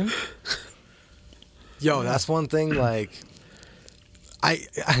I on? mean? Yo, that's one thing. Like, this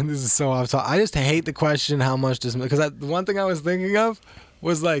is so off topic. I just hate the question, how much does, because the one thing I was thinking of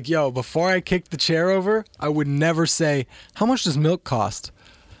was like, yo, before I kicked the chair over, I would never say, how much does milk cost?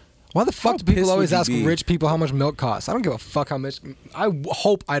 Why the fuck How do people pissed always would you ask be? rich people how much milk costs? I don't give a fuck how much.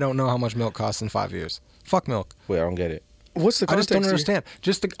 Hope I don't know how much milk costs in 5 years. Fuck milk. Wait, I don't get it. What's the I just context? don't here? understand.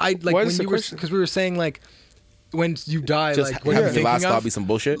 Just Why when is the you were, question? because we were saying like, when you die, Just like what are you having your last thinking thought of? be some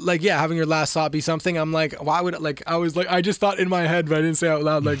bullshit? Like, yeah, having your last thought be something. I'm like, why would I just thought in my head, but I didn't say out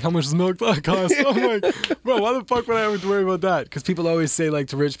loud, like, how much does milk cost? I'm like, bro, why the fuck would I have to worry about that? Because people always say, like,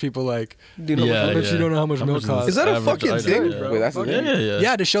 to rich people, like, Do you know Yeah, I bet you don't know how much milk is costs. Is that a average fucking item? thing, Yeah. bro? Wait, that's a Fuck thing? Yeah.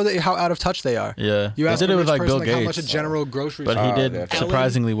 Yeah, to show that how out of touch they are. Yeah. You They ask did a it with rich like Bill person, how much a Gates. general grocery But store. he Ah, did yeah.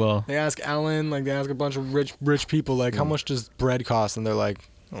 surprisingly well. They ask Ellen, like they ask a bunch of rich people, like how much does bread cost, and they're like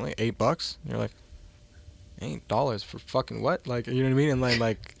only $8. And you're like, $8 for fucking what? Like, you know what I mean? And like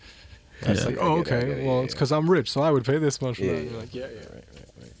it's Yeah. like, I oh get it, I okay, get it, well yeah, it's yeah. because I'm rich, so I would pay this much for Yeah, that. And yeah, you're like, yeah. Right.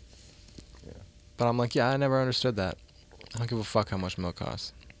 But I'm like, yeah, I never understood that. I don't give a fuck how much milk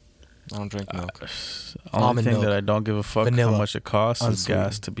costs. I don't drink milk. Only Almond thing milk. that I don't give a fuck Vanilla. how much it costs is Unsweetened.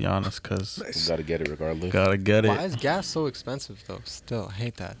 gas, to be honest, because You gotta get it regardless. gotta get Why it. is gas so expensive though? Still, I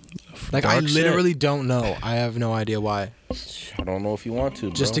hate that. Like I Dark shit. literally don't know. I have no idea why. I don't know if you want to,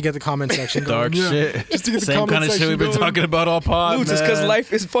 bro. Just to get the comment section going. Dark Yeah. shit. Just to get the Same comment kind of shit section we've been going. talking about all pod, Dude, just because man.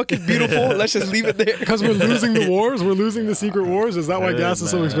 life is fucking beautiful, let's just leave it there. Because we're losing the wars, we're losing the secret wars. Is that why Hey, gas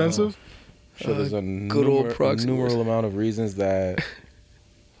is so man. expensive? sure there's a good old proxy numerous wars. amount of reasons that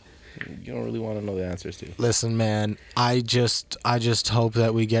you don't really want to know the answers to. Listen, man, I just hope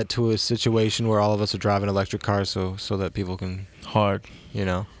that we get to a situation where all of us are driving electric cars, so that people can, Hard. you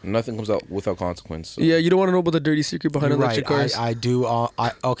know. Nothing comes out without consequence. So. Yeah, you don't want to know about the dirty secret behind You're electric right. cars. I do.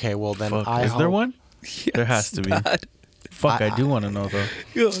 Okay, well then Fuck. I Is hope, there one? There has to be. Bad. Fuck, I do want to know though.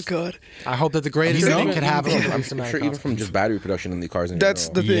 Oh god, I hope that the greatest You thing know? could happen. I'm sure even from just battery production in the cars in that's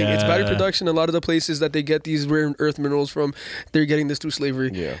the general. thing. It's battery Yeah. production. A lot of the places that they get these rare earth minerals from, they're getting this through slavery.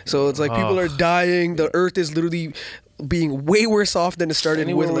 Yeah. So it's like people are dying. The earth is literally being way worse off than it started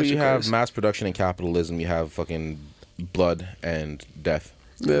Anywhere with where you electric have cars. mass production and capitalism, you have fucking blood and death.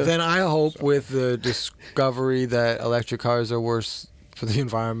 Yeah. Then I hope with the discovery that electric cars are worse for the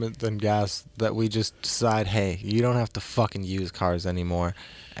environment than gas, that we just decide, hey, you don't have to fucking use cars anymore,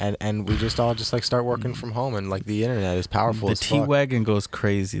 and we just all just like start working from home, and like the internet is powerful The as fuck. T-Wagon goes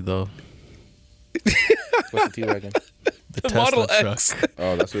crazy though. What's the T-Wagon? The The Tesla Model truck. X.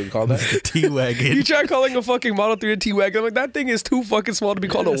 Oh, that's what you call that? The T-Wagon. You try calling a fucking Model 3 a T-Wagon. I'm like, that thing is too fucking small to be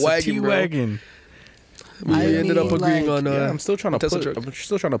called It's a wagon, bro. T-Wagon. We I ended up mean, agreeing like, on Yeah, I'm still trying to Tesla push. truck. I'm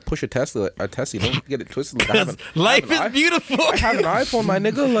still trying to push a Tesla. Don't get it twisted. Like, I have an Life is iP- beautiful. I have an iPhone, my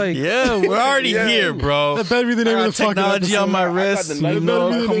nigga. Like, Yeah, we're already Yeah. here, bro. That better be the name I of got the fucking technology on episode. my I got wrist. the You Nike know,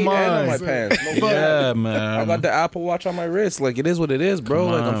 clean come end on my on. pants. No fuck. Yeah, I man. got the Apple Watch on my wrist. Like, it is what it is, bro.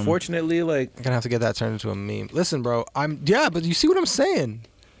 Come Like, on. unfortunately, like, I'm gonna have to get that turned into a meme. Listen, bro, but you see what I'm saying?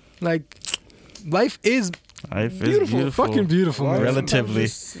 Like, life is Life is beautiful, beautiful. fucking beautiful, man. Relatively.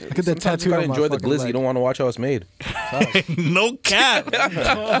 Look at that sometimes tattoo you gotta on my enjoy the fucking glizzy. leg. You don't want to watch how it's made. No cap.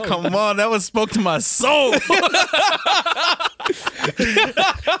 Come on, that was spoke to my soul.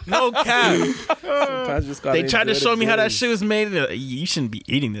 No cap. Sometimes you just gotta They tried to enjoy show the me how that glizzy. shit was made. They're like, you shouldn't be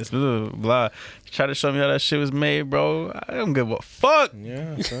eating this. Blah, blah, blah. Try to show me how that shit was made, bro. I don't give a fuck.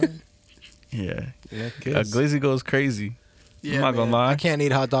 Yeah, son. Yeah. Yeah, A kids. glizzy goes crazy. Yeah, I'm not gonna man. lie. I can't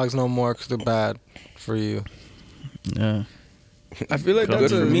eat hot dogs no more because they're bad for you. Yeah. I feel like Good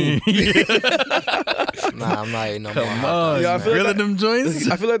that's for a me. Nah, I'm not eating no more. Come hot dogs. on. Yeah, I feel like Grilling that- them joints.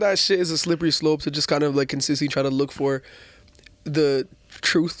 I feel like that shit is a slippery slope to just kind of like consistently try to look for the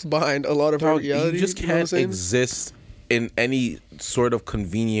truth behind a lot of our Dog, reality. you just know what I'm can't saying? exist in any sort of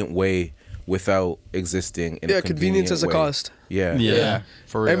convenient way without existing in a Yeah, convenience convenient has a way. cost. Yeah. Yeah. Yeah,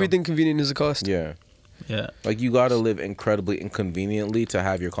 for real. Everything convenient is a cost. Yeah. Yeah. Like you gotta live incredibly inconveniently to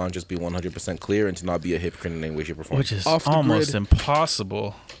have your conscience be 100% clear and to not be a hypocrite in any way, shape, or form. Which is Off the almost grid.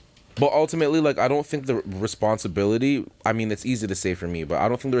 impossible. But ultimately, like I don't think the responsibility. I mean, it's easy to say for me, but I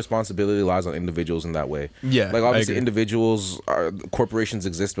don't think the responsibility lies on individuals in that way. Yeah, like I obviously, agree. individuals are corporations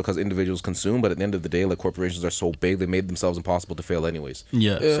exist because individuals consume, but at the end of the day, like corporations are so big, they made themselves impossible to fail anyways.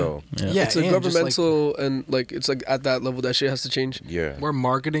 Yeah. Yeah. So Yeah, It's a and just, like, governmental and like it's like at that level that shit has to change. yeah, where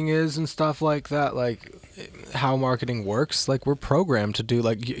marketing is and stuff like that, like how marketing works, like we're programmed to do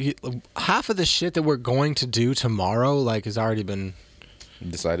like half of the shit that we're going to do tomorrow like has already been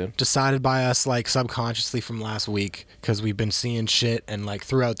decided by us like subconsciously from last week because we've been seeing shit and like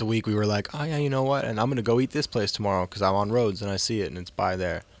throughout the week we were like, oh yeah, you know what, and I'm gonna go eat this place tomorrow because I'm on roads and I see it and it's by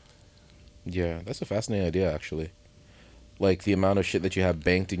there. Yeah, that's a fascinating idea actually. Like the amount of shit that you have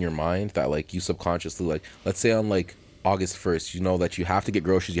banked in your mind that like you subconsciously like, let's say on like August 1st, you know that you have to get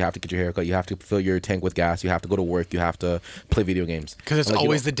groceries, you have to get your haircut, you have to fill your tank with gas, you have to go to work, you have to play video games. Because it's And, like, you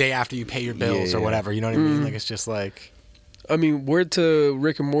always know- the day after you pay your bills or Yeah. whatever, you know what I mean? Like it's just like I mean, word to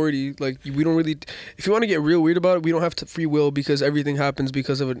Rick and Morty, like we don't really. If you want to get real weird about it, we don't have to free will because everything happens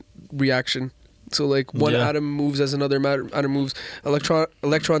because of a reaction. So like one Yeah. atom moves as another atom moves.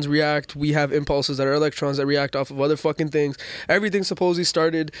 Electrons react. We have impulses that are electrons that react off of other fucking things. Everything supposedly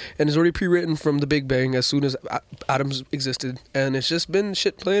started and is already pre-written from the Big Bang as soon as atoms existed, and it's just been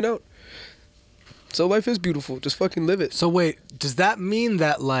shit playing out. So life is beautiful. Just fucking live it. So wait, does that mean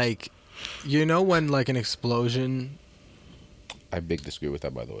that like, you know, when like an explosion I big disagree with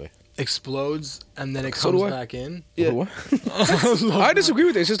that, by the way. explodes and then it So comes do I. back in? Yeah. What? I disagree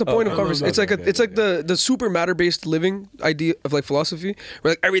with it. It's just a point I of love conversation. that. It's like Okay, it's like the super matter based living idea of like philosophy,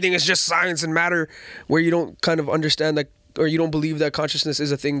 where like everything is just science and matter, where you don't kind of understand that, or you don't believe that consciousness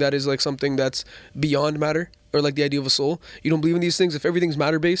is a thing that is like something that's beyond matter, or like the idea of a soul. You don't believe in these things. If everything's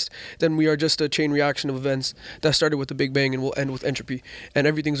matter based, then we are just a chain reaction of events that started with the Big Bang and will end with entropy, and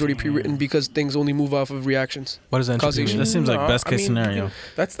everything's already pre-written because things only move off of reactions. What does entropy Causation. mean? That seems like No, best I case mean, you scenario.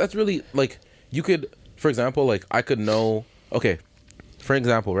 can- that's really like you could, for example, like I could know. Okay, for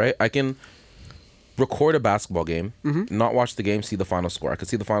example, right? I can record a basketball game, not watch the game, see the final score. I could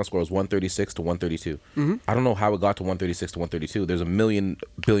see the final score was 136 to 132. I don't know how it got to 136 to 132. There's a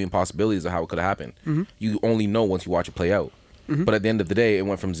billion possibilities of how it could have happened. You only know once you watch it play out. But at the end of the day, it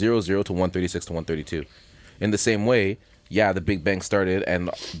went from 0-0 to 136 to 132. In the same way, yeah, the Big Bang started and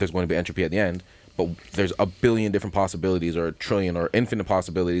there's going to be entropy at the end, but there's a billion different possibilities or a trillion or infinite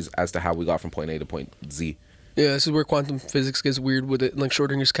possibilities as to how we got from point A to point Z. Yeah, this is where quantum physics gets weird with it, like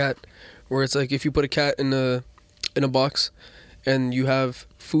Schrodinger's cat, where it's like if you put a cat in a box and you have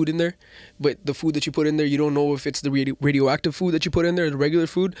food in there, but the food that you put in there, you don't know if it's the radioactive food that you put in there or the regular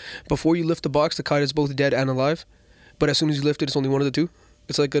food. Before you lift the box, the cat is both dead and alive, but as soon as you lift it, it's only one of the two.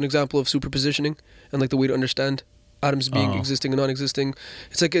 It's like an example of superpositioning and like the way to understand atoms being existing and non-existing.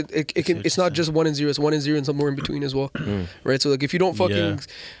 It's like it's not just 1 and 0, it's 1 and 0 and somewhere in between as well, right? So like if you don't fucking, Yeah.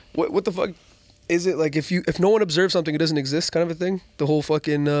 what the fuck is it, like if no one observes something, it doesn't exist, kind of a thing. The whole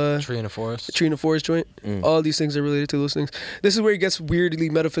fucking Tree in a forest. tree in a forest joint. All these things are related to those things. This is where it gets weirdly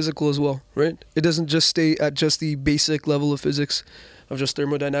metaphysical as well, right? It doesn't just stay at just the basic level of physics of just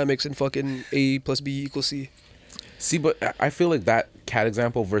thermodynamics and fucking A plus B equals C. See, but I feel like that cat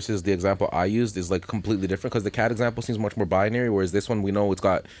example versus the example I used is like completely different because the cat example seems much more binary, whereas this one we know it's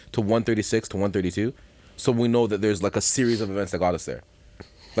got to 136 to 132. So we know that there's like a series of events that got us there.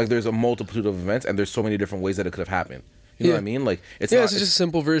 Like there's a multitude of events and there's so many different ways that it could have happened. You know Yeah. what I mean? Like it's Yeah, not, it's just a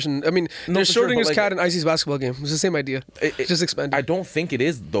simple version. I mean, No, there's for sure, but, Schrodinger's like, cat and Icy's basketball game. It's the same idea. It's just expanded. I don't think it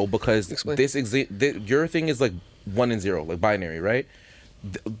is though because Explain. your thing is like 1 and 0, like binary, right?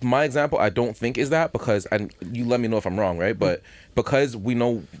 My example, I don't think is that because, and you let me know if I'm wrong, right? But because we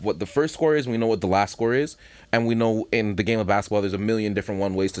know what the first score is, we know what the last score is, and we know in the game of basketball, there's a million different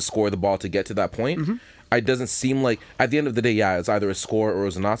ways to score the ball to get to that point. It doesn't seem like at the end of the day, yeah, it's either a score or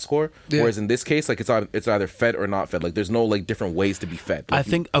it's a not score. Yeah. Whereas in this case, like it's either fed or not fed. Like there's no like different ways to be fed. I Like,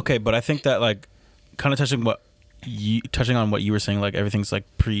 think okay, but I think that like kind of touching on what you were saying, like everything's like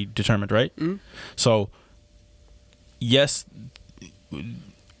predetermined, right? So yes,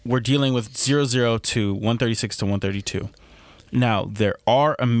 we're dealing with 0-0 to 136 to 132, Now, there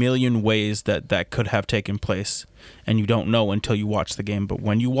are a million ways that could have taken place, and you don't know until you watch the game. But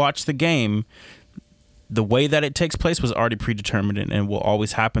when you watch the game, the way that it takes place was already predetermined and will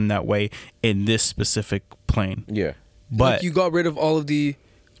always happen that way in this specific plane. Yeah. But Like you got rid of all of the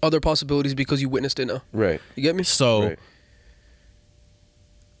other possibilities because you witnessed it now. Right. You get me? so Right.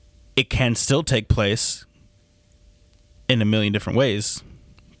 it can still take place in a million different ways,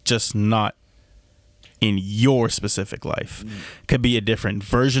 just not in your specific life. Could be a different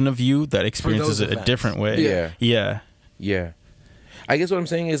version of you that experiences those it a events. different way. Yeah. Yeah. Yeah. I guess what I'm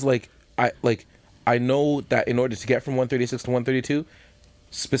saying is I know that in order to get from 136 to 132,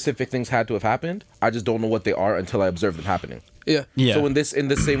 specific things had to have happened. I just don't know what they are until I observe them happening. Yeah. Yeah. So in this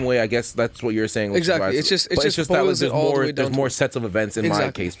same way, I guess that's what you're saying. which is Exactly. why It's just- but just that boils there's it all the more way down there's to more it. sets of events in my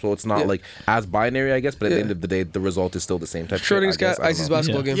Exactly. case, so it's not Yeah. like as binary, I guess. But at the Yeah. end of the day, the result is still the same type. Schrodinger's of shit, I guess. cat, I don't Icy's know.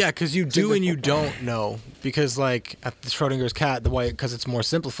 basketball game. Yeah, because you do and you don't know. Because like at the Schrodinger's cat, the way because it's more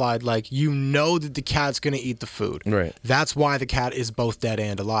simplified, like you know that the cat's gonna eat the food. Right. That's why the cat is both dead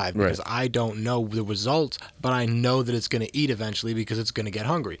and alive. Because Right. I don't know the results, but I know that it's gonna eat eventually because it's gonna get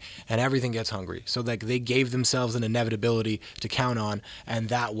hungry, and everything gets hungry. So like they gave themselves an inevitability to count on, and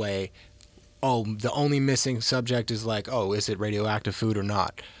that way. Oh, the only missing subject is like, oh, is it radioactive food or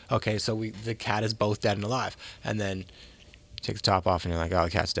not? Okay, so the cat is both dead and alive, and then you take the top off and you're like, oh,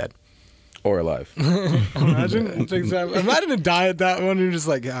 the cat's dead. Or alive. Imagine a diet that one. You're just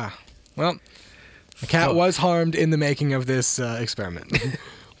like, well, the cat was harmed in the making of this experiment.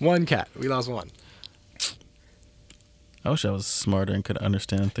 One cat, we lost one. I wish I was smarter and could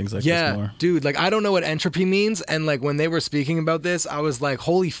understand things like this more. Dude, like I don't know what entropy means, and like when they were speaking about this, I was like,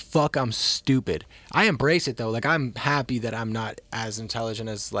 holy fuck, I'm stupid. I embrace it though. Like I'm happy that I'm not as intelligent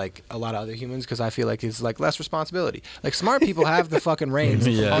as like a lot of other humans because I feel like it's like less responsibility. Like smart people have the fucking reins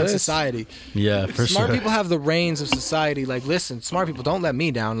Yeah. on society. Yeah, for Smart sure. people have the reins of society. Like, listen, smart people, don't let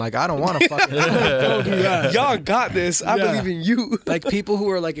me down. Like, I don't want to fucking don't do that. Y'all got this. I Yeah. believe in you. Like people who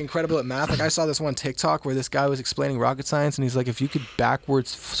are like incredible at math. Like I saw this one TikTok where this guy was explaining rocket science, and he's like, if you could backwards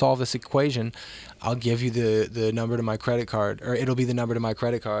solve this equation, I'll give you the number to my credit card, or it'll be the number to my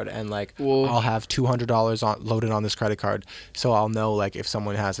credit card, and like Whoa. I'll have $200 loaded on this credit card, so I'll know like if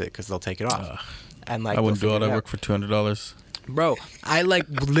someone has it because they'll take it off. And like I wouldn't they'll do all figure that it work for $200. Bro, I like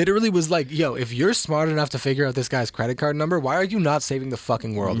literally was like, yo, if you're smart enough to figure out this guy's credit card number, why are you not saving the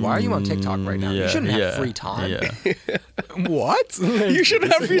fucking world? Why are you on TikTok right now? You shouldn't have free time. Yeah. What? You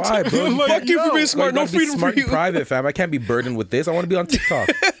shouldn't have free Why, time. bro? Like, Fuck you for yo, being smart. No Like, freedom for smart you. and private, fam. I can't be burdened with this. I want to be on TikTok.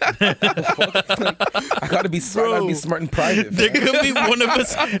 I gotta be smart. I gotta be smart and private. There Fam. could be one of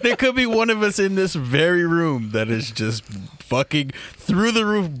us. There could be one of us in this very room that is just fucking through the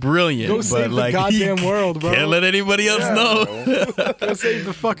roof brilliant. Go but save the like, goddamn you world, bro. Can't let anybody else know. Go save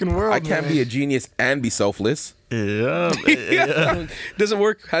the fucking world. I can't be a genius and be selfless. Yeah. Doesn't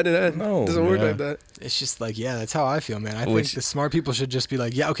work hand in hand. No, Doesn't work yeah. like that. It's just like, yeah, that's how I feel, man. I Which- think the smart people should just be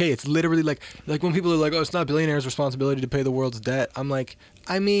like, yeah, okay, it's literally like when people are like, oh, it's not billionaires' responsibility to pay the world's debt. I'm like,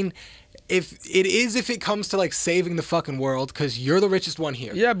 I mean, if it comes to like saving the fucking world, because you're the richest one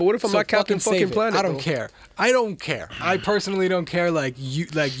here. Yeah, but what if I'm not Captain save fucking it. Planet, I don't though? care. I don't care. I personally don't care. Like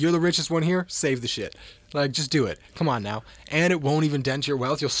you're the richest one here. Save the shit. Like, just do it. Come on now. And it won't even dent your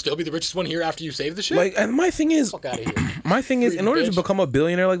wealth. You'll still be the richest one here after you save the shit. Like, and my thing is, fuck out of here. my thing is, in order to bitch. become a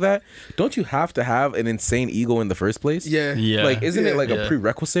billionaire like that, don't you have to have an insane ego in the first place? Yeah. Yeah. Like, isn't it like Yeah. a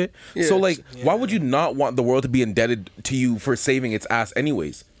prerequisite? Yeah. So, like, why would you not want the world to be indebted to you for saving its ass,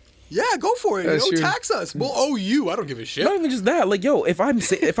 anyways? Yeah, go for it. That's You know, true. tax us. We'll owe you. I don't give a shit. Not even just that. Like, yo, if I'm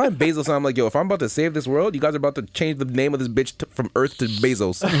Bezos, and I'm like, yo, if I'm about to save this world, you guys are about to change the name of this bitch from Earth to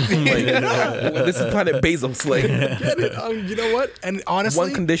Bezos. Like, this is Planet Bezos. Like, Get it? You know what? And honestly,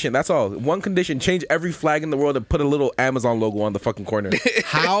 one condition. That's all. One condition. Change every flag in the world and put a little Amazon logo on the fucking corner.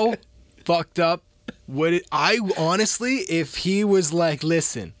 how fucked up would it? I honestly, if he was like,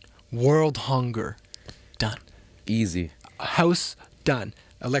 listen, world hunger, done. Easy. House, done.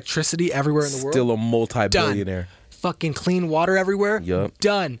 Electricity everywhere in the world, Still a multi-billionaire. done. Fucking clean water everywhere, Yup.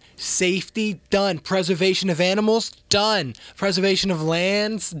 done. Safety, done. Preservation of animals, done. Preservation of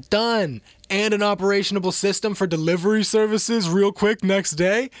lands, done. And an operationable system for delivery services real quick next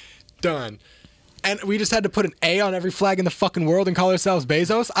day, done. And we just had to put an A on every flag in the fucking world and call ourselves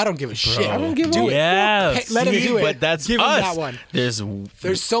Bezos? I don't give a shit. I don't give a Do it. Yeah. Hey, let him see, do it. But that's Give him us. that one. There's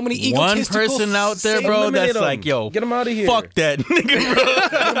so many one egotistical person out there, save- bro, Eliminate that's him. like, yo, Get him outta here. Fuck that nigga, bro.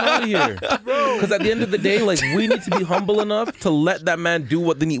 Get him out of here. Because at the end of the day, like, we need to be humble enough to let that man do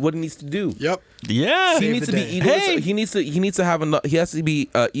what he needs to do. Yep. Yeah. He needs the to be day. egoless. Hey. He needs to have enough. He has to be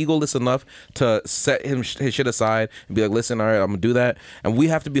egoless enough to set his shit aside and be like, listen, all right, I'm gonna do that, and we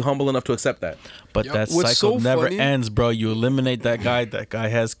have to be humble enough to accept that. But Yep. that What's cycle so never funny- ends, bro. You eliminate that guy. That guy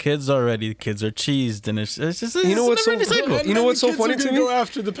has kids already. The kids are cheesed, and it's just You know what's so cycle. you know what's so funny to me? Go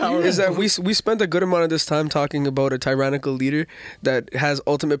after the power. Is that we spent a good amount of this time talking about a tyrannical leader that has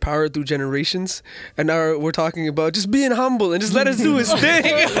ultimate power through generations, and now we're talking about just being humble and just let us do his thing.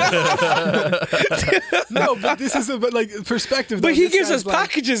 No, but this is like perspective. But though. he This gives guy's us like-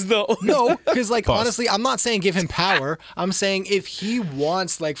 packages though. No, because like Pause. honestly, I'm not saying give him power. I'm saying if he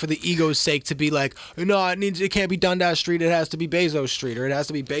wants, like, for the ego's sake, to be like, no, it can't be Dundas Street. It has to be Bezos Street, or it has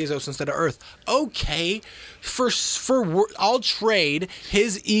to be Bezos instead of Earth. Okay, I'll trade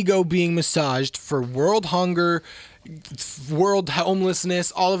his ego being massaged for world hunger, world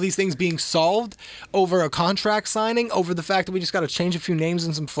homelessness, all of these things being solved over a contract signing, over the fact that we just got to change a few names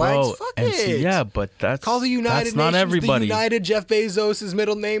and some flags. Bro, Fuck and it. see, yeah, but that's Call the United that's not Nations everybody. the United Jeff Bezos'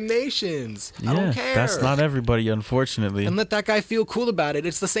 middle name nations. I don't care. That's not everybody, unfortunately. And let that guy feel cool about it.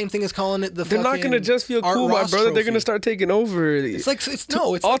 It's the same thing as calling it the They're not gonna just feel Art cool, my Ross brother. They're trophy. gonna start taking over. It's like it's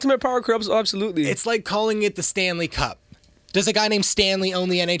ultimate power corrupts. Absolutely. it's like calling it the Stanley Cup. Does a guy named Stanley own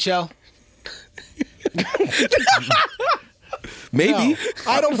the NHL? Maybe. No,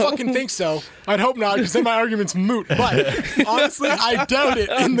 I don't fucking think so. I'd hope not, because then my argument's moot. But honestly, I doubt it.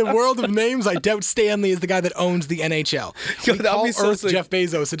 In the world of names, I doubt Stanley is the guy that owns the NHL. Yo, We that'd call be so Earth sick. Jeff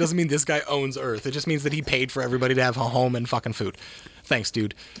Bezos. It doesn't mean this guy owns Earth. It just means that he paid for everybody to have a home and fucking food. Thanks,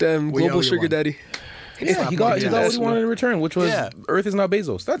 dude. Damn We owe global you sugar one. daddy. Yeah, he got what he wanted in return, which was Yeah. Earth is now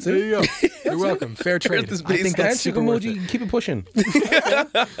Bezos. That's There it. you go. You're welcome. Fair trade. Earth is I think Bezos. that's Handshake super worth emoji, it. keep it pushing.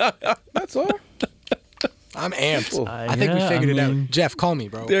 That's all. I'm amped. Cool. I think we Yeah, figured I it mean- out. Jeff, call me,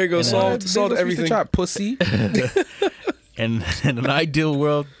 bro. There you go. Yeah. Solved Bezos used to everything. chop pussy. And in an ideal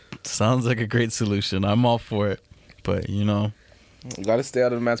world, sounds like a great solution. I'm all for it. But Got to stay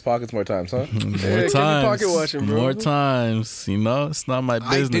out of the man's pockets more times, huh? more keep times, your pocket watching, bro. more times. It's not my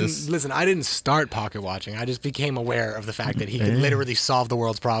business. I didn't start pocket watching. I just became aware of the fact that he could literally solve the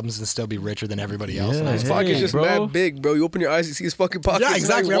world's problems and still be richer than everybody else. And I His was Yeah. like, pocket's Hey, just bro. mad big, bro. You open your eyes, you see his fucking pocket. yeah,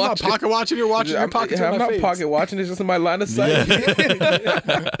 exactly. I'm not pocket watching. You're watching your pockets. I'm in my not face. pocket watching. It's just in my line of sight.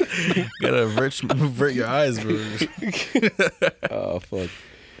 Gotta avert your eyes, bro. Oh fuck.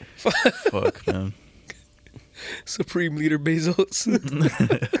 Fuck, man. Supreme Leader Bezos.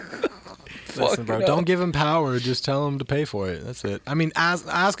 Listen, bro, don't give him power. Just tell him to pay for it. That's it. I mean,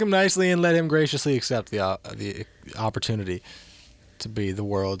 ask him nicely and let him graciously accept the opportunity to be the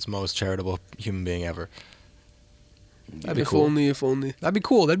world's most charitable human being ever. That'd be If cool. only, if only. That'd be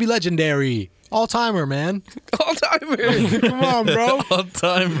cool. That'd be legendary. All timer, man. All timer. Come on, bro. All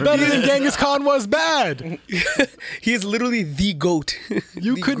time. Better than Genghis Khan was bad. He is literally the GOAT.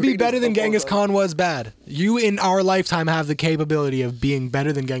 You The could be greatest better than of all Genghis time. Khan was bad. You in our lifetime have the capability of being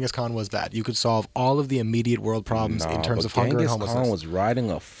better than Genghis Khan was bad. You could solve all of the immediate world problems in terms of hunger and Genghis homelessness. Khan was riding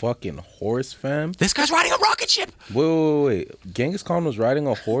a fucking horse, fam. This guy's riding a rocket ship. Wait. Genghis Khan was riding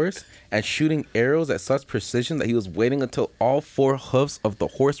a horse and shooting arrows at such precision that he was waiting until all four hoofs of the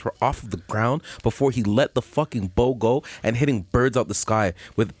horse were off of the ground before he let the fucking bow go and hitting birds out the sky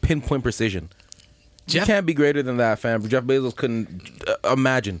with pinpoint precision. You Jeff- can't be greater than that, fam. Jeff Bezos couldn't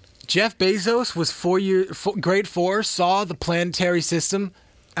imagine. Jeff Bezos was grade 4, saw the planetary system,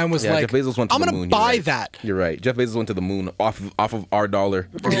 and was Yeah, like, Jeff Bezos went to I'm the gonna moon. You're buy right. that. You're right. Jeff Bezos went to the moon off of our dollar.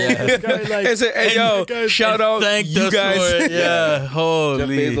 And say, hey, yo, shout out Thank you us guys. for it. Yeah, Jeff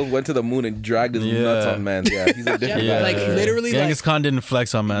holy. Bezos went to the moon and dragged his Yeah. nuts on man. Yeah, he's a different Yeah, guy. like, literally, Genghis Khan didn't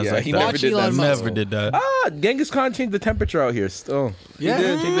flex on man Yeah, like he that. never Watch did Elon that. Musk. Never did that. Genghis Khan changed the temperature out here. Still, Yeah. he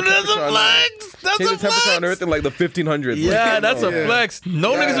did change the That's temperature a on flex. That's Change a the temperature on flex. Earth in like the 1500s. Yeah, Like, that's a Yeah. flex.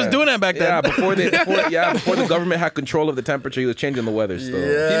 No niggas was doing that back then. Yeah, before the government had control of the temperature, he was changing the weather. Still, He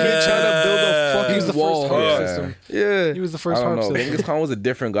been trying to build a fucking He was the wall. first harp Yeah. system. Yeah. He was the I first don't harp know. system. Genghis Khan was a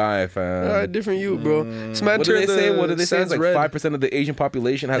different guy, fam. All right, different you, bro. This man What did they turned say? the What did they say? It's sands like red. 5% of the Asian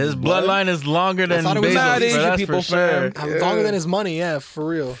population has His bloodline is longer than thought it was Bezos, mad bro, Asian that's people, for sure. fam. Longer than his money, yeah, for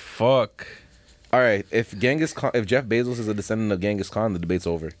real. Fuck. All right, if Jeff Bezos is a descendant of Genghis Khan, the debate's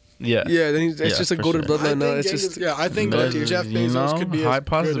over. Yeah. Yeah, then it's Yeah, just a for goated sure. bloodline now. It's just I think But, Jeff you Bezos know, could be high as great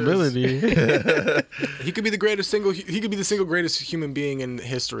possibility. He could be the greatest he could be the single greatest human being in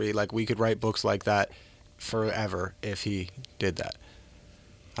history. Like, we could write books like that forever if he did that.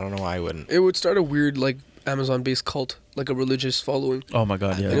 I don't know why he wouldn't. it would start a weird like Amazon based cult. like a religious following. Oh my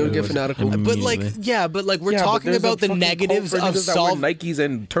god, yeah. And it would get was fanatical. But like, immediately. yeah, but like we're Yeah, but talking there's a about the fucking negatives cult for of niggas that wear solving. Nikes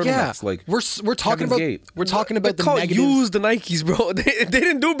and turtlenecks. Yeah, Like we're talking Kevin's about Gate. we're talking about the They call negatives. use the Nikes, bro. They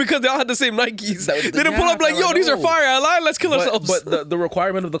didn't do it because they all had the same Nikes. They didn't pull Yeah, up like, yo, I these are know. fire. Let's kill ourselves. But the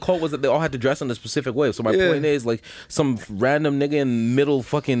requirement of the cult was that they all had to dress in a specific way. So my Yeah. point is, like, some random nigga in middle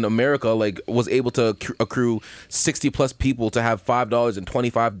fucking America, like, was able to accrue 60 plus people to have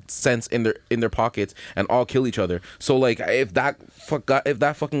 $5.25 in their pockets and all kill each other. So like, if that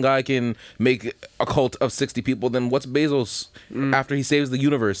fucking guy can make a cult of 60 people, then what's Bezos after he saves the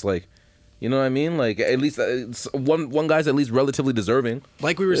universe? Like, you know what I mean? Like, at least one guy's at least relatively deserving.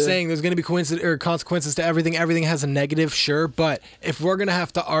 Like we were saying, there's going to be consequences to everything. Everything has a negative, sure, but if we're going to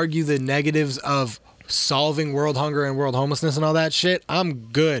have to argue the negatives of solving world hunger and world homelessness and all that shit, I'm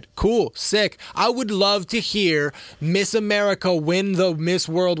good. Cool. Sick. I would love to hear Miss America win the Miss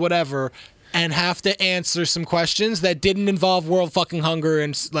World whatever and have to answer some questions that didn't involve world fucking hunger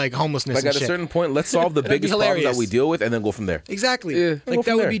and like homelessness Like, and at shit. a certain point, let's solve the That'd be biggest problems hilarious. that we deal with and then go from there. Exactly. Yeah. Go Like from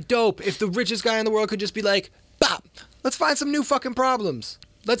that would there. be dope if the richest guy in the world could just be like, bop, let's find some new fucking problems.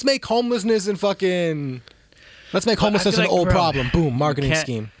 Let's make homelessness and fucking let's make homelessness feel an like, old bro, problem. Boom, marketing can't-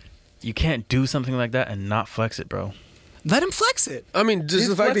 scheme. You can't do something like that and not flex it, bro. Let him flex it. I mean, just His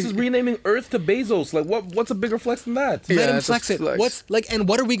the fact flex that is renaming Earth to Bezos. Like, what's a bigger flex than that? Yeah, Let him it's a flex it. flex. What's like, and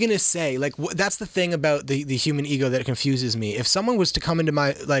what are we gonna say? Like, that's the thing about the human ego that confuses me. If someone was to come into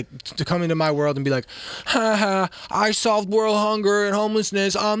my world and be like, "Ha ha, I solved world hunger and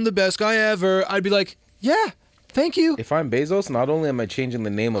homelessness. I'm the best guy ever," I'd be like, "Yeah, thank you." If I'm Bezos, not only am I changing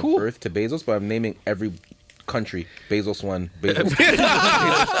the name of Cool. Earth to Bezos, but I'm naming every country Bezos 1, Bezos 2,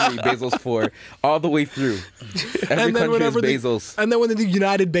 Bezos 3, Bezos 4, all the way through. Every country is Bezos. And then when the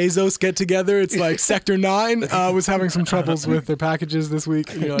United Bezos get together, it's like Sector 9 was having some troubles with their packages this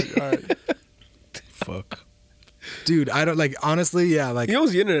week. And you're like, all right. Fuck. Dude, I don't like honestly, yeah, like he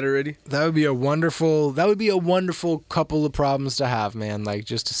owns the internet already. that would be a wonderful couple of problems to have, man, like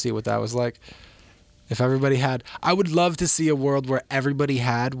just to see what that was like. If everybody had I would love to see a world where everybody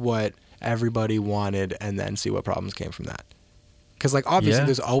had what everybody wanted and then see what problems came from that. Cuz like obviously Yeah.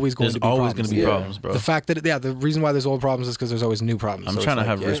 there's always going There's to be always problems. going to be Yeah. problems, bro. The fact that the reason why there's old problems is cuz there's always new problems. I'm So trying it's to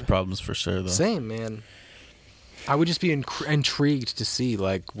have like, rich problems for sure, though. Same, man. I would just be intrigued to see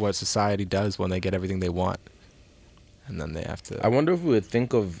like what society does when they get everything they want. And then they have to I wonder if we would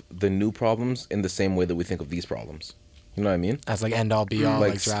think of the new problems in the same way that we think of these problems. You know what I mean? as like end all be all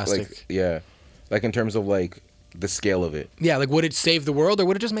like drastic. yeah. Like, in terms of, like, the scale of it. Yeah, like would it save the world or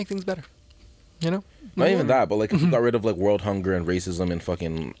would it just make things better? You know? Not even that, but like, if you got rid of like world hunger and racism and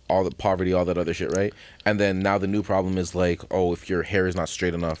fucking all the poverty, all that other shit, right? And then now the new problem is like, oh, if your hair is not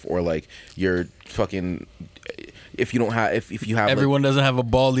straight enough, or like you're fucking, if you don't have, if you have Everyone doesn't have a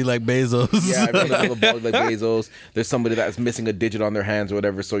baldy like Bezos. yeah, everyone doesn't have a body like Bezos. There's somebody that's missing a digit on their hands or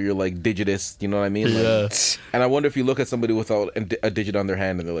whatever, so you're like digitist. You know what I mean? Like, Yeah. And I wonder if you look at somebody without a digit on their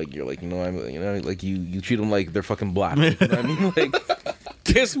hand and they're like, you're like, like you treat them like they're fucking black. You know what I mean? Like,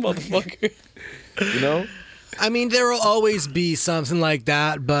 This motherfucker. you know? I mean, there will always be something like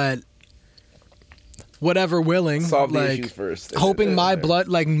that, but whatever willing, Solve the like issues first. hoping my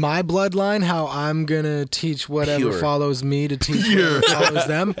bloodline, how I'm gonna teach whatever Pure. follows me to teach whatever follows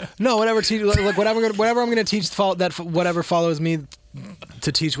them. No, whatever whatever I'm gonna teach whatever follows me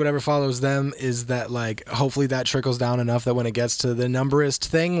to teach whatever follows them is that like hopefully that trickles down enough that when it gets to the numberist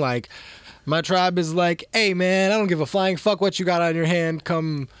thing, like my tribe is like, hey man, I don't give a flying fuck what you got on your hand.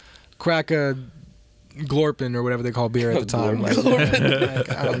 Come crack a Glorpin or whatever they call beer at the time. Like,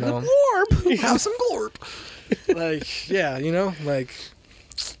 I don't know. Glorp. Have some Glorp. Like, yeah, you know, like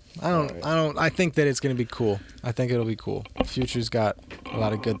I think that it's gonna be cool. I think it'll be cool. Future's got a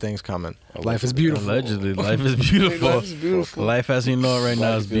lot of good things coming. Life is beautiful. Allegedly, life is beautiful. Life is beautiful. Life as you know it right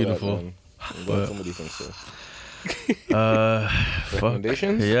now is Feel that, beautiful. man. I'm glad somebody thinks so. Fuck.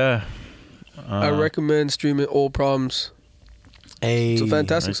 Recommendations? Yeah. I recommend streaming Old Problems. It's a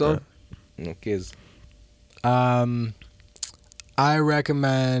fantastic like song. No kids. I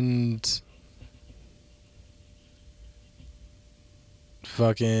recommend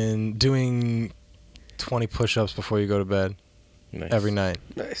fucking doing 20 push-ups before you go to bed Nice. every night.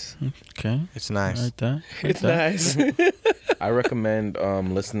 Nice. Okay. It's nice. Right there. It's nice. I recommend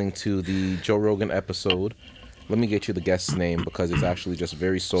listening to the Joe Rogan episode. Let me get you the guest's name because it's actually just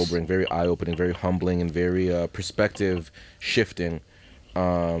very sobering, very eye-opening, very humbling, and very perspective shifting.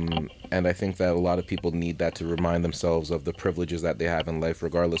 And I think that a lot of people need that to remind themselves of the privileges that they have in life,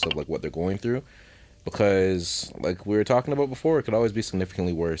 regardless of like what they're going through. Because, like we were talking about before, it could always be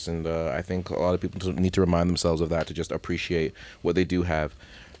significantly worse. And I think a lot of people need to remind themselves of that to just appreciate what they do have.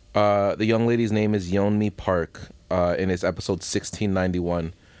 The young lady's name is Yeonmi Park. and it's episode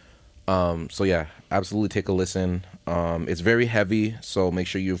 1691. So yeah, absolutely take a listen. It's very heavy, so make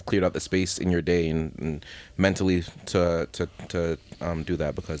sure you've cleared out the space in your day and mentally to do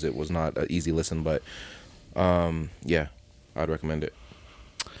that, because it was not an easy listen. But yeah, I'd recommend it.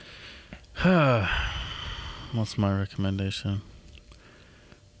 What's my recommendation?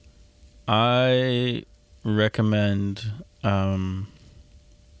 I recommend,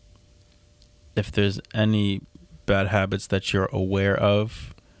 if there's any bad habits that you're aware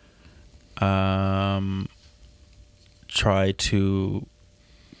of, try to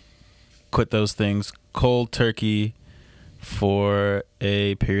quit those things cold turkey for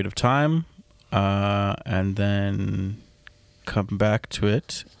a period of time, and then come back to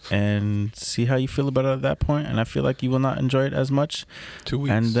it and see how you feel about it at that point. And I feel like you will not enjoy it as much. 2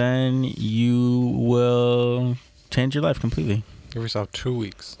 weeks. And then you will change your life completely. Give yourself 2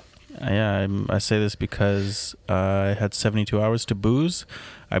 weeks. Yeah, I say this because I had 72 hours to booze.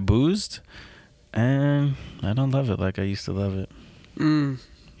 I boozed, and I don't love it like I used to love it.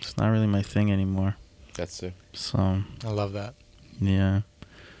 It's not really my thing anymore. That's it. So I love that. yeah,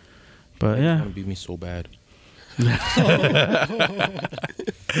 but You yeah, want to beat me so bad.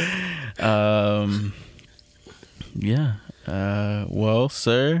 yeah. Well,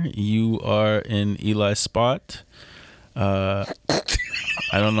 sir, you are in Eli's spot. I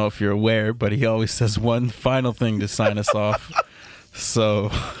don't know if you're aware, but he always says one final thing to sign us off. So,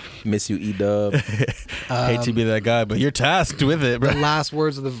 Miss you, E-Dub. hate to be that guy, but you're tasked with it, The bro. last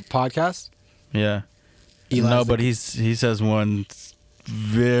words of the podcast. Yeah. Eli's No, the- but he says one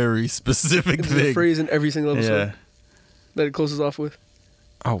very specific It's a thing. phrase in every single episode Yeah. that it closes off with.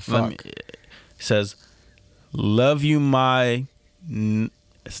 Oh Let fuck. me, he says, "Love you, my."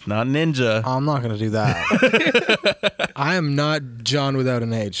 It's not ninja. I'm not gonna do that. I am not John without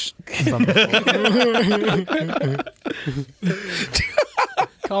an H. From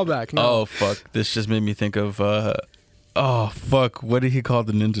Call back. No. Oh fuck! This just made me think of. Oh fuck! What did he call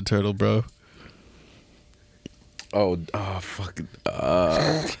the Ninja Turtle, bro? Oh, fuck.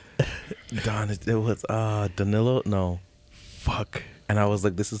 Don, it was Danilo. No, Fuck. and I was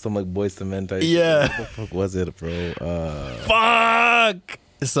like, this is some like Boyz II Men type. Yeah. What the fuck was it, bro? Fuck.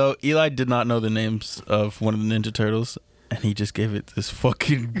 So Eli did not know the names of one of the Ninja Turtles, and he just gave it this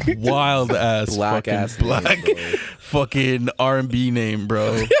fucking wild ass Black fucking ass name, black bro. fucking R&B name,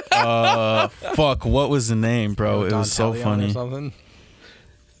 bro. Fuck. What was the name, bro? It Don was so Talion or funny. something.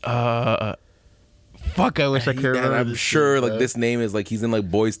 Fuck. I wish I could remember. And I'm this sure shit, like bro. this name is like he's in like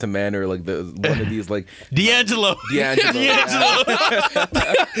Boyz II Men or like the one of these like D'Angelo. D'Angelo.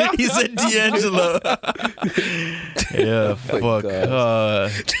 He said D'Angelo. Yeah, fuck.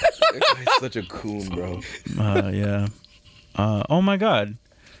 God. He's such a coon, bro. Yeah. Oh my God.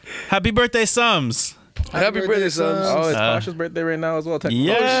 Happy birthday, Sums. Happy birthday, sons. Oh, it's Kosh's birthday right now as well.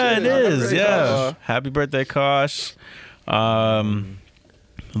 Yeah, shit. it Happy is. birthday, Yeah. Kosh. Happy birthday, Kosh.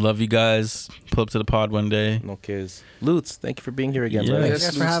 Love you guys. Pull up to the pod one day. No kids. Lutz, thank you for being here again, Yeah. brother.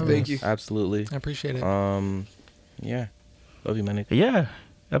 Thanks for having thank us. you. Absolutely. I appreciate it. Yeah. Love you, man. Yeah.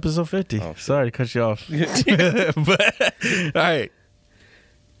 Episode 50. Oh, shit. Sorry to cut you off. But, all right.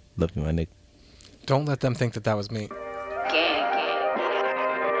 Love you, my Nick. Don't let them think that that was me. Gang.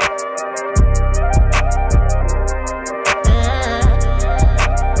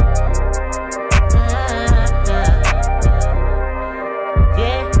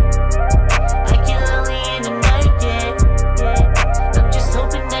 Yeah, I get lonely in the night, yeah. I'm just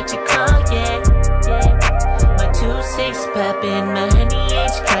hoping that you call, yeah. My 2-6 poppin', my honey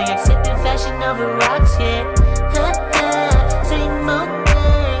H cognac sipping fashion over rocks, yeah.